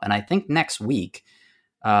coming up. And I think next week,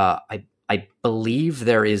 I believe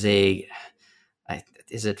there is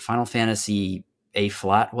is it Final Fantasy A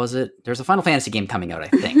flat? Was it? There's a Final Fantasy game coming out, I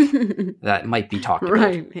think, that might be talked about.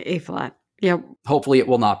 Right, A flat. Yep. Hopefully it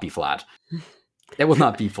will not be flat. It will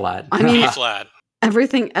not be flat. I mean, A flat.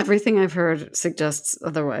 everything I've heard suggests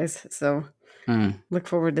otherwise. So look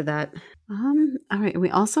forward to that. All right. We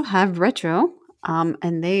also have Retro,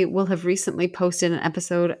 and they will have recently posted an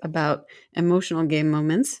episode about emotional game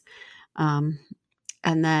moments. And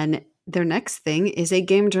then their next thing is a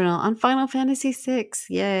game journal on Final Fantasy VI.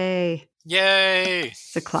 Yay. Yay!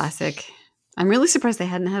 It's a classic. I'm really surprised they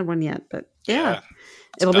hadn't had one yet, but yeah.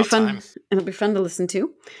 It's It'll be about fun. time. It'll be fun to listen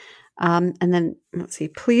to. And then let's see,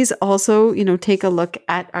 please also, take a look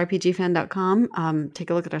at rpgfan.com. Take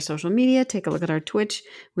a look at our social media, take a look at our Twitch.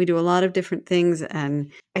 We do a lot of different things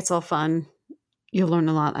and it's all fun. You'll learn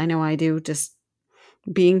a lot. I know I do, just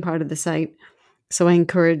being part of the site. So I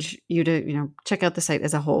encourage you to, check out the site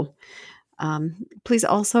as a whole. Please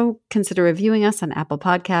also consider reviewing us on Apple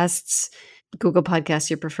Podcasts, Google Podcasts,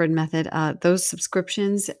 your preferred method. Those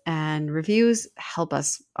subscriptions and reviews help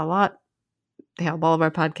us a lot. They help all of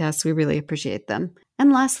our podcasts. We really appreciate them.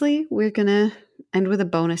 And lastly, we're going to end with a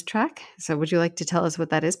bonus track. So would you like to tell us what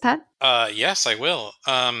that is, Pat? Yes, I will.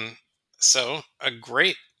 So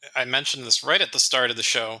I mentioned this right at the start of the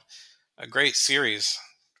show, a great series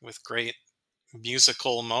with great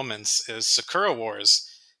musical moments is Sakura Wars,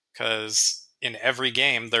 because in every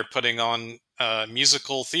game they're putting on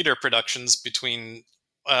musical theater productions between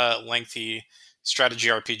lengthy strategy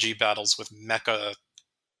RPG battles with mecha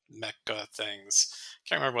things.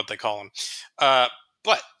 Can't remember what they call them.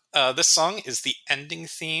 But this song is the ending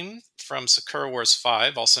theme from Sakura Wars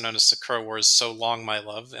 5, also known as Sakura Wars So Long My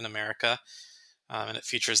Love in America. And it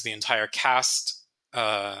features the entire cast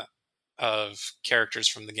of characters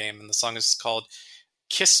from the game. And the song is called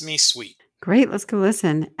Kiss Me Sweet. Great. Let's go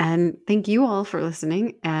listen. And thank you all for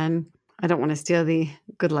listening. And I don't want to steal the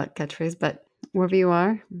good luck catchphrase, but wherever you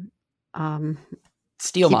are,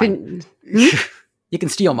 steal mine. You can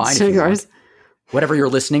steal mine if you want. Whatever you're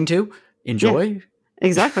listening to, enjoy. Yeah,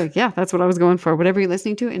 exactly. Yeah, that's what I was going for. Whatever you're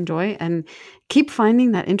listening to, enjoy. And keep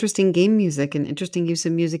finding that interesting game music and interesting use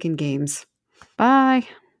of music in games. Bye.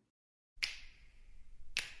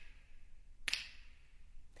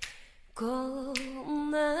 こ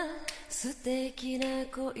んな素敵な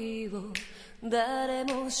恋を誰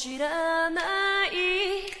も知らない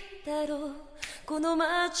だろうこの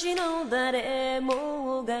街の誰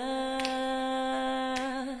もが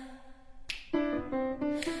こ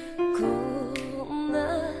ん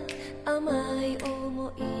な甘い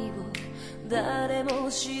想いを誰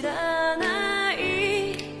も知らな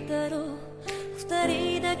いだろう二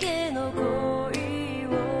人だけの恋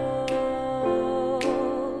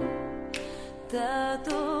た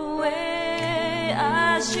とえ明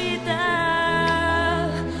日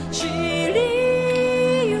知り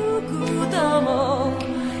ゆくとも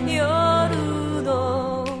夜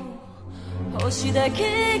の星だ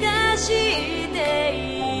けが知って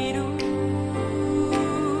いる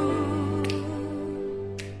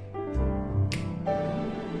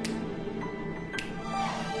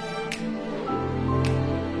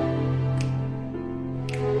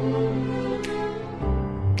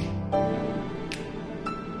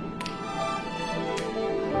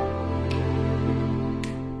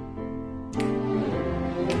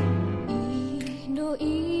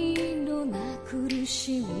苦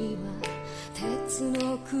しみは鉄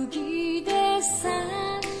の釘で刺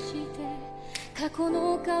して過去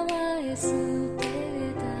の川へ捨て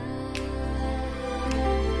た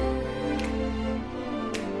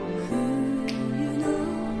冬の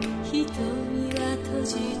瞳は閉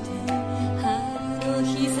じて春の日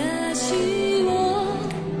差しを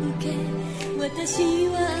受け私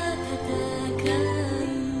は暖かい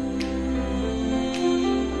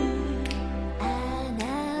あな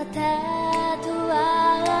た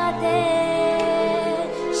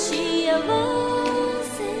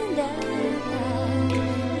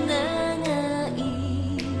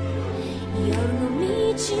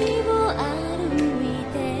道を歩い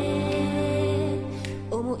て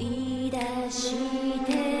思い出して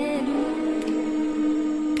る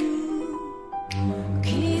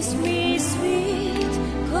Kiss me sweet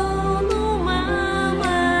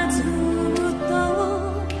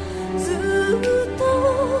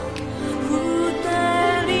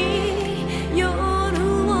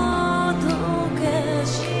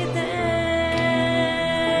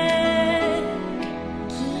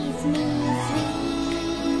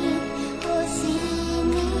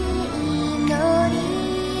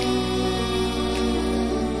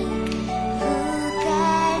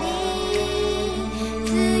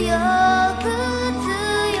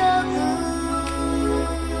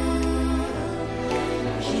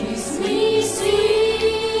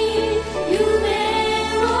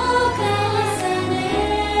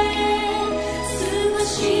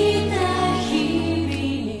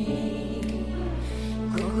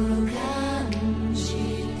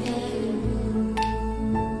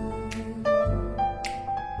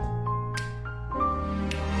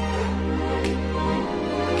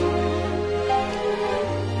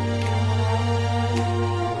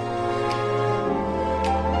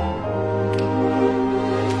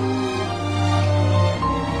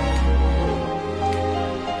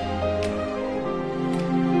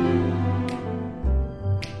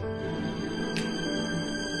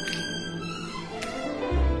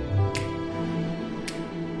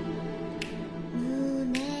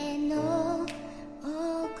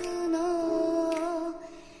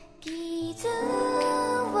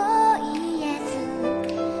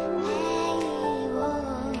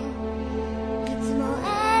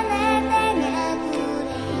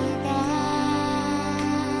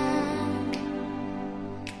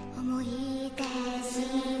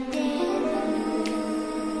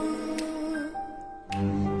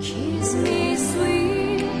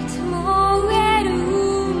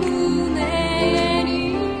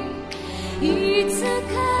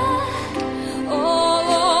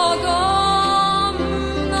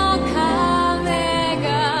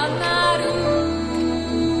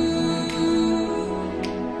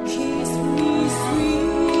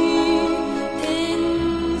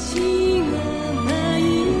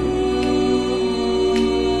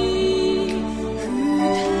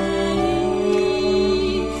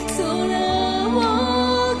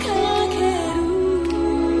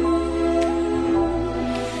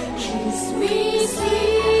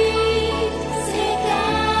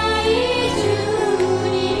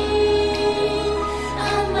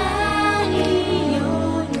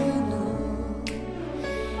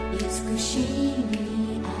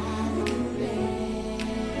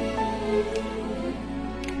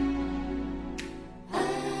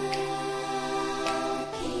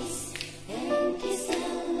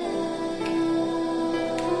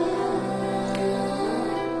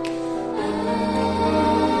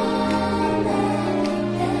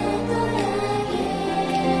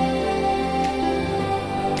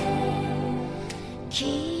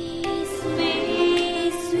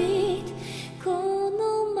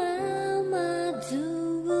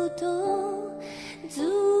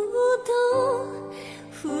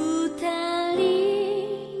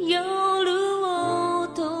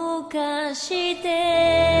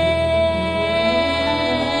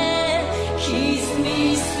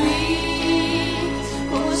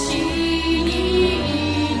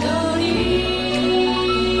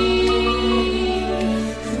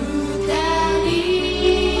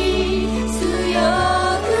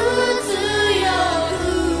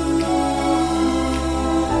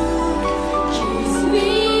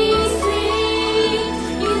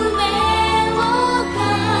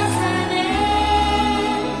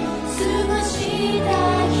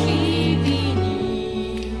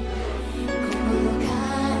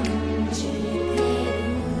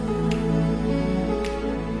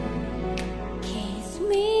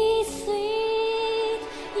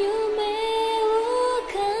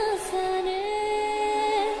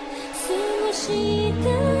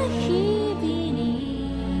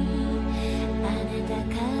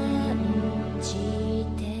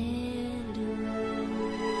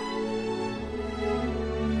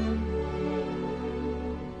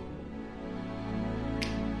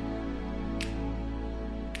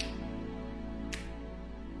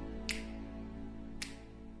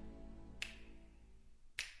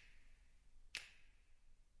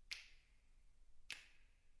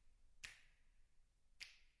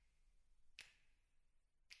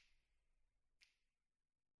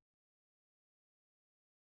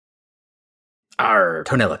Arr,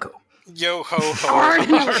 Tonelico. Yo ho ho.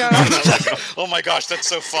 Oh my gosh, that's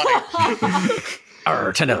so funny.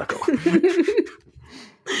 Arr, Tonelico.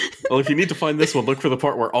 Well, if you need to find this one, look for the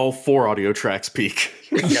part where all 4 audio tracks peak.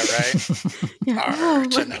 Yeah, right. Yeah. Arr,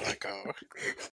 Genelico.